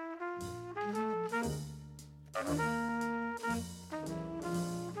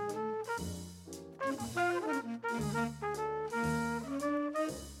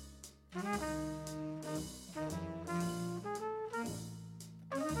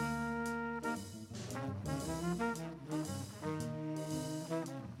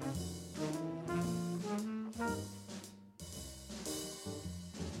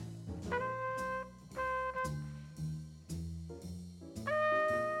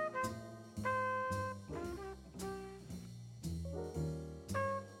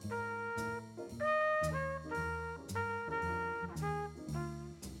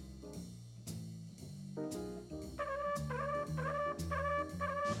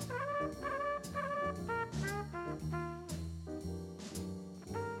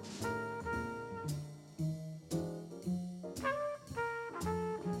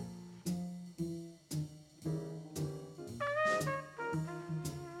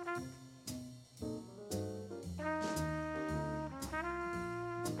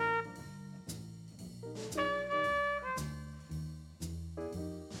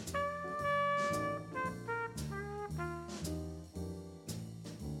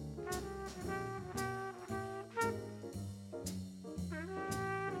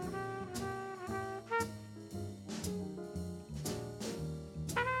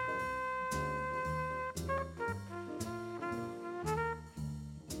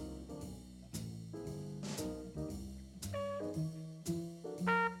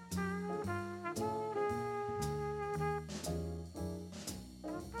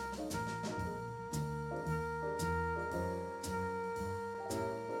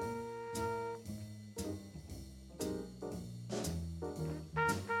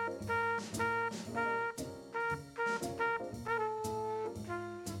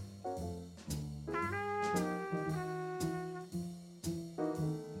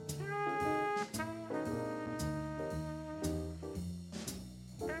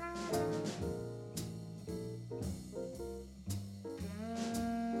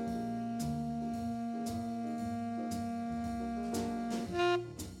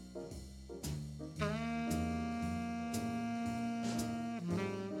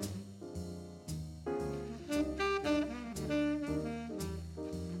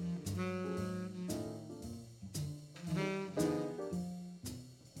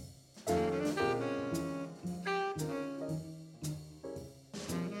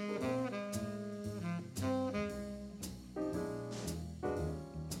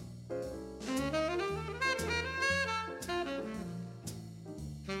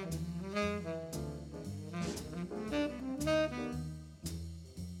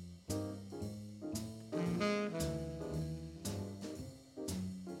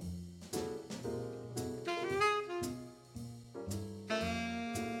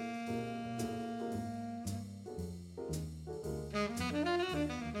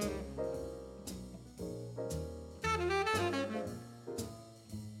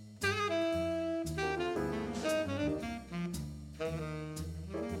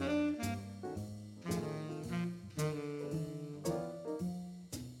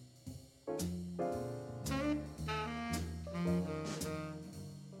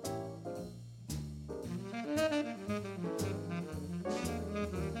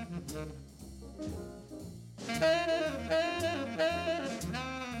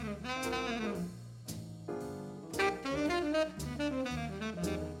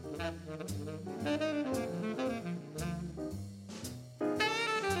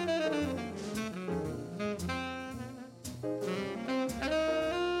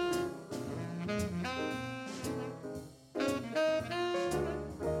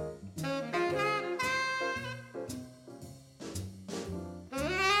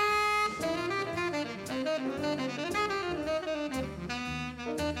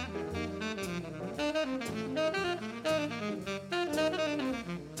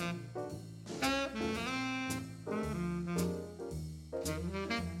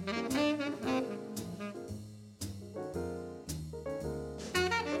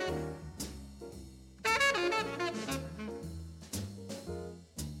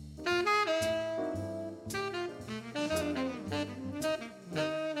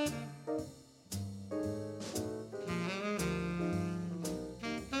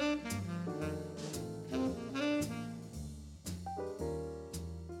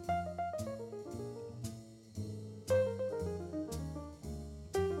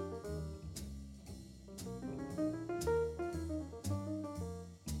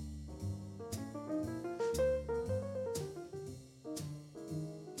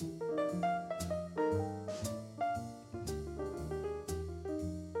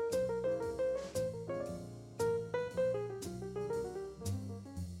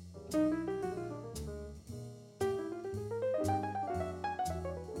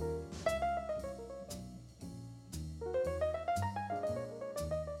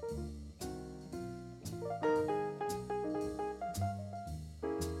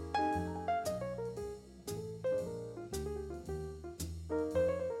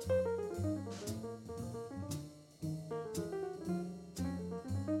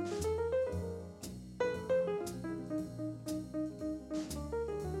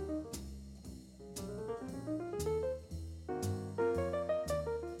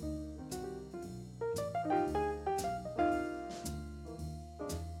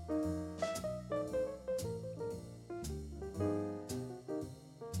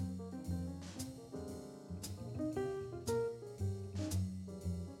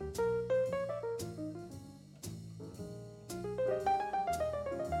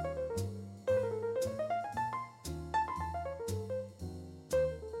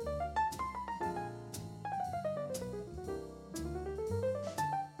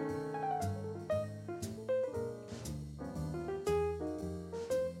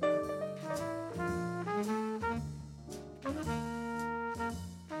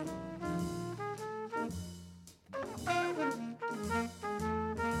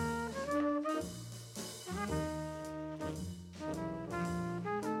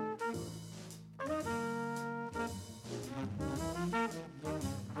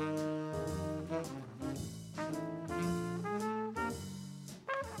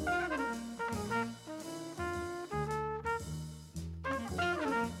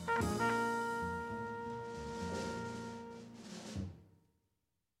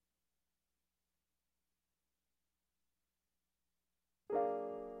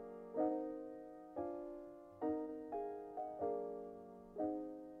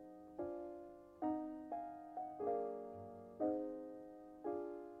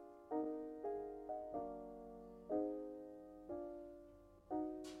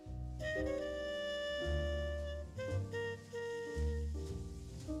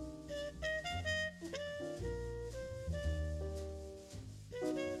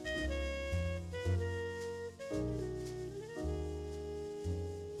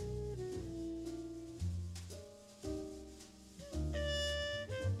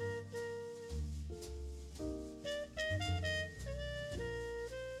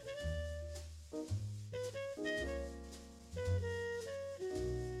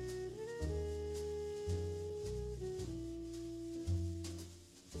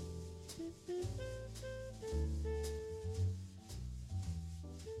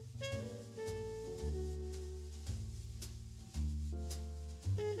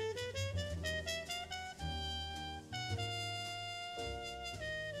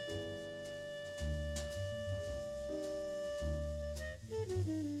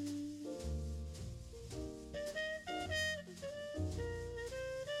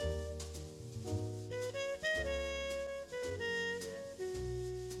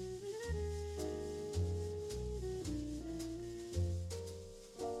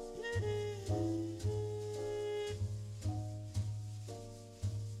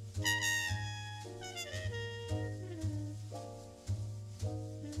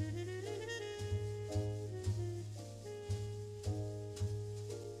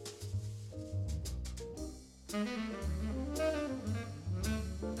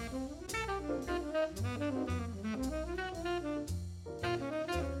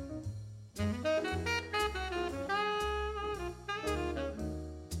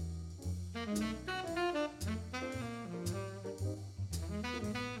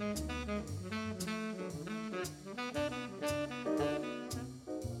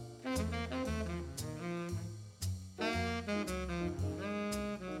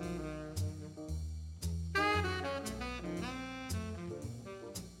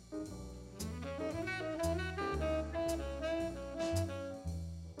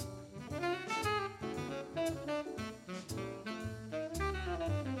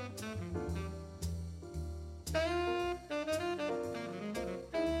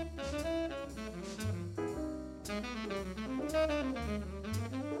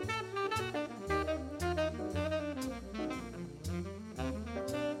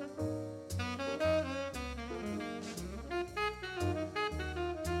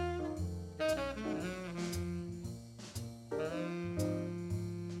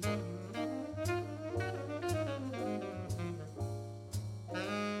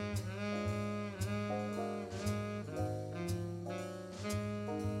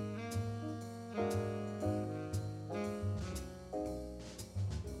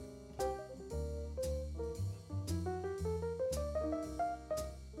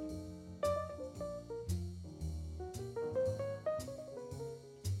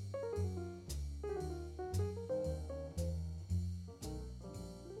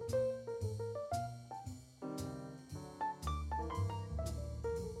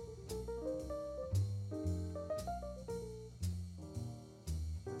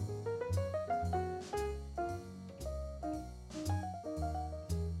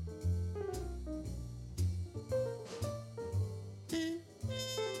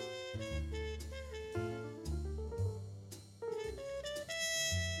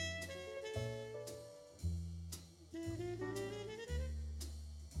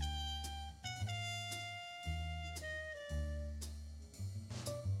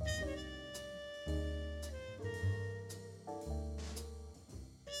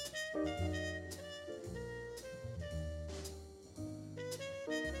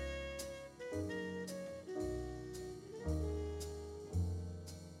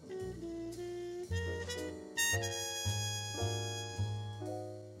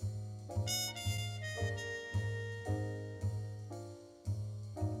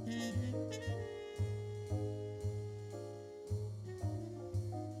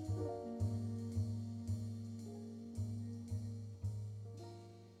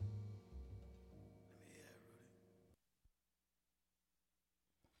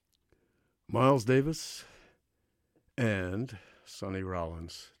 Miles Davis and Sonny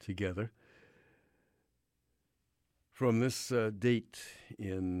Rollins together. From this date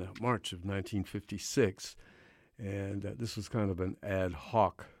in March of 1956, and this was kind of an ad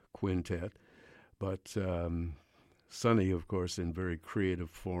hoc quintet, but Sonny, of course, in very creative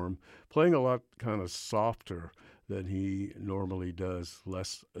form, playing a lot kind of softer than he normally does,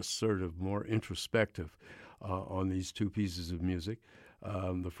 less assertive, more introspective on these two pieces of music.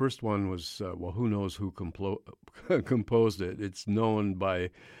 The first one was, who knows who composed it. It's known by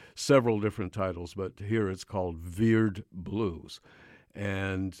several different titles, but here it's called Veered Blues.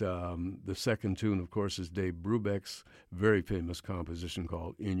 And the second tune, of course, is Dave Brubeck's very famous composition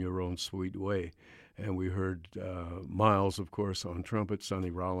called In Your Own Sweet Way. And we heard Miles, of course, on trumpet,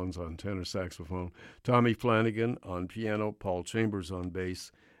 Sonny Rollins on tenor saxophone, Tommy Flanagan on piano, Paul Chambers on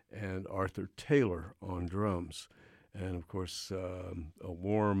bass, and Arthur Taylor on drums. And, of course, a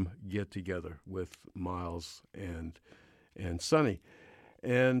warm get-together with Miles and Sonny.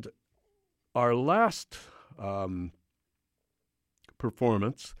 And our last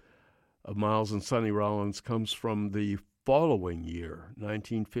performance of Miles and Sonny Rollins comes from the following year,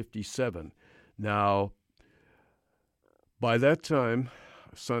 1957. Now, by that time,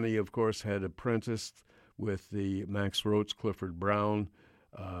 Sonny, of course, had apprenticed with the Max Roach, Clifford Brown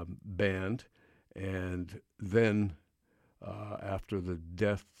band, and then after the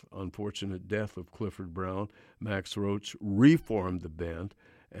unfortunate death of Clifford Brown, Max Roach reformed the band,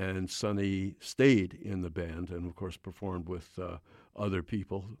 and Sonny stayed in the band and, of course, performed with other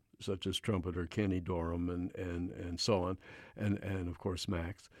people, such as trumpeter Kenny Dorham and so on, and of course,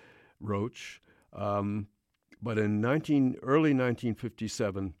 Max Roach. But in early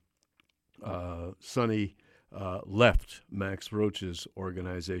 1957, Sonny left Max Roach's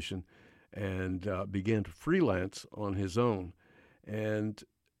organization and began to freelance on his own. And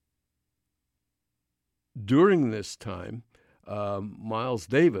during this time, Miles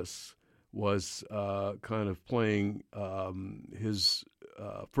Davis was kind of playing his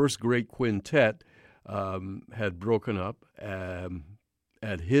first great quintet, had broken up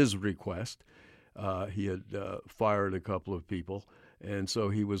at his request. He had fired a couple of people, and so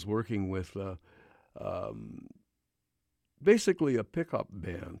he was working with basically a pickup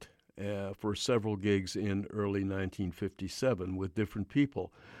band for several gigs in early 1957 with different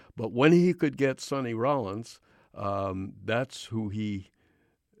people. But when he could get Sonny Rollins, that's who he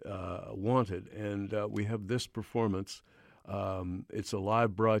wanted. And we have this performance. It's a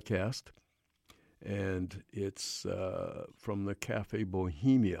live broadcast, and it's from the Cafe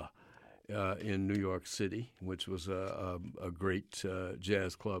Bohemia in New York City, which was a great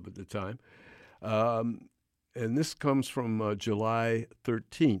jazz club at the time. And this comes from July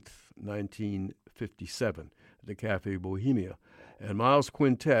 13th, 1957, at the Cafe Bohemia. And Miles'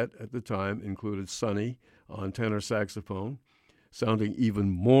 quintet at the time included Sonny on tenor saxophone, sounding even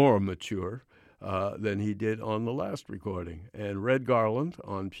more mature than he did on the last recording, and Red Garland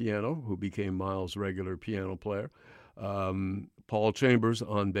on piano, who became Miles' regular piano player, Paul Chambers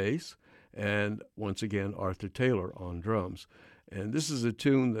on bass, and once again Arthur Taylor on drums. And this is a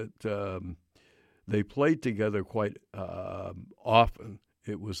tune that they played together quite often.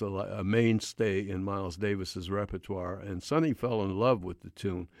 It was a mainstay in Miles Davis's repertoire, and Sonny fell in love with the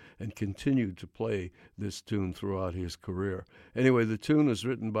tune and continued to play this tune throughout his career. Anyway, the tune is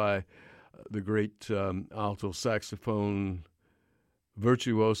written by the great alto saxophone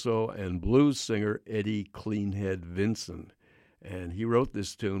virtuoso and blues singer Eddie Cleanhead Vinson. And he wrote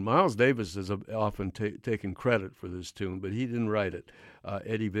this tune. Miles Davis has often taken credit for this tune, but he didn't write it.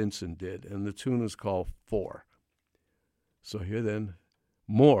 Eddie Vinson did, and the tune is called Four. So here then,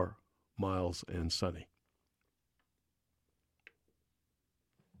 more Miles and Sonny.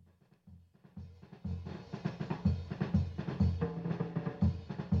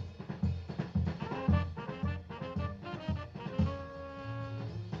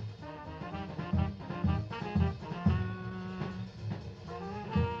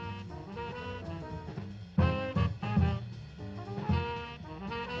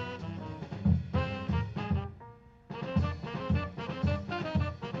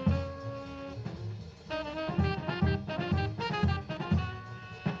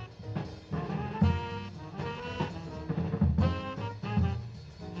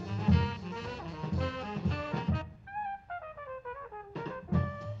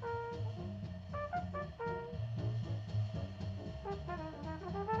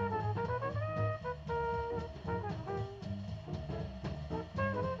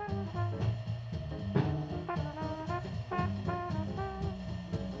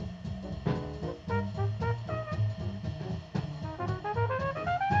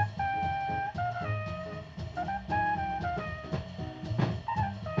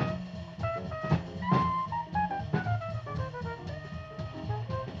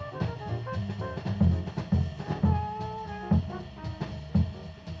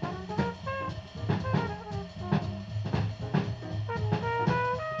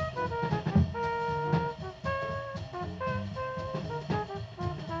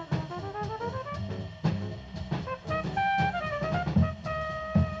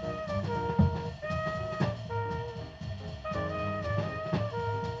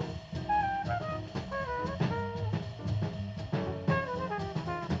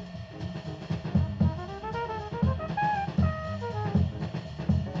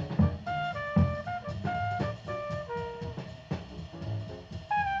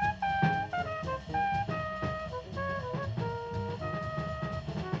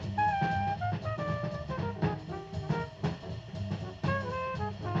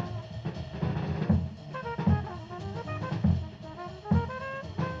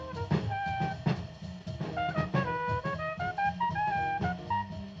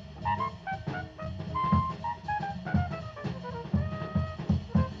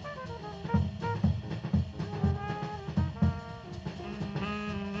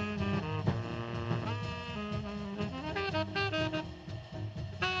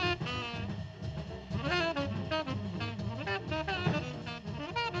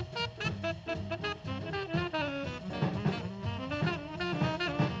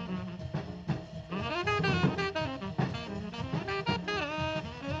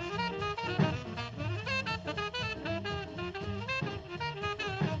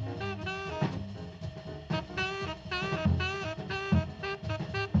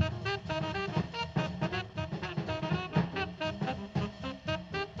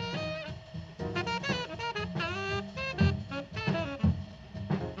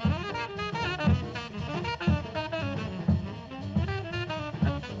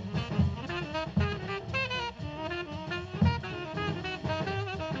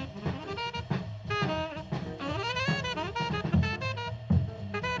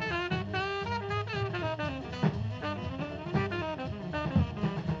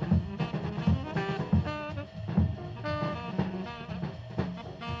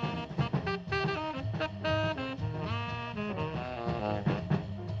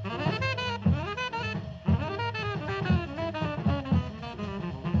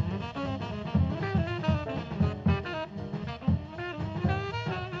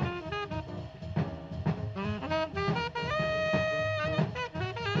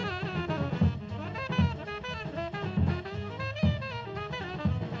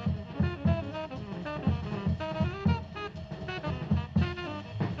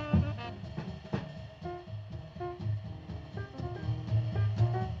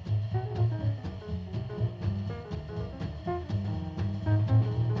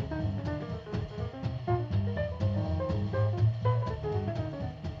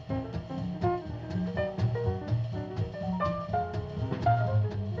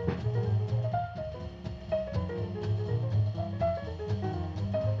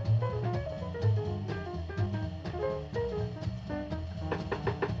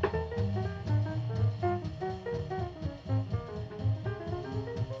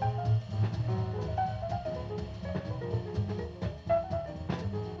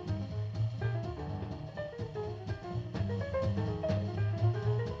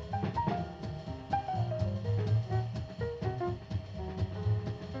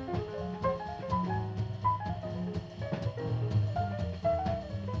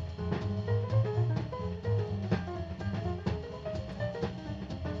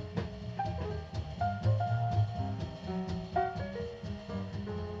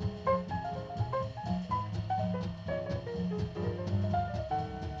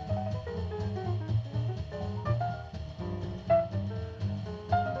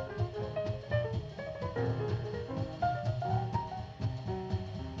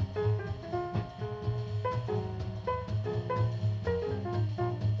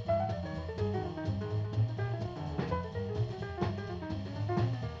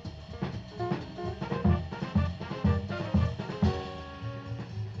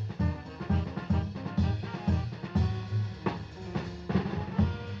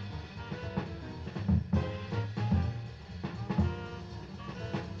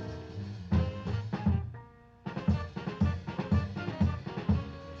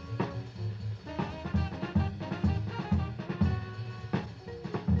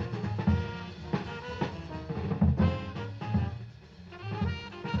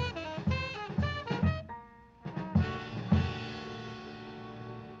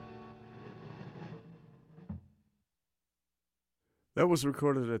 That was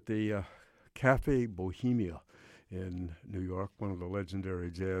recorded at the Cafe Bohemia in New York, one of the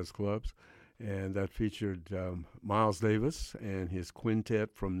legendary jazz clubs. And that featured Miles Davis and his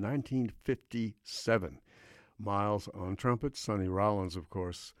quintet from 1957. Miles on trumpet, Sonny Rollins, of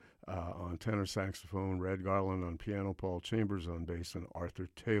course, on tenor saxophone, Red Garland on piano, Paul Chambers on bass, and Arthur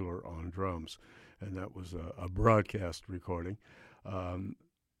Taylor on drums. And that was a broadcast recording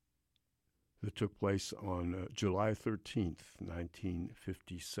that took place on July 13th,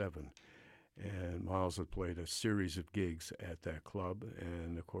 1957. And Miles had played a series of gigs at that club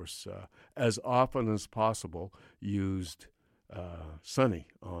and, of course, as often as possible, used Sonny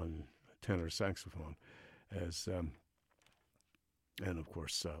on tenor saxophone. And, of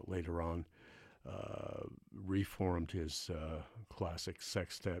course, later on, reformed his classic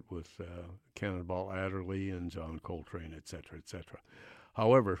sextet with Cannonball Adderley and John Coltrane, etc., etc.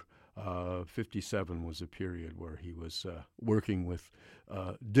 However, 57 was a period where he was working with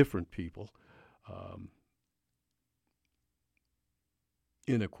different people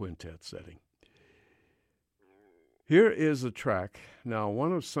in a quintet setting. Here is a track. Now,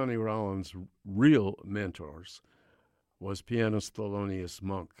 one of Sonny Rollins' real mentors was pianist Thelonious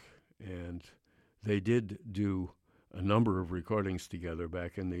Monk, and they did do a number of recordings together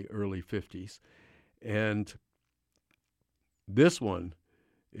back in the early 50s. And this one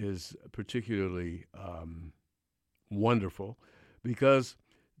is particularly wonderful because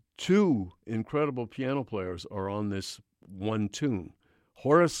two incredible piano players are on this one tune,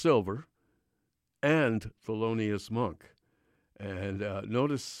 Horace Silver and Thelonious Monk. And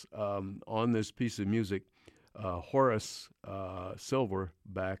notice on this piece of music, Horace Silver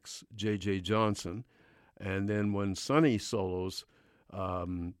backs J.J. Johnson, and then when Sonny solos,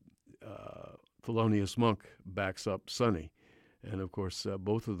 Thelonious Monk backs up Sonny. And, of course,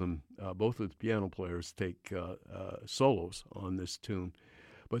 both of the piano players take solos on this tune.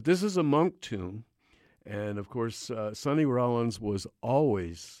 But this is a Monk tune, and, of course, Sonny Rollins was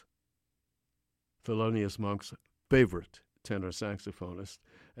always Thelonious Monk's favorite tenor saxophonist,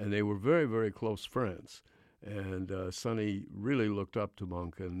 and they were very, very close friends. And Sonny really looked up to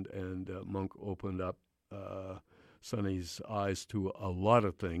Monk, and Monk opened up Sonny's eyes to a lot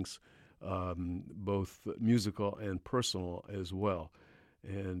of things, both musical and personal as well,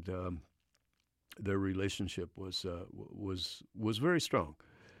 and their relationship was very strong.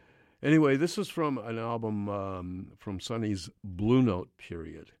 Anyway, this is from an album from Sonny's Blue Note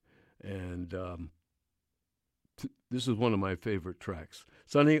period, and this is one of my favorite tracks.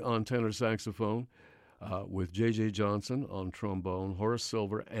 Sonny on tenor saxophone, with J.J. Johnson on trombone, Horace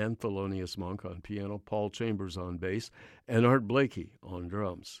Silver and Thelonious Monk on piano, Paul Chambers on bass, and Art Blakey on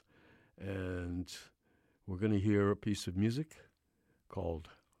drums. And we're going to hear a piece of music called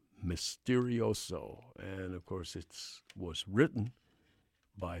Misterioso. And, of course, it was written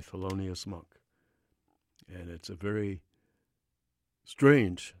by Thelonious Monk. And it's a very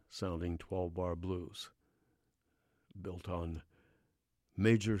strange-sounding 12-bar blues built on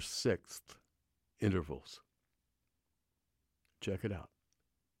major sixth intervals. Check it out.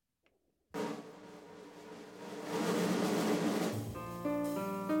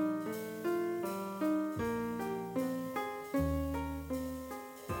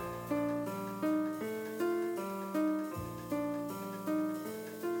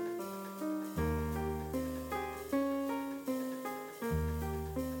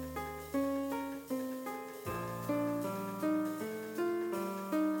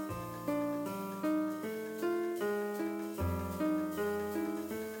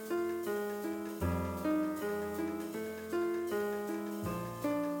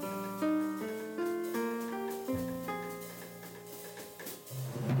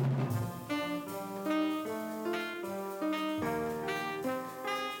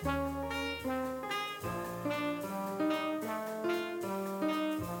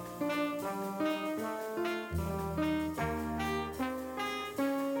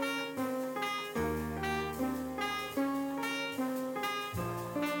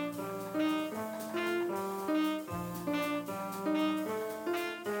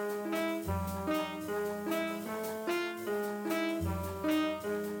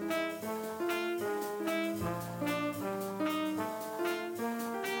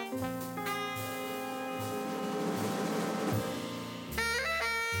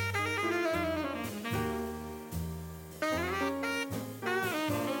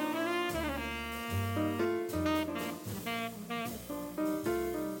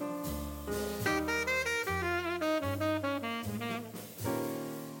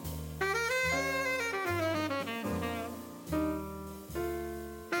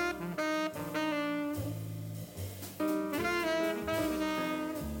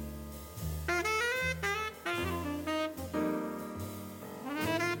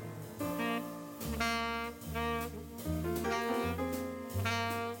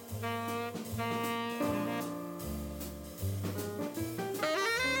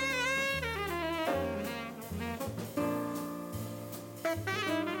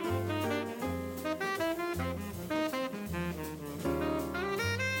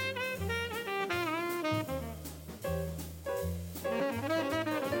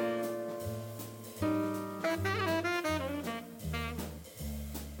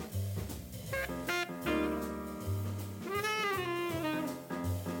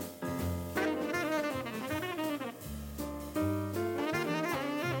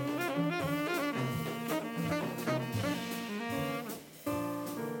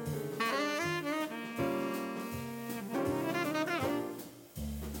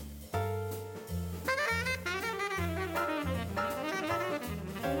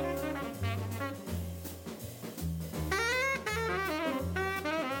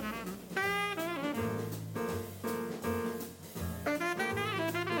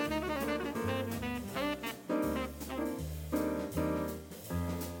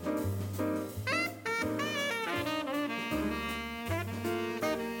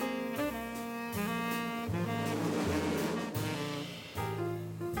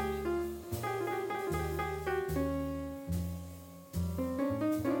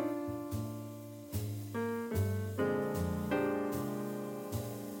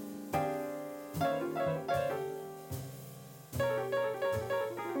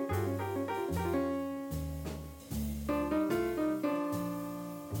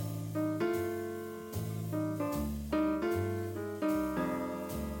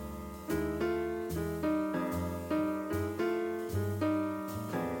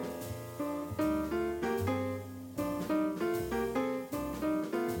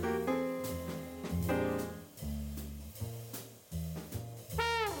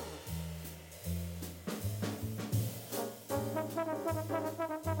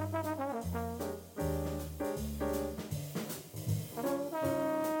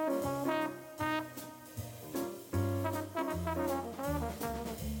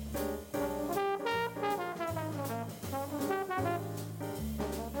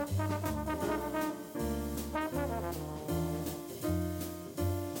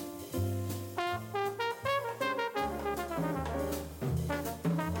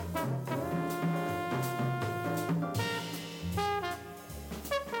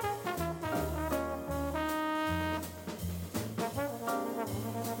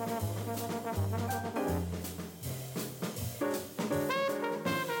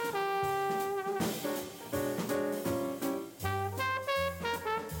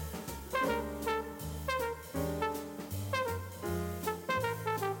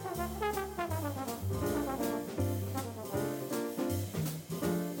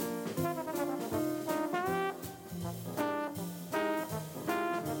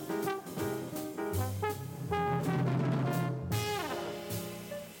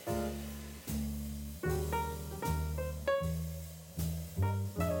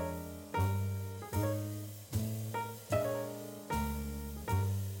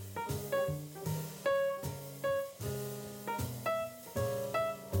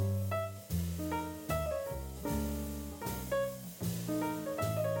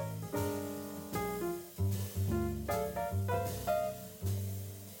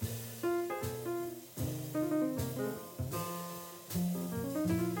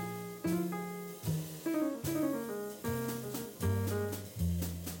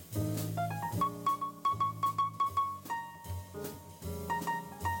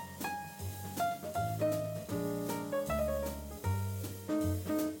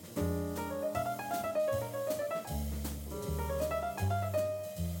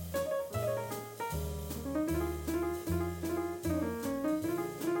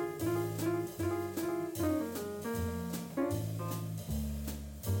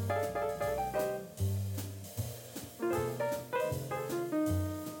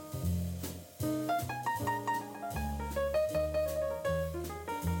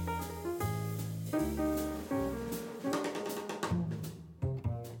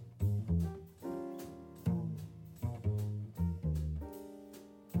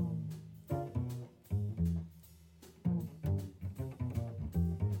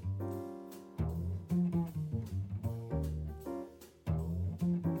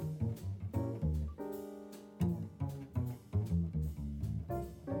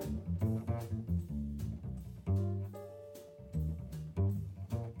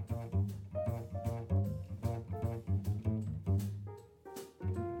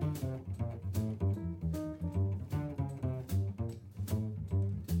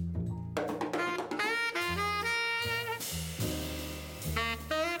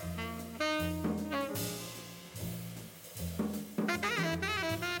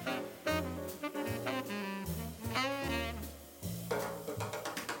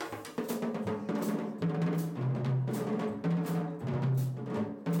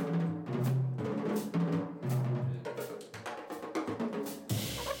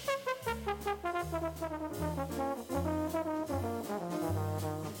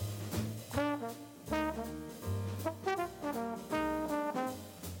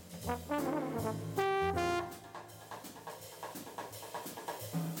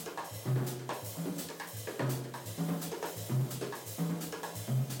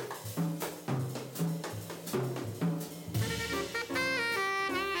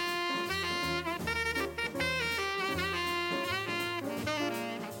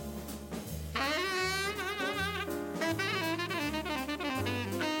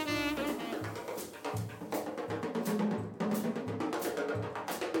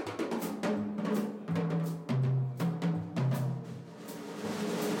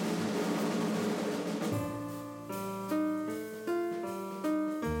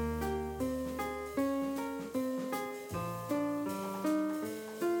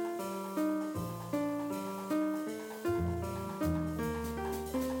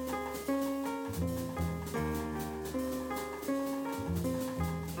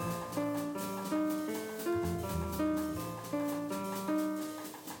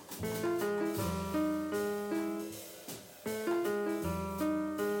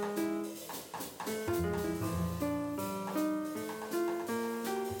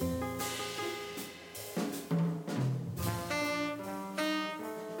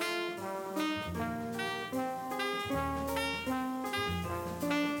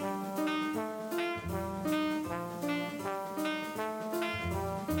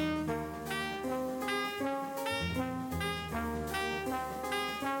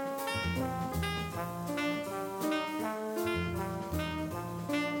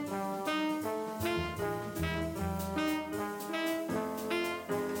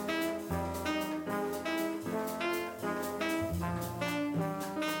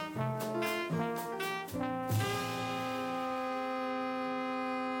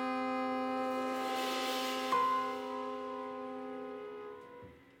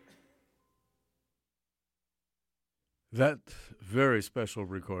 That very special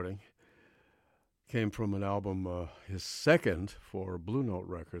recording came from an album, his second for Blue Note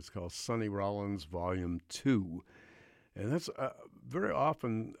Records, called Sonny Rollins Volume 2. And that's very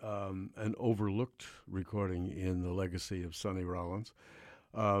often an overlooked recording in the legacy of Sonny Rollins.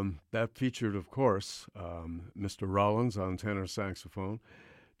 That featured, of course, Mr. Rollins on tenor saxophone,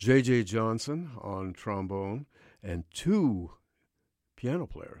 J.J. Johnson on trombone, and two piano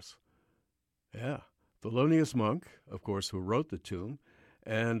players. Yeah, Thelonious Monk, of course, who wrote the tune,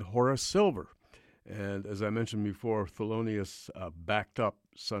 and Horace Silver. And as I mentioned before, Thelonious backed up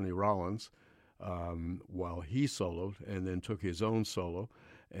Sonny Rollins while he soloed, and then took his own solo,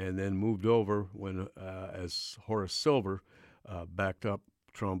 and then moved over when as Horace Silver backed up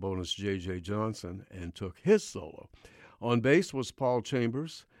trombonist J.J. Johnson and took his solo. On bass was Paul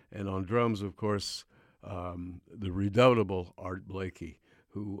Chambers, and on drums, of course, the redoubtable Art Blakey,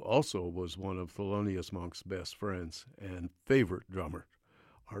 who also was one of Thelonious Monk's best friends and favorite drummer,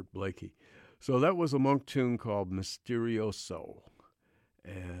 Art Blakey. So that was a Monk tune called Mysterioso,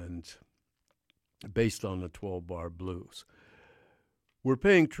 and based on the 12-bar blues. We're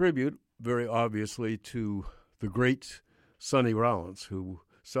paying tribute, very obviously, to the great Sonny Rollins, who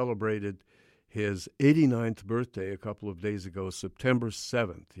celebrated his 89th birthday a couple of days ago, September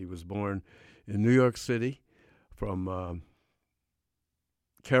 7th. He was born in New York City from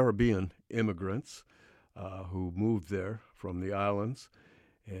Caribbean immigrants who moved there from the islands.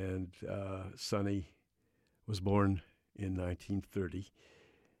 And Sonny was born in 1930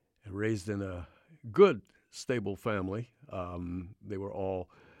 and raised in a good, stable family. They were all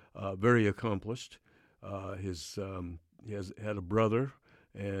very accomplished. He had a brother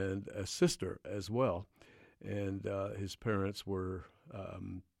and a sister as well. And his parents were,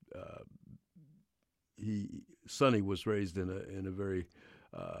 Sonny was raised in a very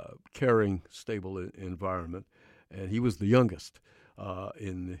caring, stable environment. And he was the youngest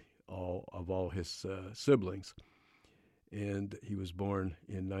in all his siblings. And he was born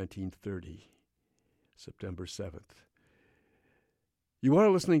in 1930, September 7th. You are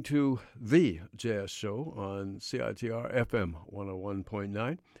listening to The Jazz Show on CITR FM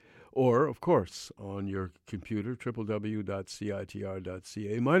 101.9, or, of course, on your computer, www.citr.ca.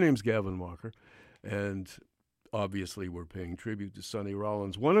 My name's Gavin Walker, and obviously we're paying tribute to Sonny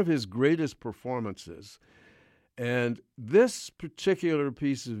Rollins, one of his greatest performances. And this particular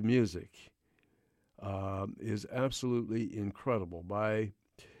piece of music is absolutely incredible.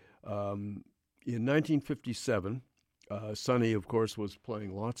 In 1957, Sonny, of course, was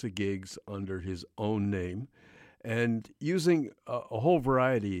playing lots of gigs under his own name and using a whole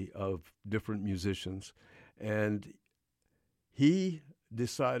variety of different musicians. And he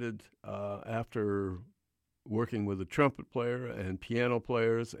decided, after working with a trumpet player and piano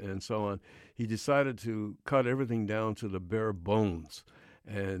players and so on, he decided to cut everything down to the bare bones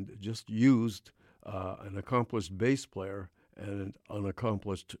and just used an accomplished bass player and an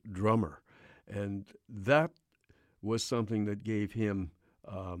accomplished drummer. And that was something that gave him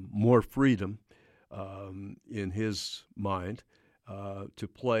more freedom in his mind to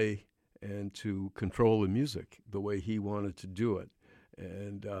play and to control the music the way he wanted to do it.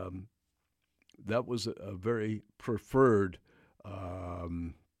 And that was a very preferred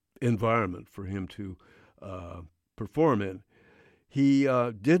environment for him to perform in. He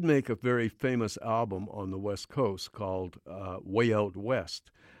did make a very famous album on the West Coast called Way Out West,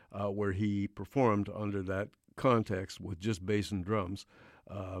 where he performed under that context with just bass and drums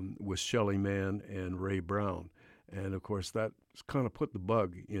with Shelly Manne and Ray Brown. And, of course, that kind of put the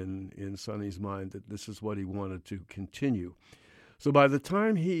bug in Sonny's mind that this is what he wanted to continue. So by the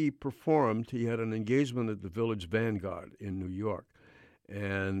time he performed, he had an engagement at the Village Vanguard in New York.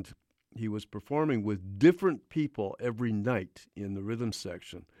 And he was performing with different people every night in the rhythm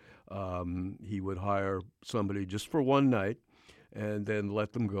section. He would hire somebody just for one night and then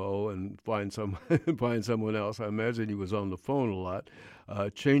let them go and find someone else. I imagine he was on the phone a lot,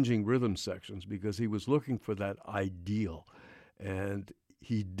 changing rhythm sections because he was looking for that ideal. And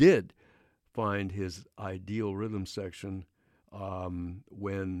he did find his ideal rhythm section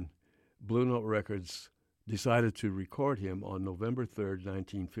when Blue Note Records decided to record him on November 3rd,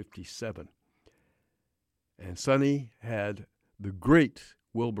 1957. And Sonny had the great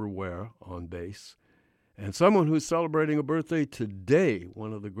Wilbur Ware on bass, and someone who's celebrating a birthday today,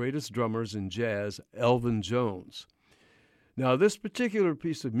 one of the greatest drummers in jazz, Elvin Jones. Now, this particular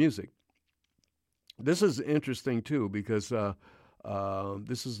piece of music, this is interesting, too, because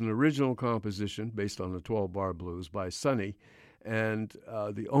this is an original composition based on the 12-bar blues by Sonny, and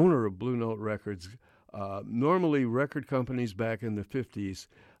the owner of Blue Note Records. Normally, record companies back in the 50s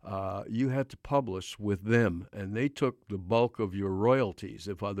you had to publish with them, and they took the bulk of your royalties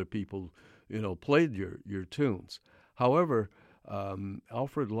if other people, played your tunes. However,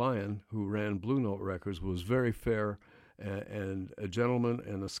 Alfred Lyon, who ran Blue Note Records, was very fair and a gentleman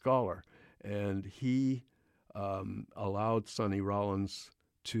and a scholar, and he allowed Sonny Rollins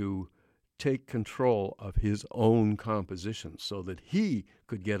to take control of his own compositions so that he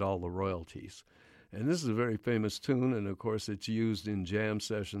could get all the royalties. And this is a very famous tune, and of course it's used in jam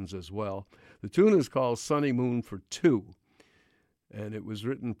sessions as well. The tune is called Sunny Moon for Two, and it was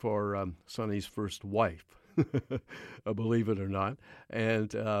written for Sonny's first wife, believe it or not,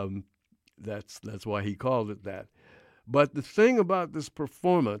 and that's why he called it that. But the thing about this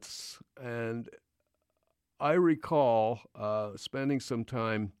performance, and I recall spending some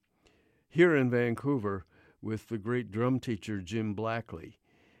time here in Vancouver with the great drum teacher Jim Blackley.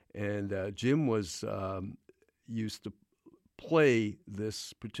 And Jim was used to play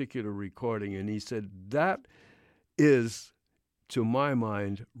this particular recording, and he said, that is, to my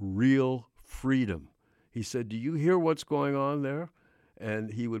mind, real freedom. He said, do you hear what's going on there?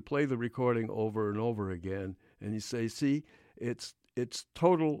 And he would play the recording over and over again, and he'd say, see, it's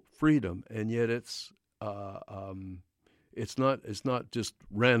total freedom, and yet it's not just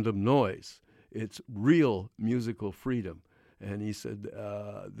random noise. It's real musical freedom. And he said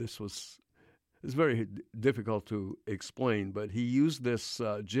it's very difficult to explain, but he used this,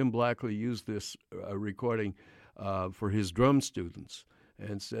 Jim Blackley used this recording for his drum students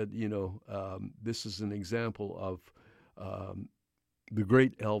and said, this is an example of the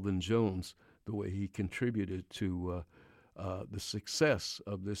great Elvin Jones, the way he contributed to the success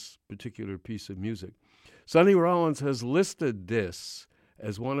of this particular piece of music. Sonny Rollins has listed this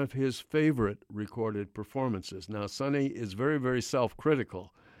as one of his favorite recorded performances. Now, Sonny is very, very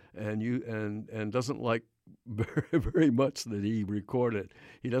self-critical, and doesn't like very, very much that he recorded.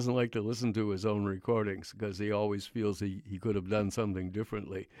 He doesn't like to listen to his own recordings because he always feels he could have done something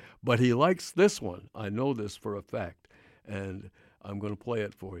differently. But he likes this one. I know this for a fact, and I'm going to play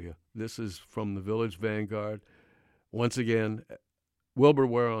it for you. This is from the Village Vanguard. Once again, Wilbur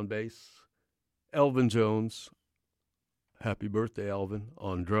Ware on bass, Elvin Jones, happy birthday, Elvin,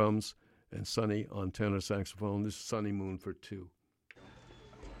 on drums, and Sonny on tenor saxophone. This is Sunny Moon for Two.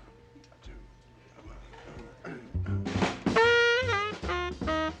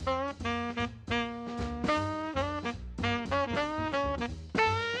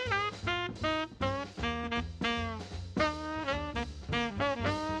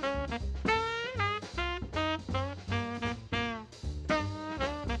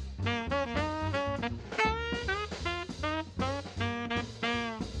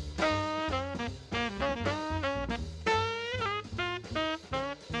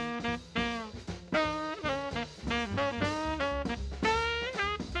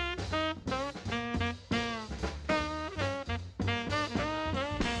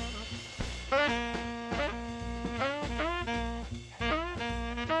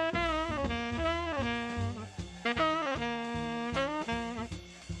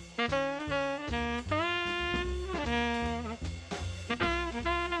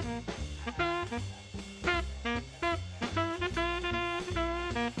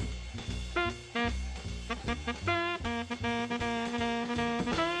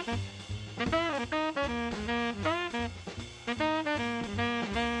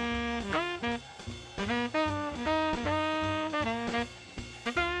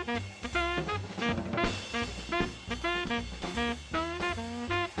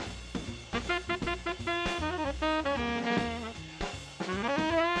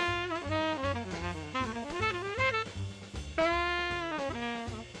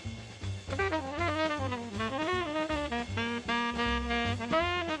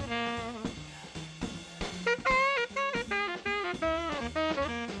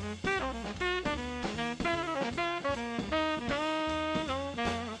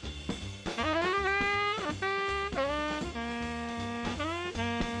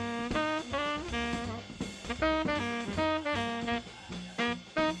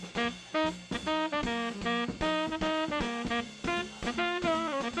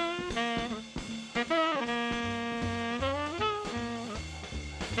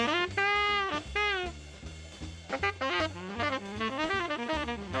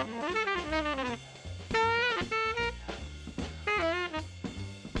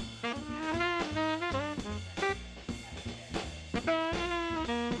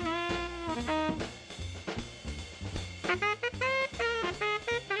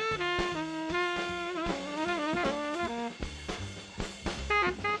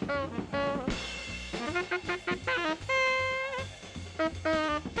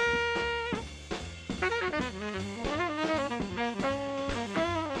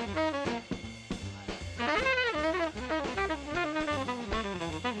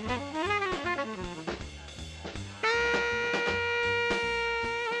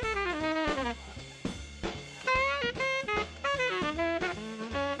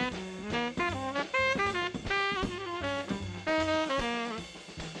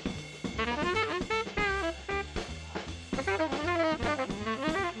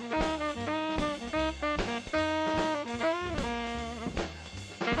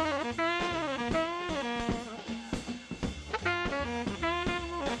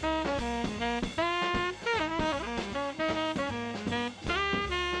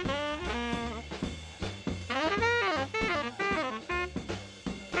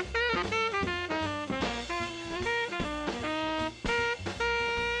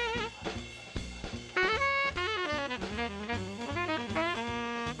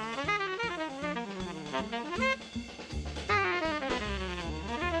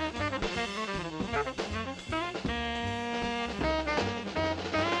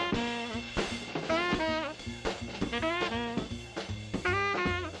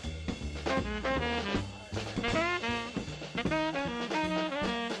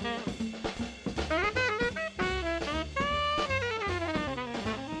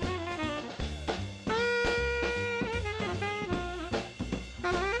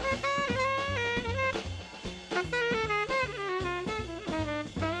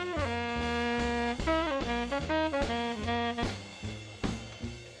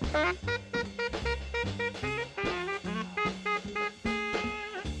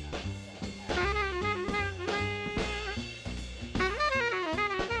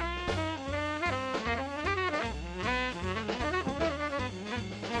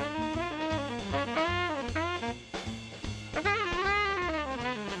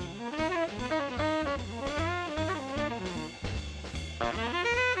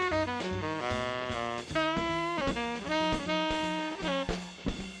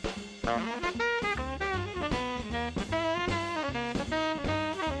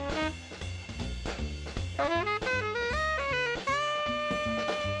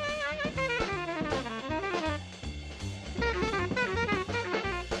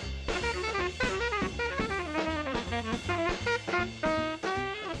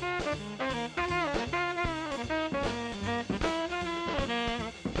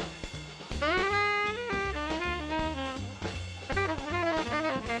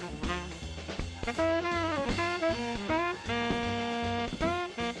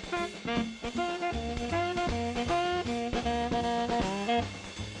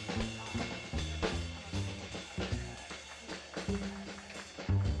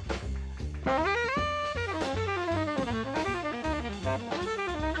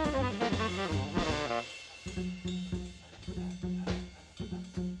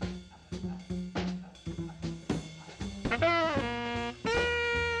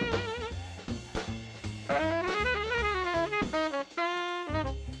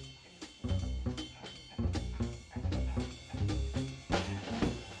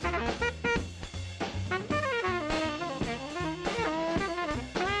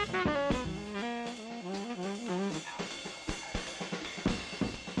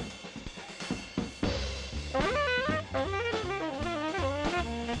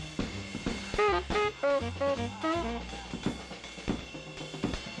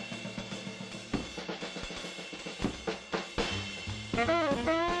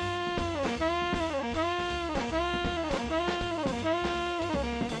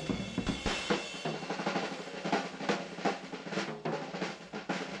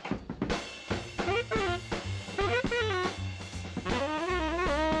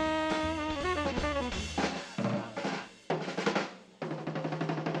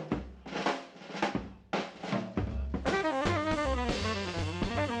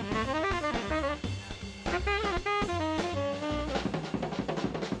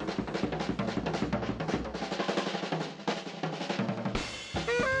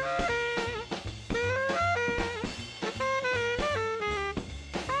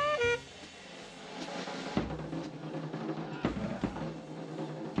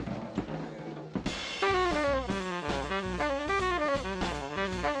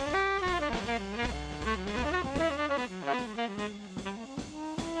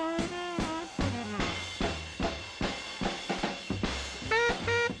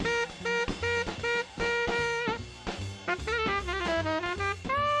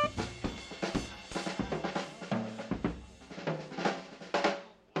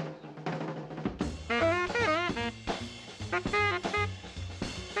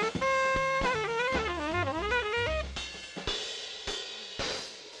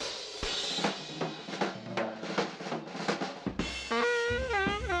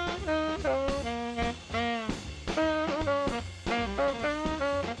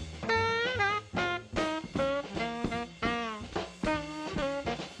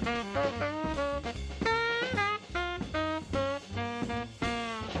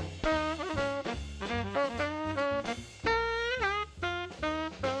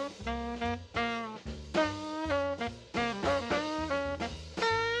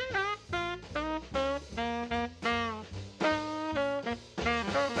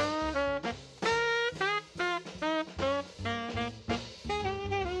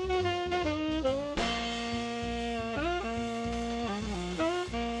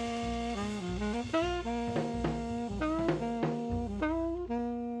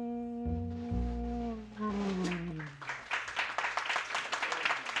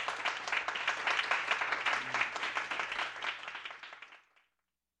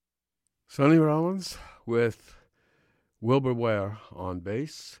 Sonny Rollins with Wilbur Ware on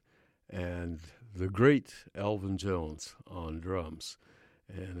bass and the great Elvin Jones on drums.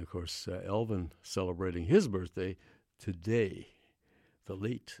 And, of course, Elvin celebrating his birthday today, the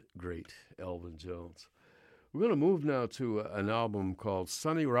late, great Elvin Jones. We're going to move now to an album called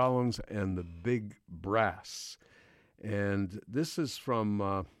Sonny Rollins and the Big Brass. And this is from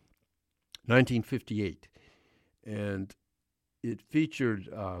 1958. And it featured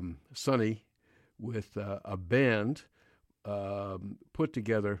Sonny with a band put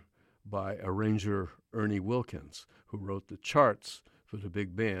together by arranger Ernie Wilkins, who wrote the charts for the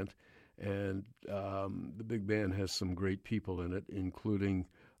big band. And the big band has some great people in it, including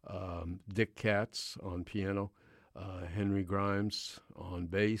Dick Katz on piano, Henry Grimes on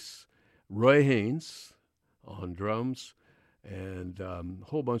bass, Roy Haynes on drums, and a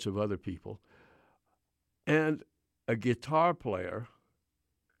whole bunch of other people. And a guitar player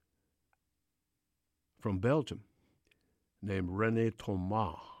from Belgium named René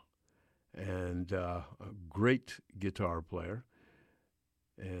Thomas, and a great guitar player.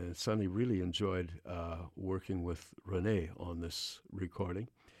 And Sonny really enjoyed working with René on this recording,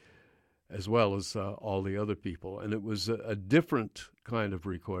 as well as all the other people. And it was a different kind of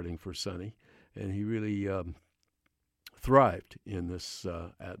recording for Sonny, and he really thrived in this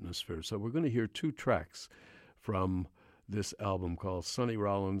atmosphere. So we're going to hear two tracks from this album called Sonny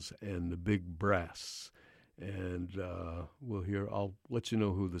Rollins and the Big Brass. And I'll let you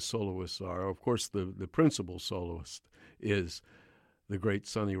know who the soloists are. Of course, the principal soloist is the great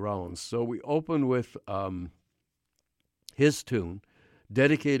Sonny Rollins. So we open with his tune,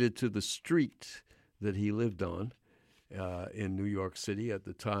 dedicated to the street that he lived on in New York City at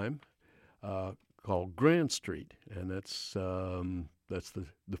the time, called Grand Street. And that's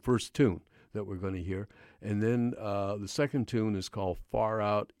the first tune that we're going to hear. And then the second tune is called Far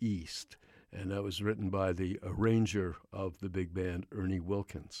Out East, and that was written by the arranger of the big band, Ernie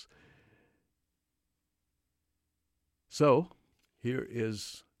Wilkins. So here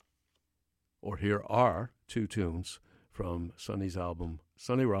are two tunes from Sonny's album,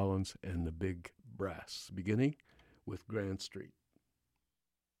 Sonny Rollins and the Big Brass, beginning with Grand Street.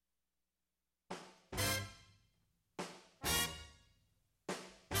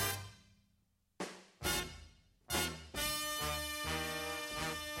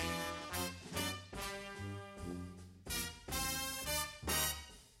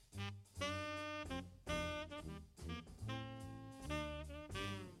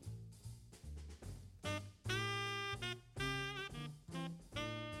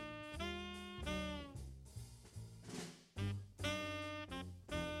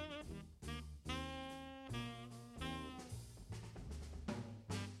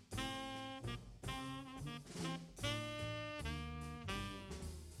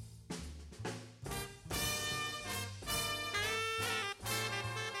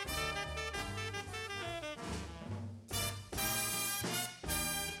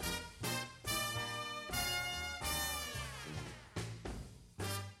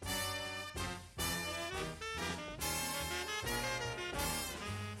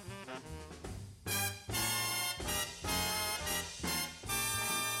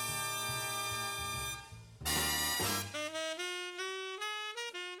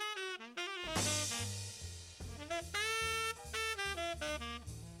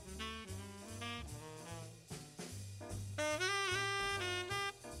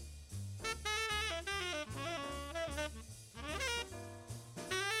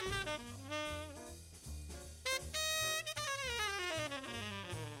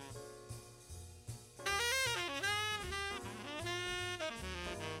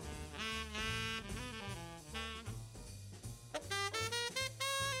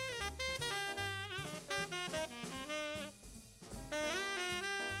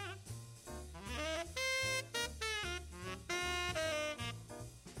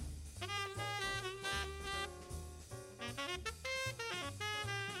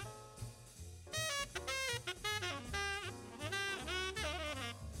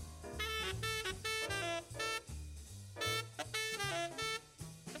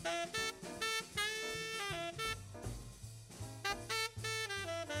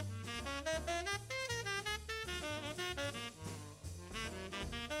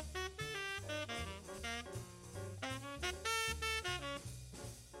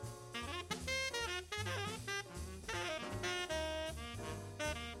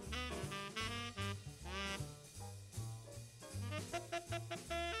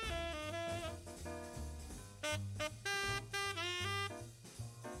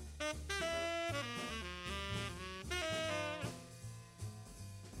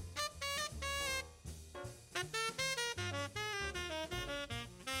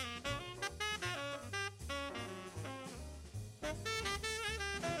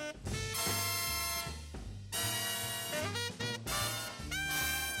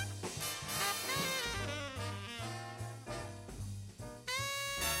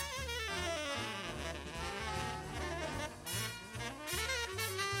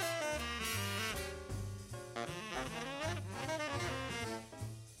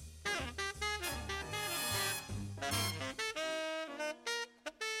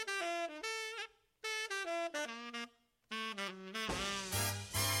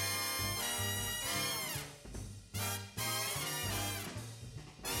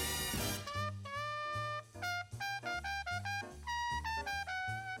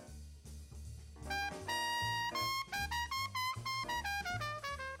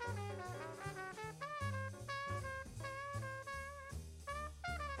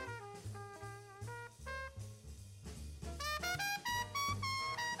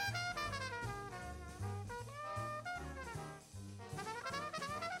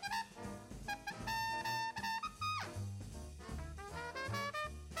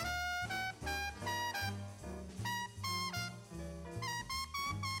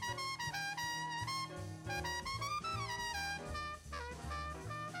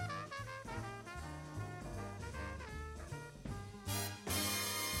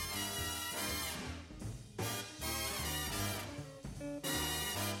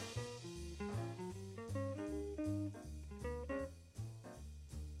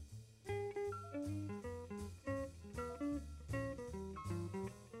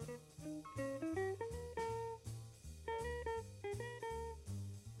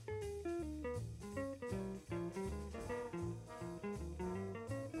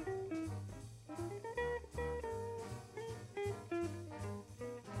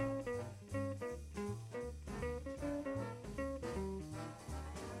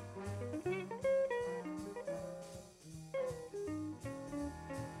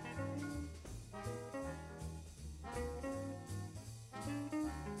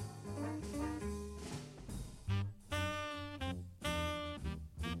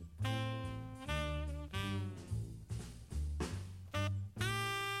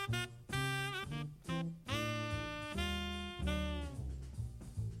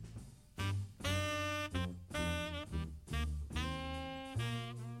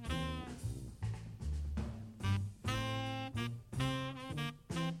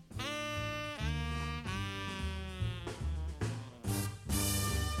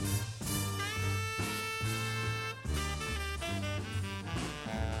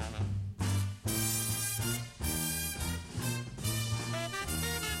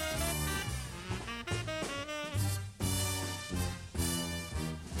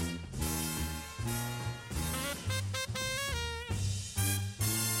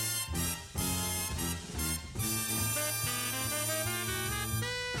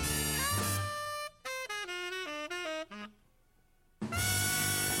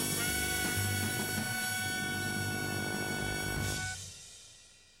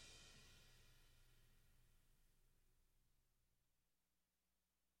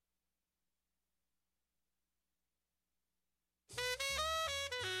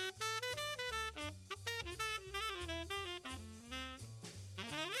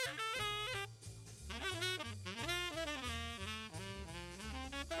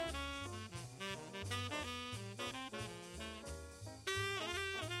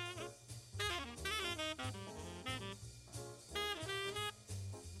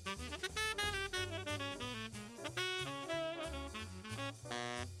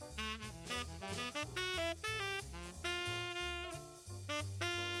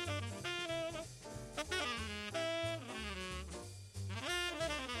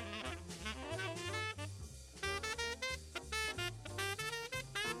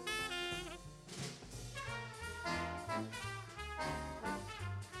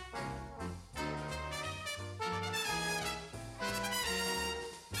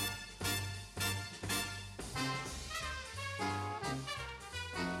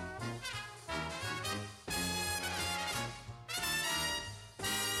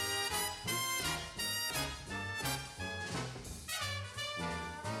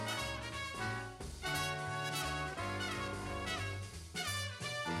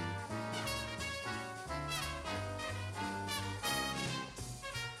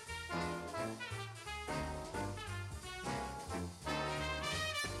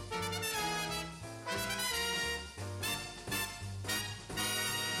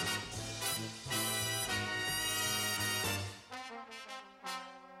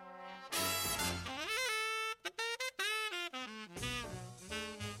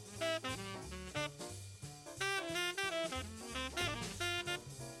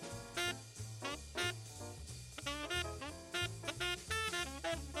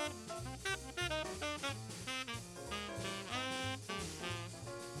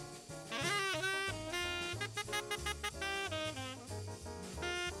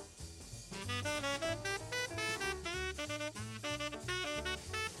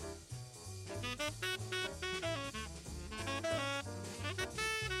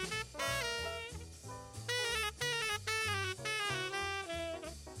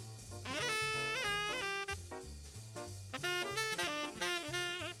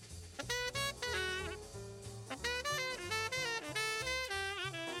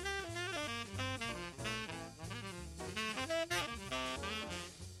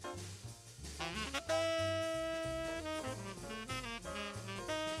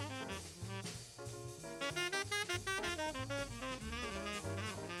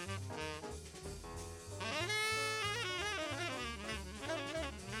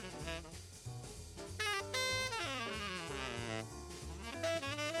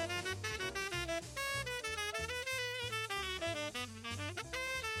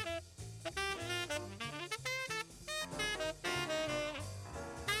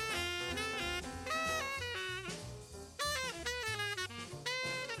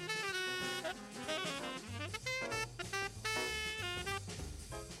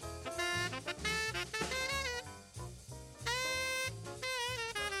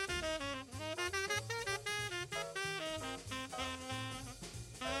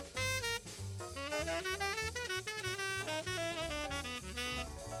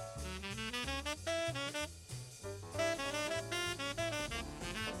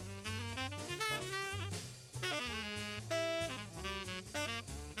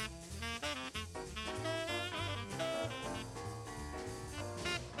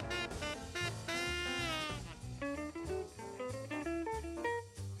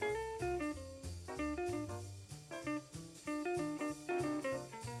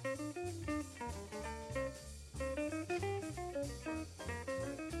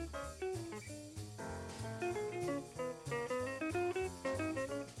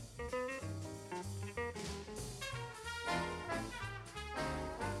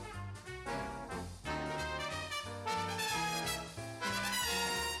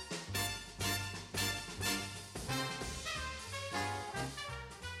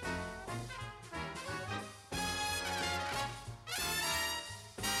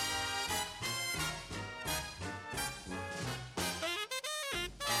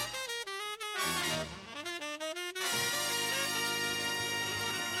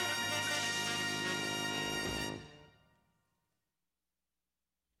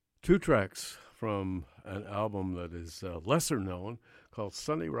 two tracks from an album that is lesser known called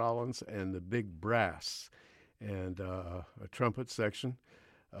Sonny Rollins and the Big Brass, and a trumpet section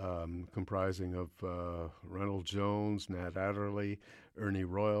comprising of Reynold Jones, Nat Adderley, Ernie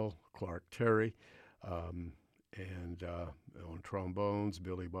Royal, Clark Terry, and on trombones,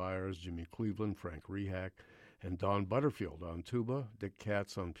 Billy Byers, Jimmy Cleveland, Frank Rehack, and Don Butterfield on tuba, Dick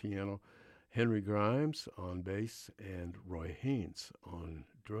Katz on piano, Henry Grimes on bass, and Roy Haynes on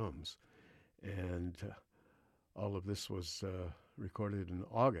drums. And all of this was recorded in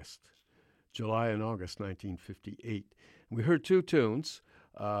July and August 1958. We heard two tunes.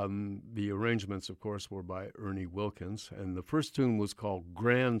 The arrangements, of course, were by Ernie Wilkins, and the first tune was called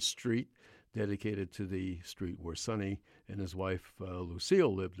Grand Street, dedicated to the street where Sonny and his wife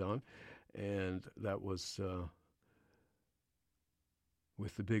Lucille lived on, and that was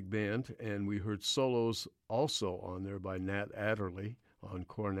with the big band. And we heard solos also on there by Nat Adderley on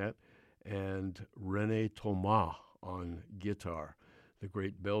cornet and René Thomas on guitar, the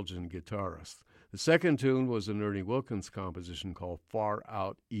great Belgian guitarist. The second tune was an Ernie Wilkins composition called Far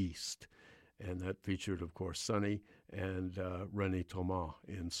Out East, and that featured, of course, Sonny and René Thomas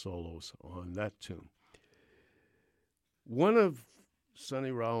in solos on that tune. One of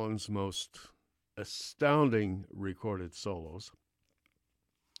Sonny Rollins' most astounding recorded solos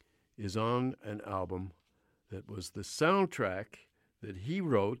is on an album that was the soundtrack that he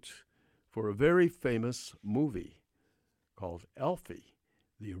wrote for a very famous movie called Alfie,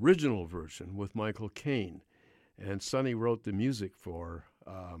 the original version with Michael Caine. And Sonny wrote the music for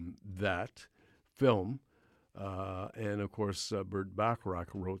that film. And, of course, Burt Bacharach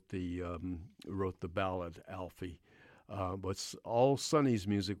wrote the ballad Alfie. But all Sonny's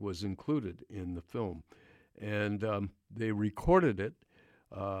music was included in the film. And they recorded it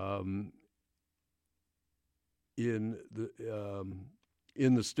in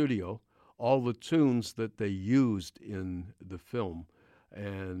the studio, all the tunes that they used in the film.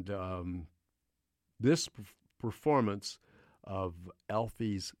 And this performance of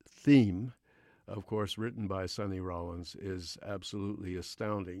Alfie's theme, of course, written by Sonny Rollins, is absolutely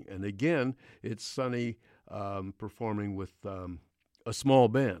astounding. And again, it's Sonny performing with a small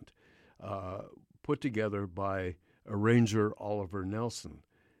band put together by arranger Oliver Nelson.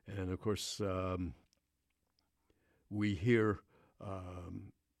 And, of course, we hear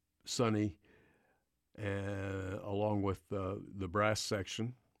Sonny along with the brass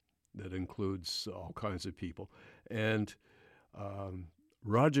section that includes all kinds of people, and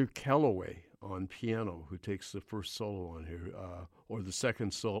Roger Calloway on piano, who takes the first solo on here, or the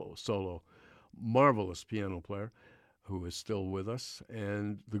second solo, marvelous piano player who is still with us,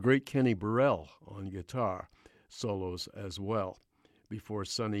 and the great Kenny Burrell on guitar solos as well before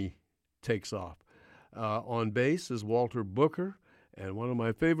Sonny takes off. On bass is Walter Booker, and one of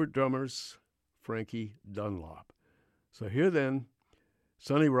my favorite drummers, Frankie Dunlop. So here then,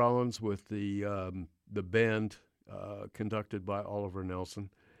 Sonny Rollins with the band conducted by Oliver Nelson,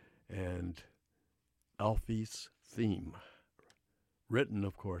 and Alfie's theme, written,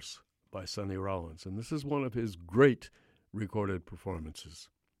 of course, by Sonny Rollins. And this is one of his great recorded performances.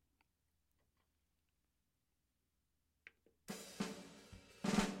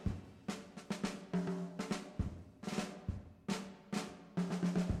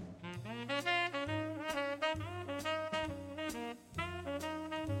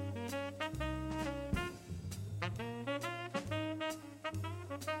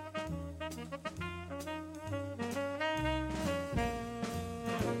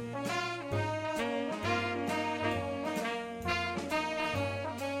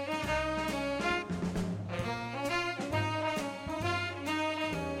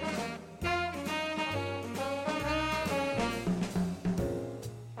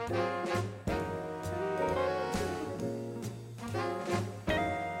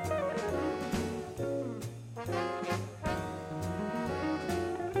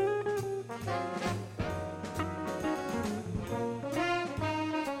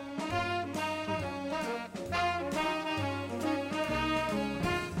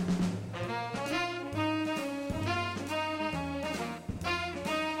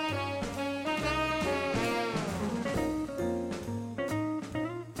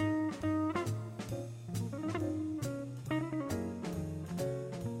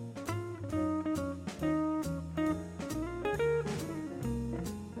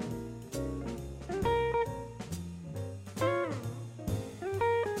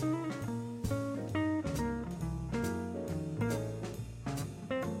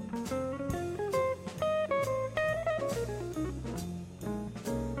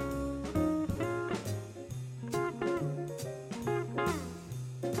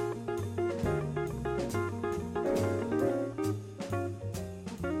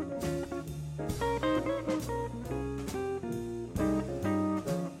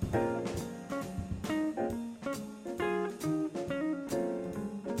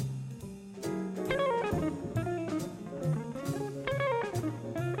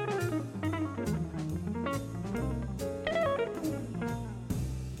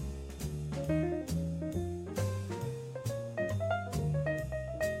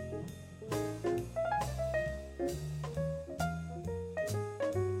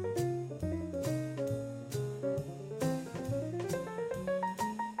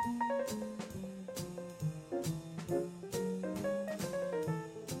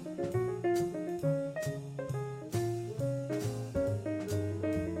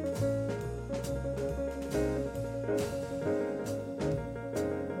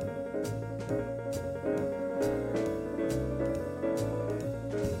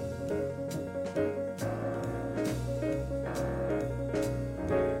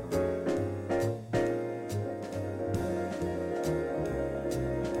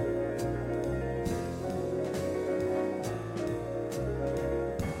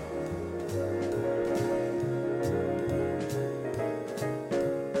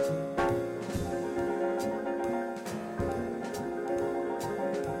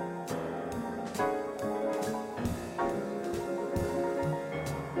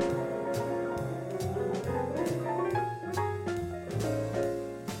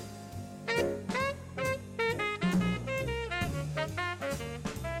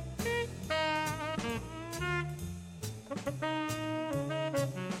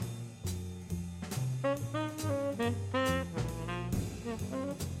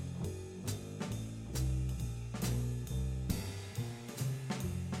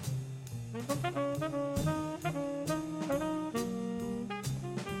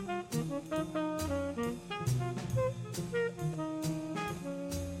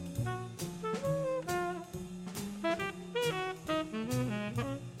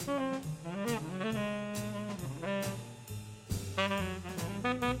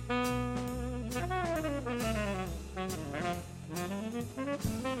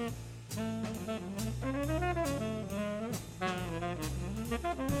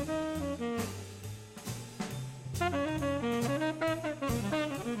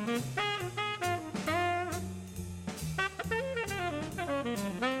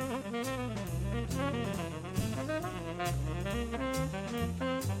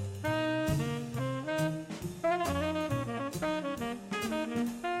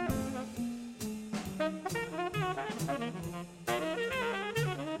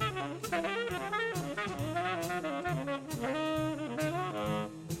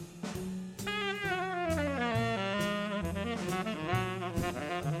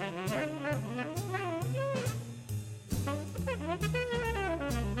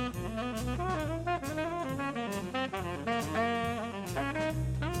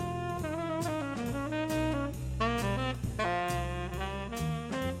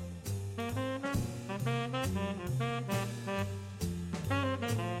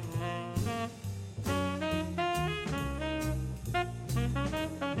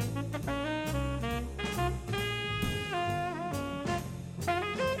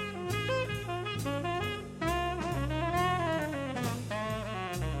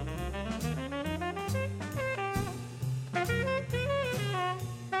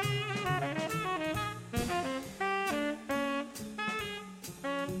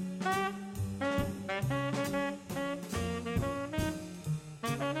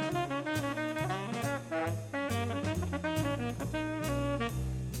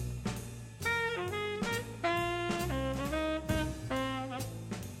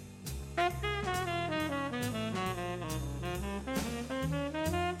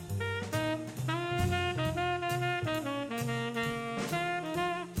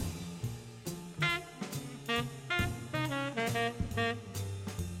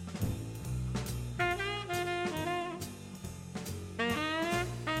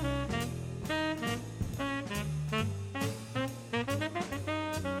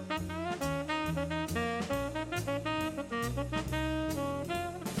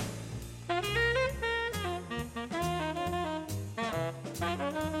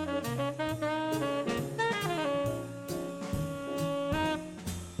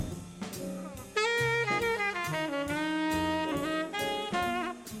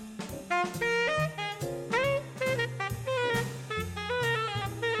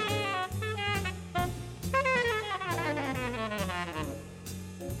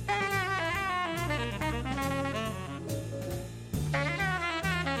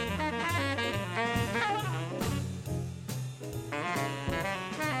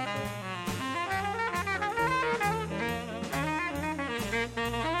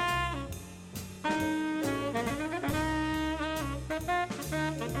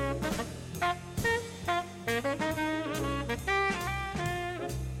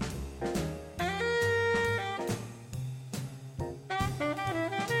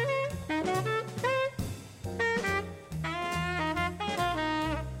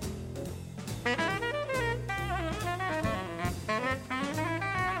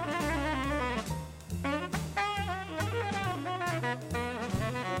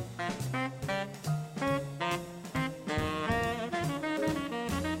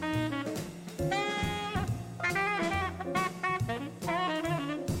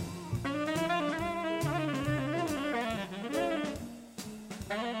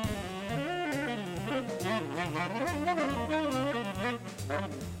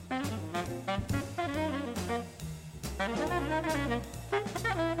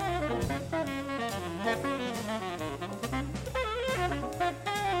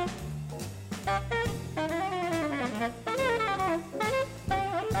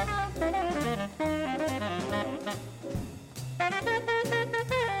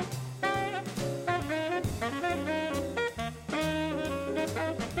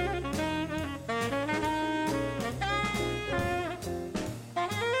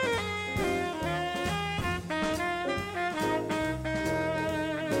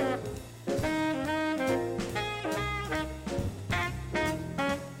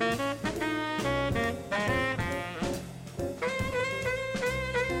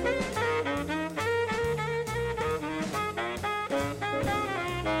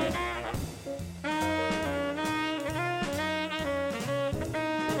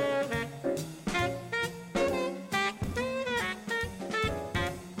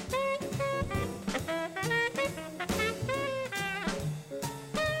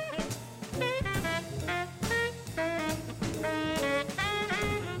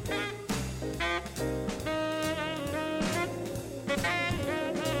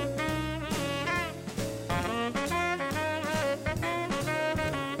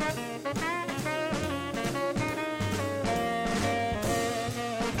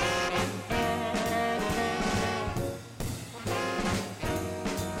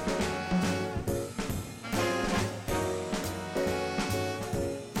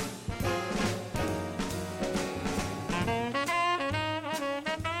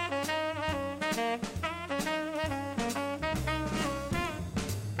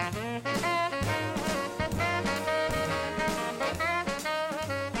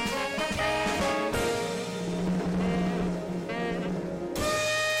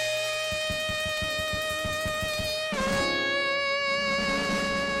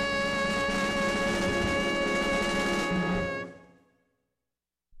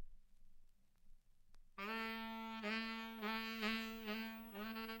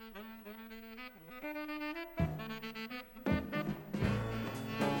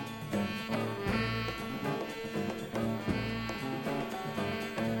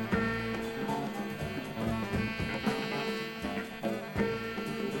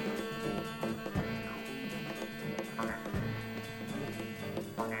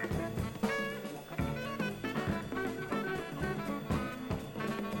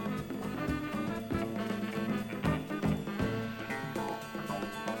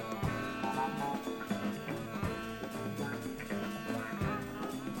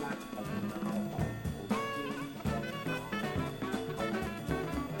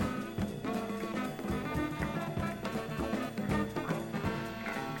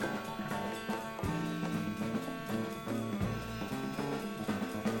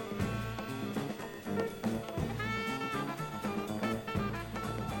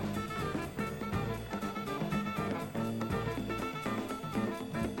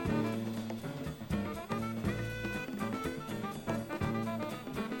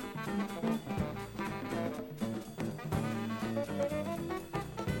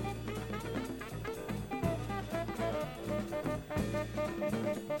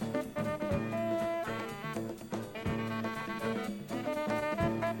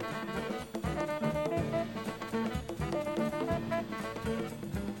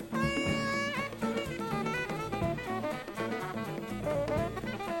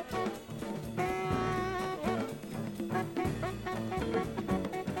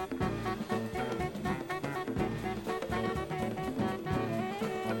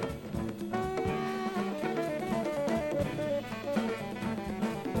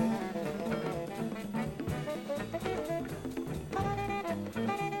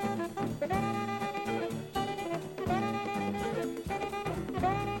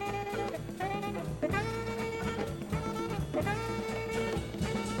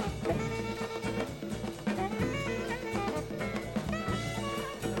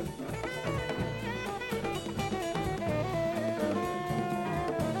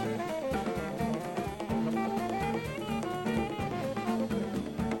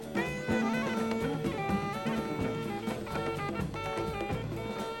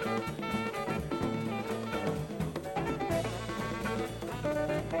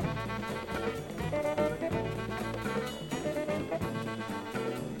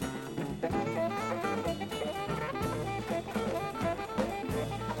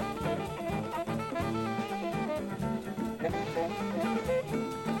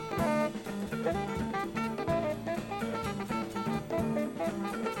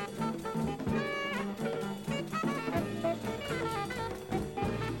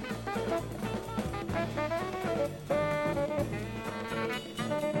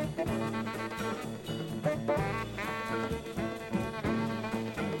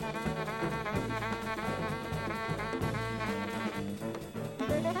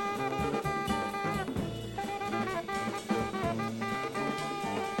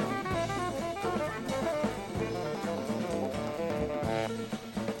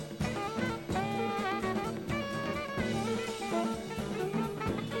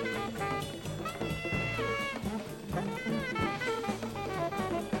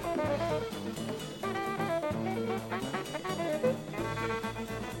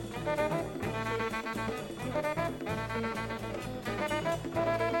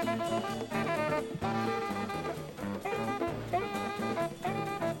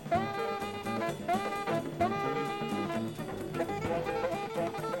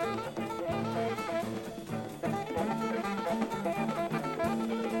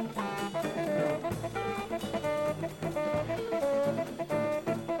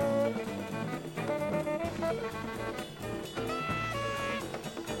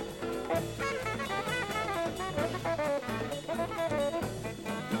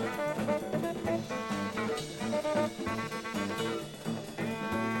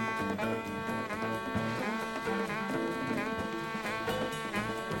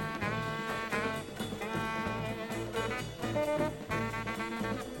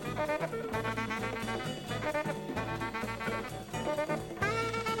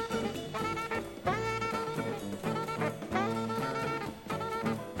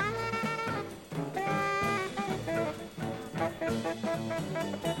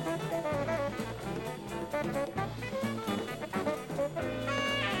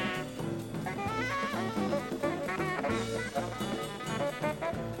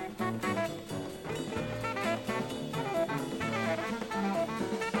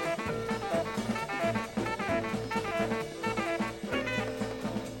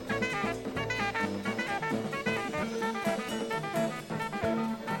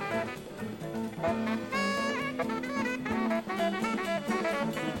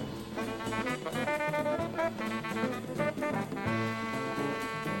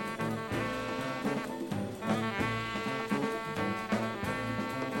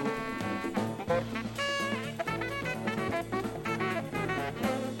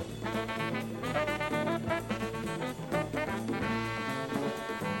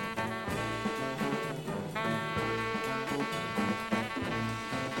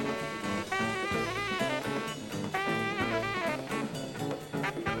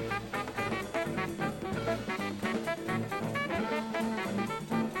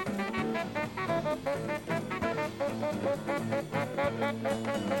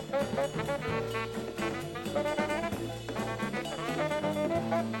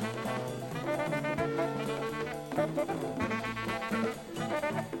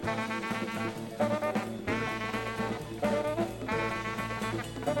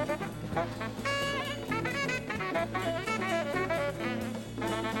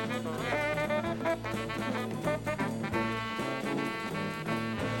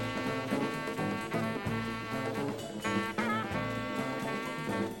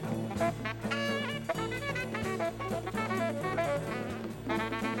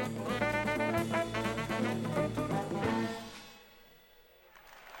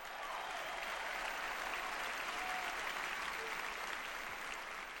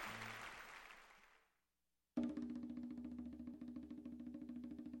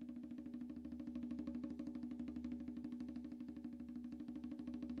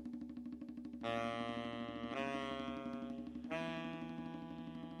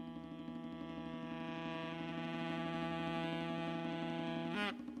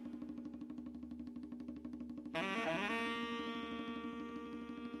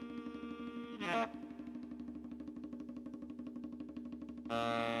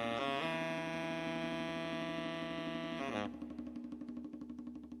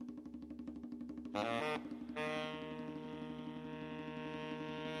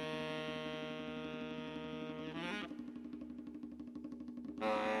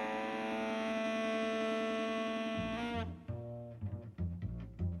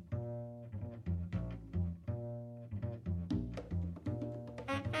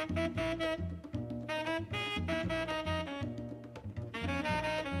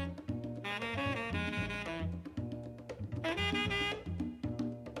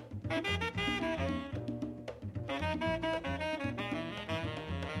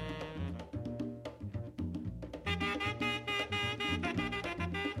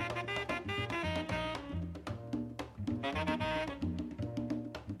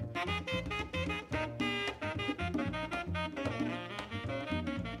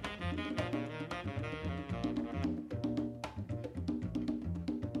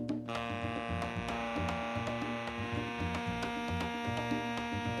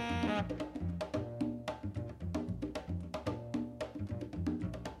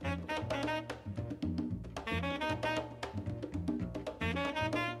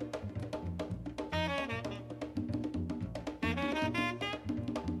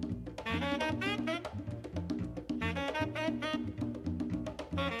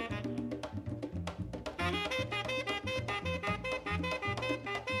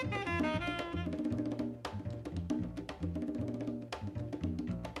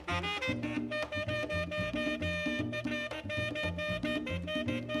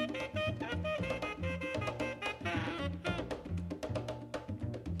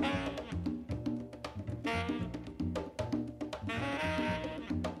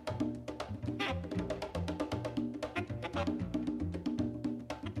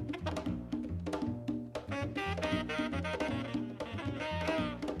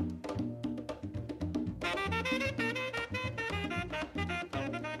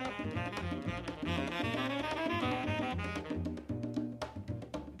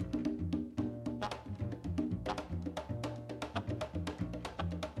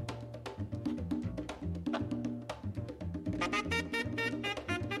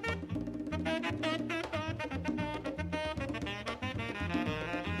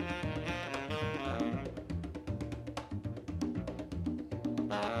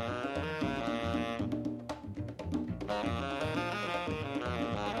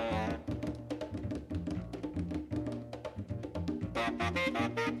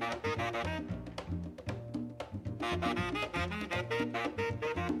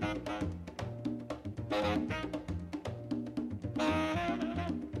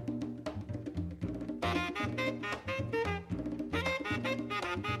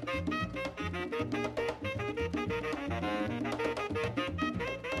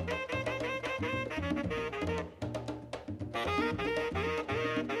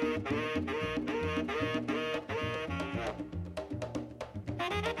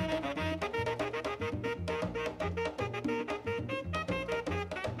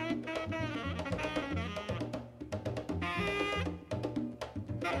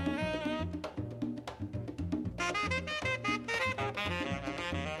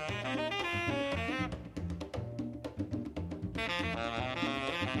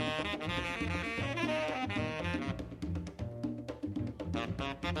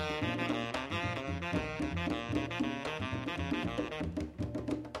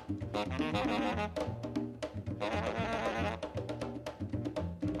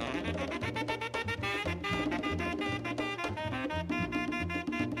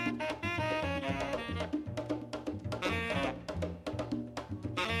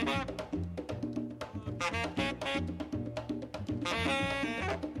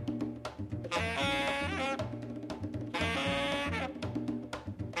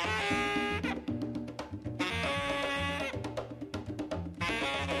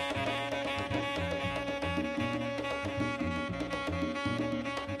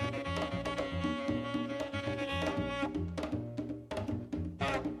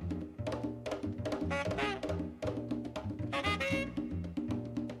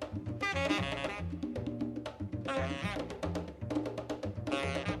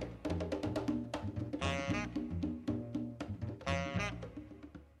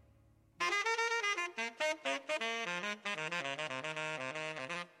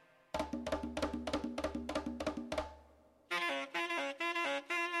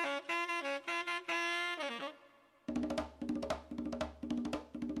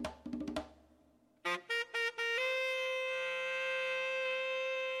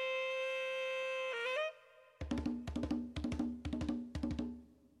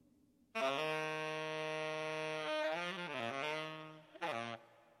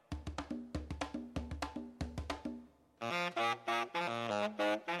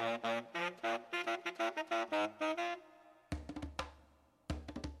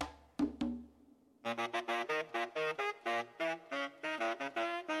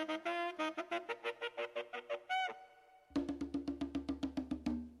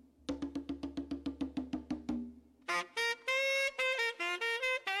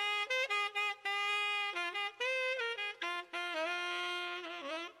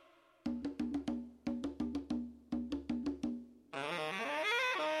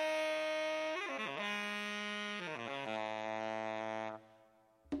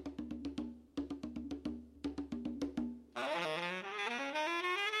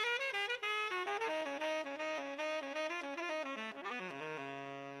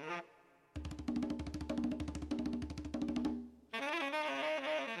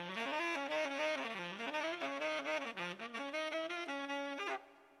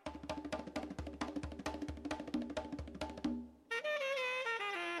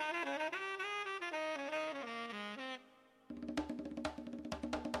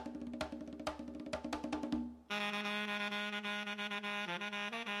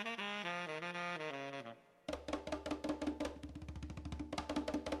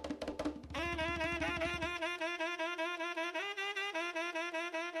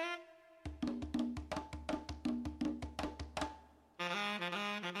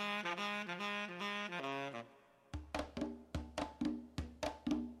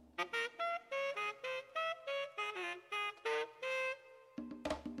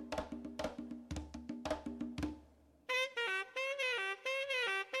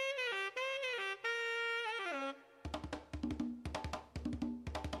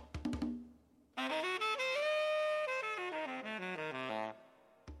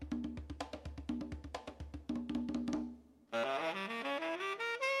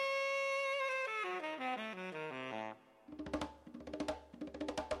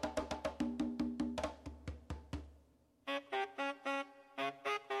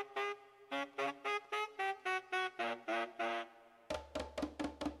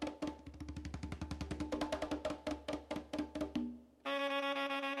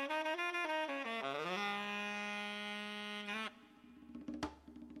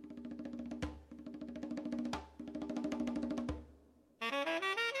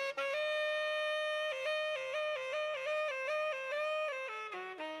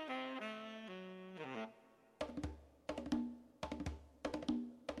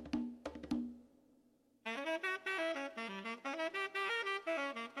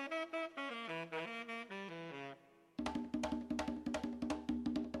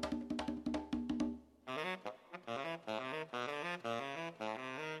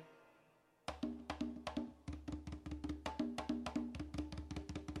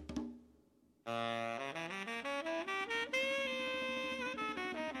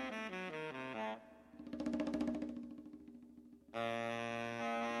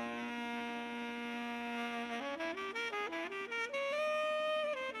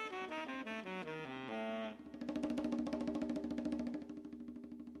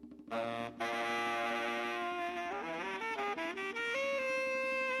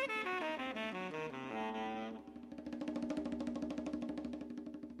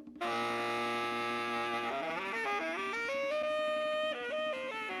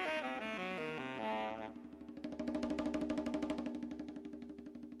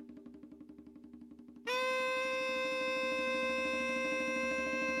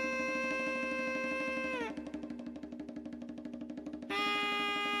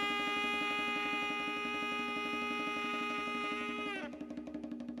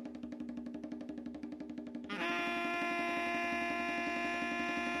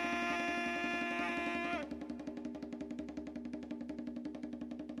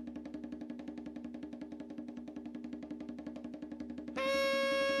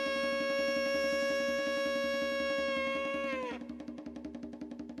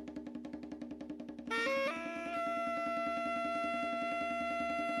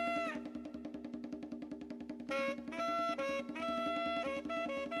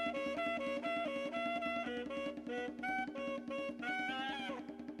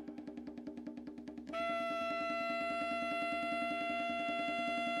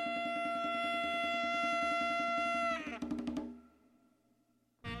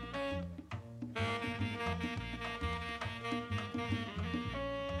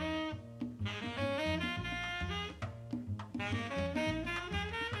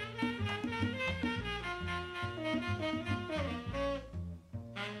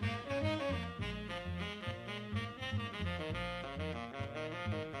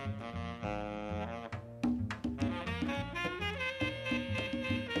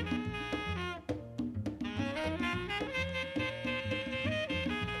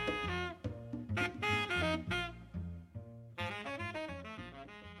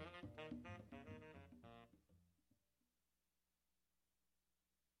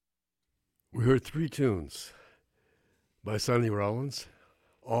 We heard three tunes by Sonny Rollins,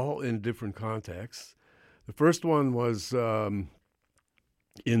 all in different contexts. The first one was, in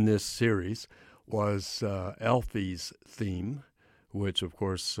this series, was Alfie's theme, which, of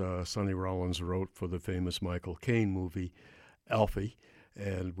course, Sonny Rollins wrote for the famous Michael Caine movie, Alfie.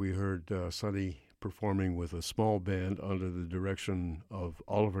 And we heard Sonny performing with a small band under the direction of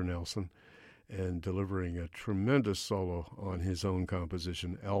Oliver Nelson and delivering a tremendous solo on his own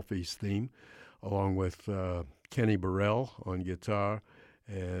composition, Alfie's theme, along with Kenny Burrell on guitar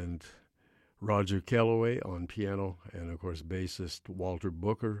and Roger Kellaway on piano, and, of course, bassist Walter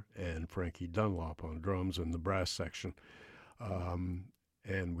Booker and Frankie Dunlop on drums in the brass section.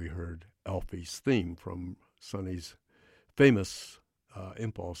 And we heard Alfie's theme from Sonny's famous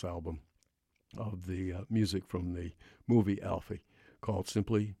Impulse album of the music from the movie Alfie, called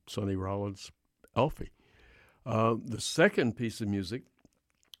simply Sonny Rollins' Alfie. The second piece of music,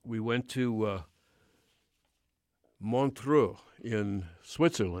 we went to Montreux in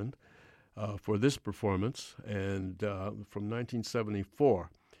Switzerland for this performance, and from 1974.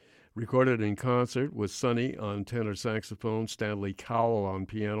 Recorded in concert with Sonny on tenor saxophone, Stanley Cowell on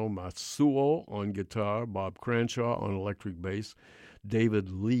piano, Matsuo on guitar, Bob Cranshaw on electric bass, David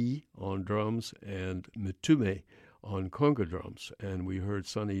Lee on drums, and Mitume on conga drums. And we heard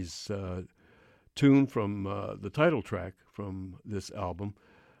Sonny's tune from the title track from this album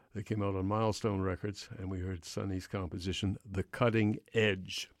that came out on Milestone Records, and we heard Sonny's composition, The Cutting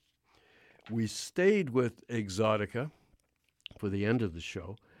Edge. We stayed with Exotica for the end of the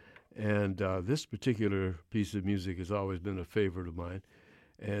show, and this particular piece of music has always been a favorite of mine,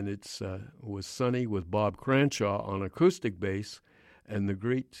 and it's was Sonny with Bob Cranshaw on acoustic bass and the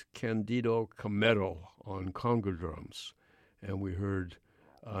great Candido Camero on conga drums. And we heard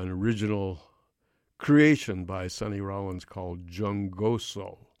an original creation by Sonny Rollins called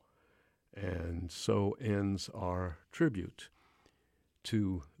Jungoso. And so ends our tribute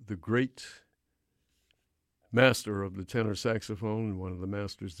to the great master of the tenor saxophone and one of the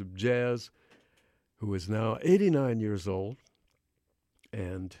masters of jazz, who is now 89 years old,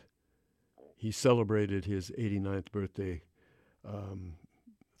 and he celebrated his 89th birthday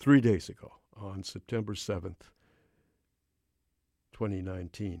 3 days ago on September 7th,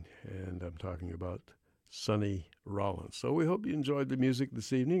 2019, and I'm talking about Sonny Rollins. So we hope you enjoyed the music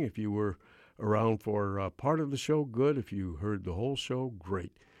this evening. If you were around for part of the show, good. If you heard the whole show,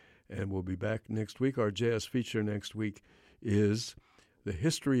 great. And we'll be back next week. Our jazz feature next week is The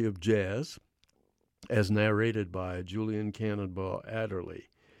History of Jazz, as narrated by Julian Cannonball Adderley.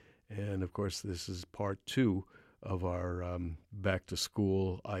 And, of course, this is part 2 of our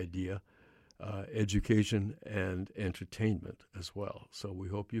back-to-school idea, education and entertainment as well. So we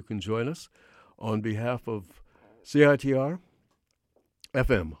hope you can join us. On behalf of CITR,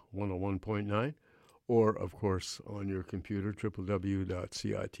 FM 101.9, or, of course, on your computer, www.citr.ca.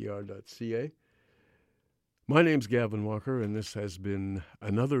 My name's Gavin Walker, and this has been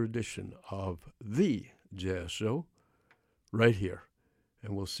another edition of The Jazz Show right here.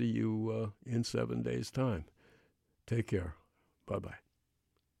 And we'll see you in 7 days' time. Take care. Bye-bye.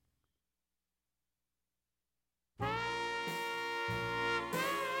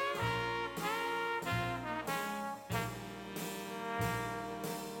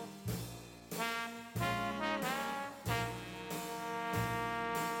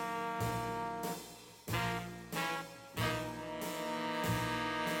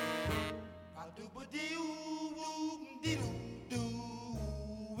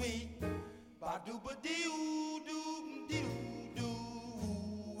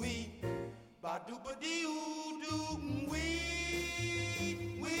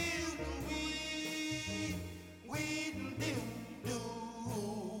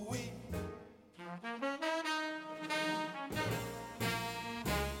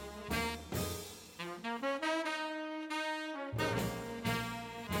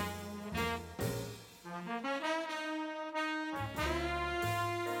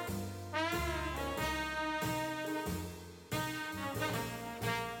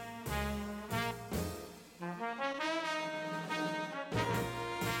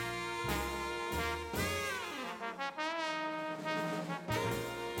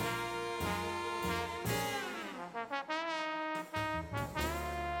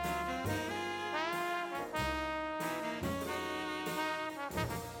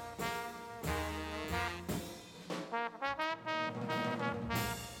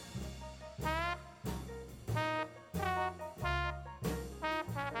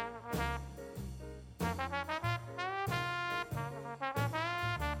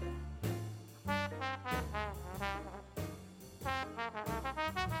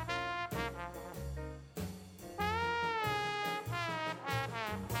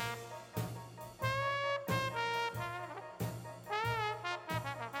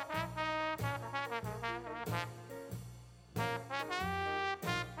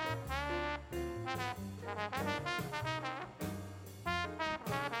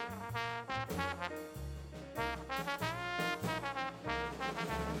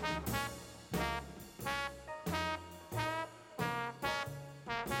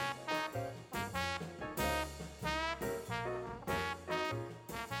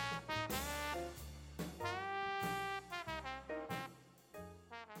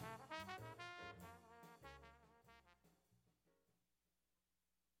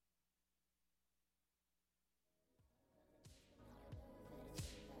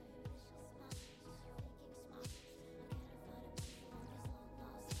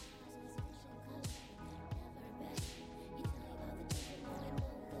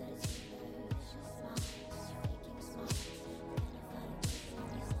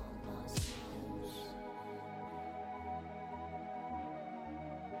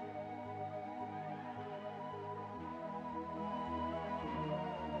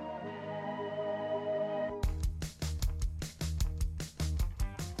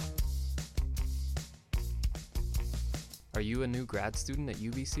 Are you a new grad student at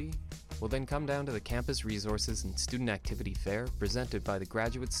UBC? Well, then come down to the Campus Resources and Student Activity Fair presented by the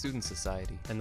Graduate Student Society and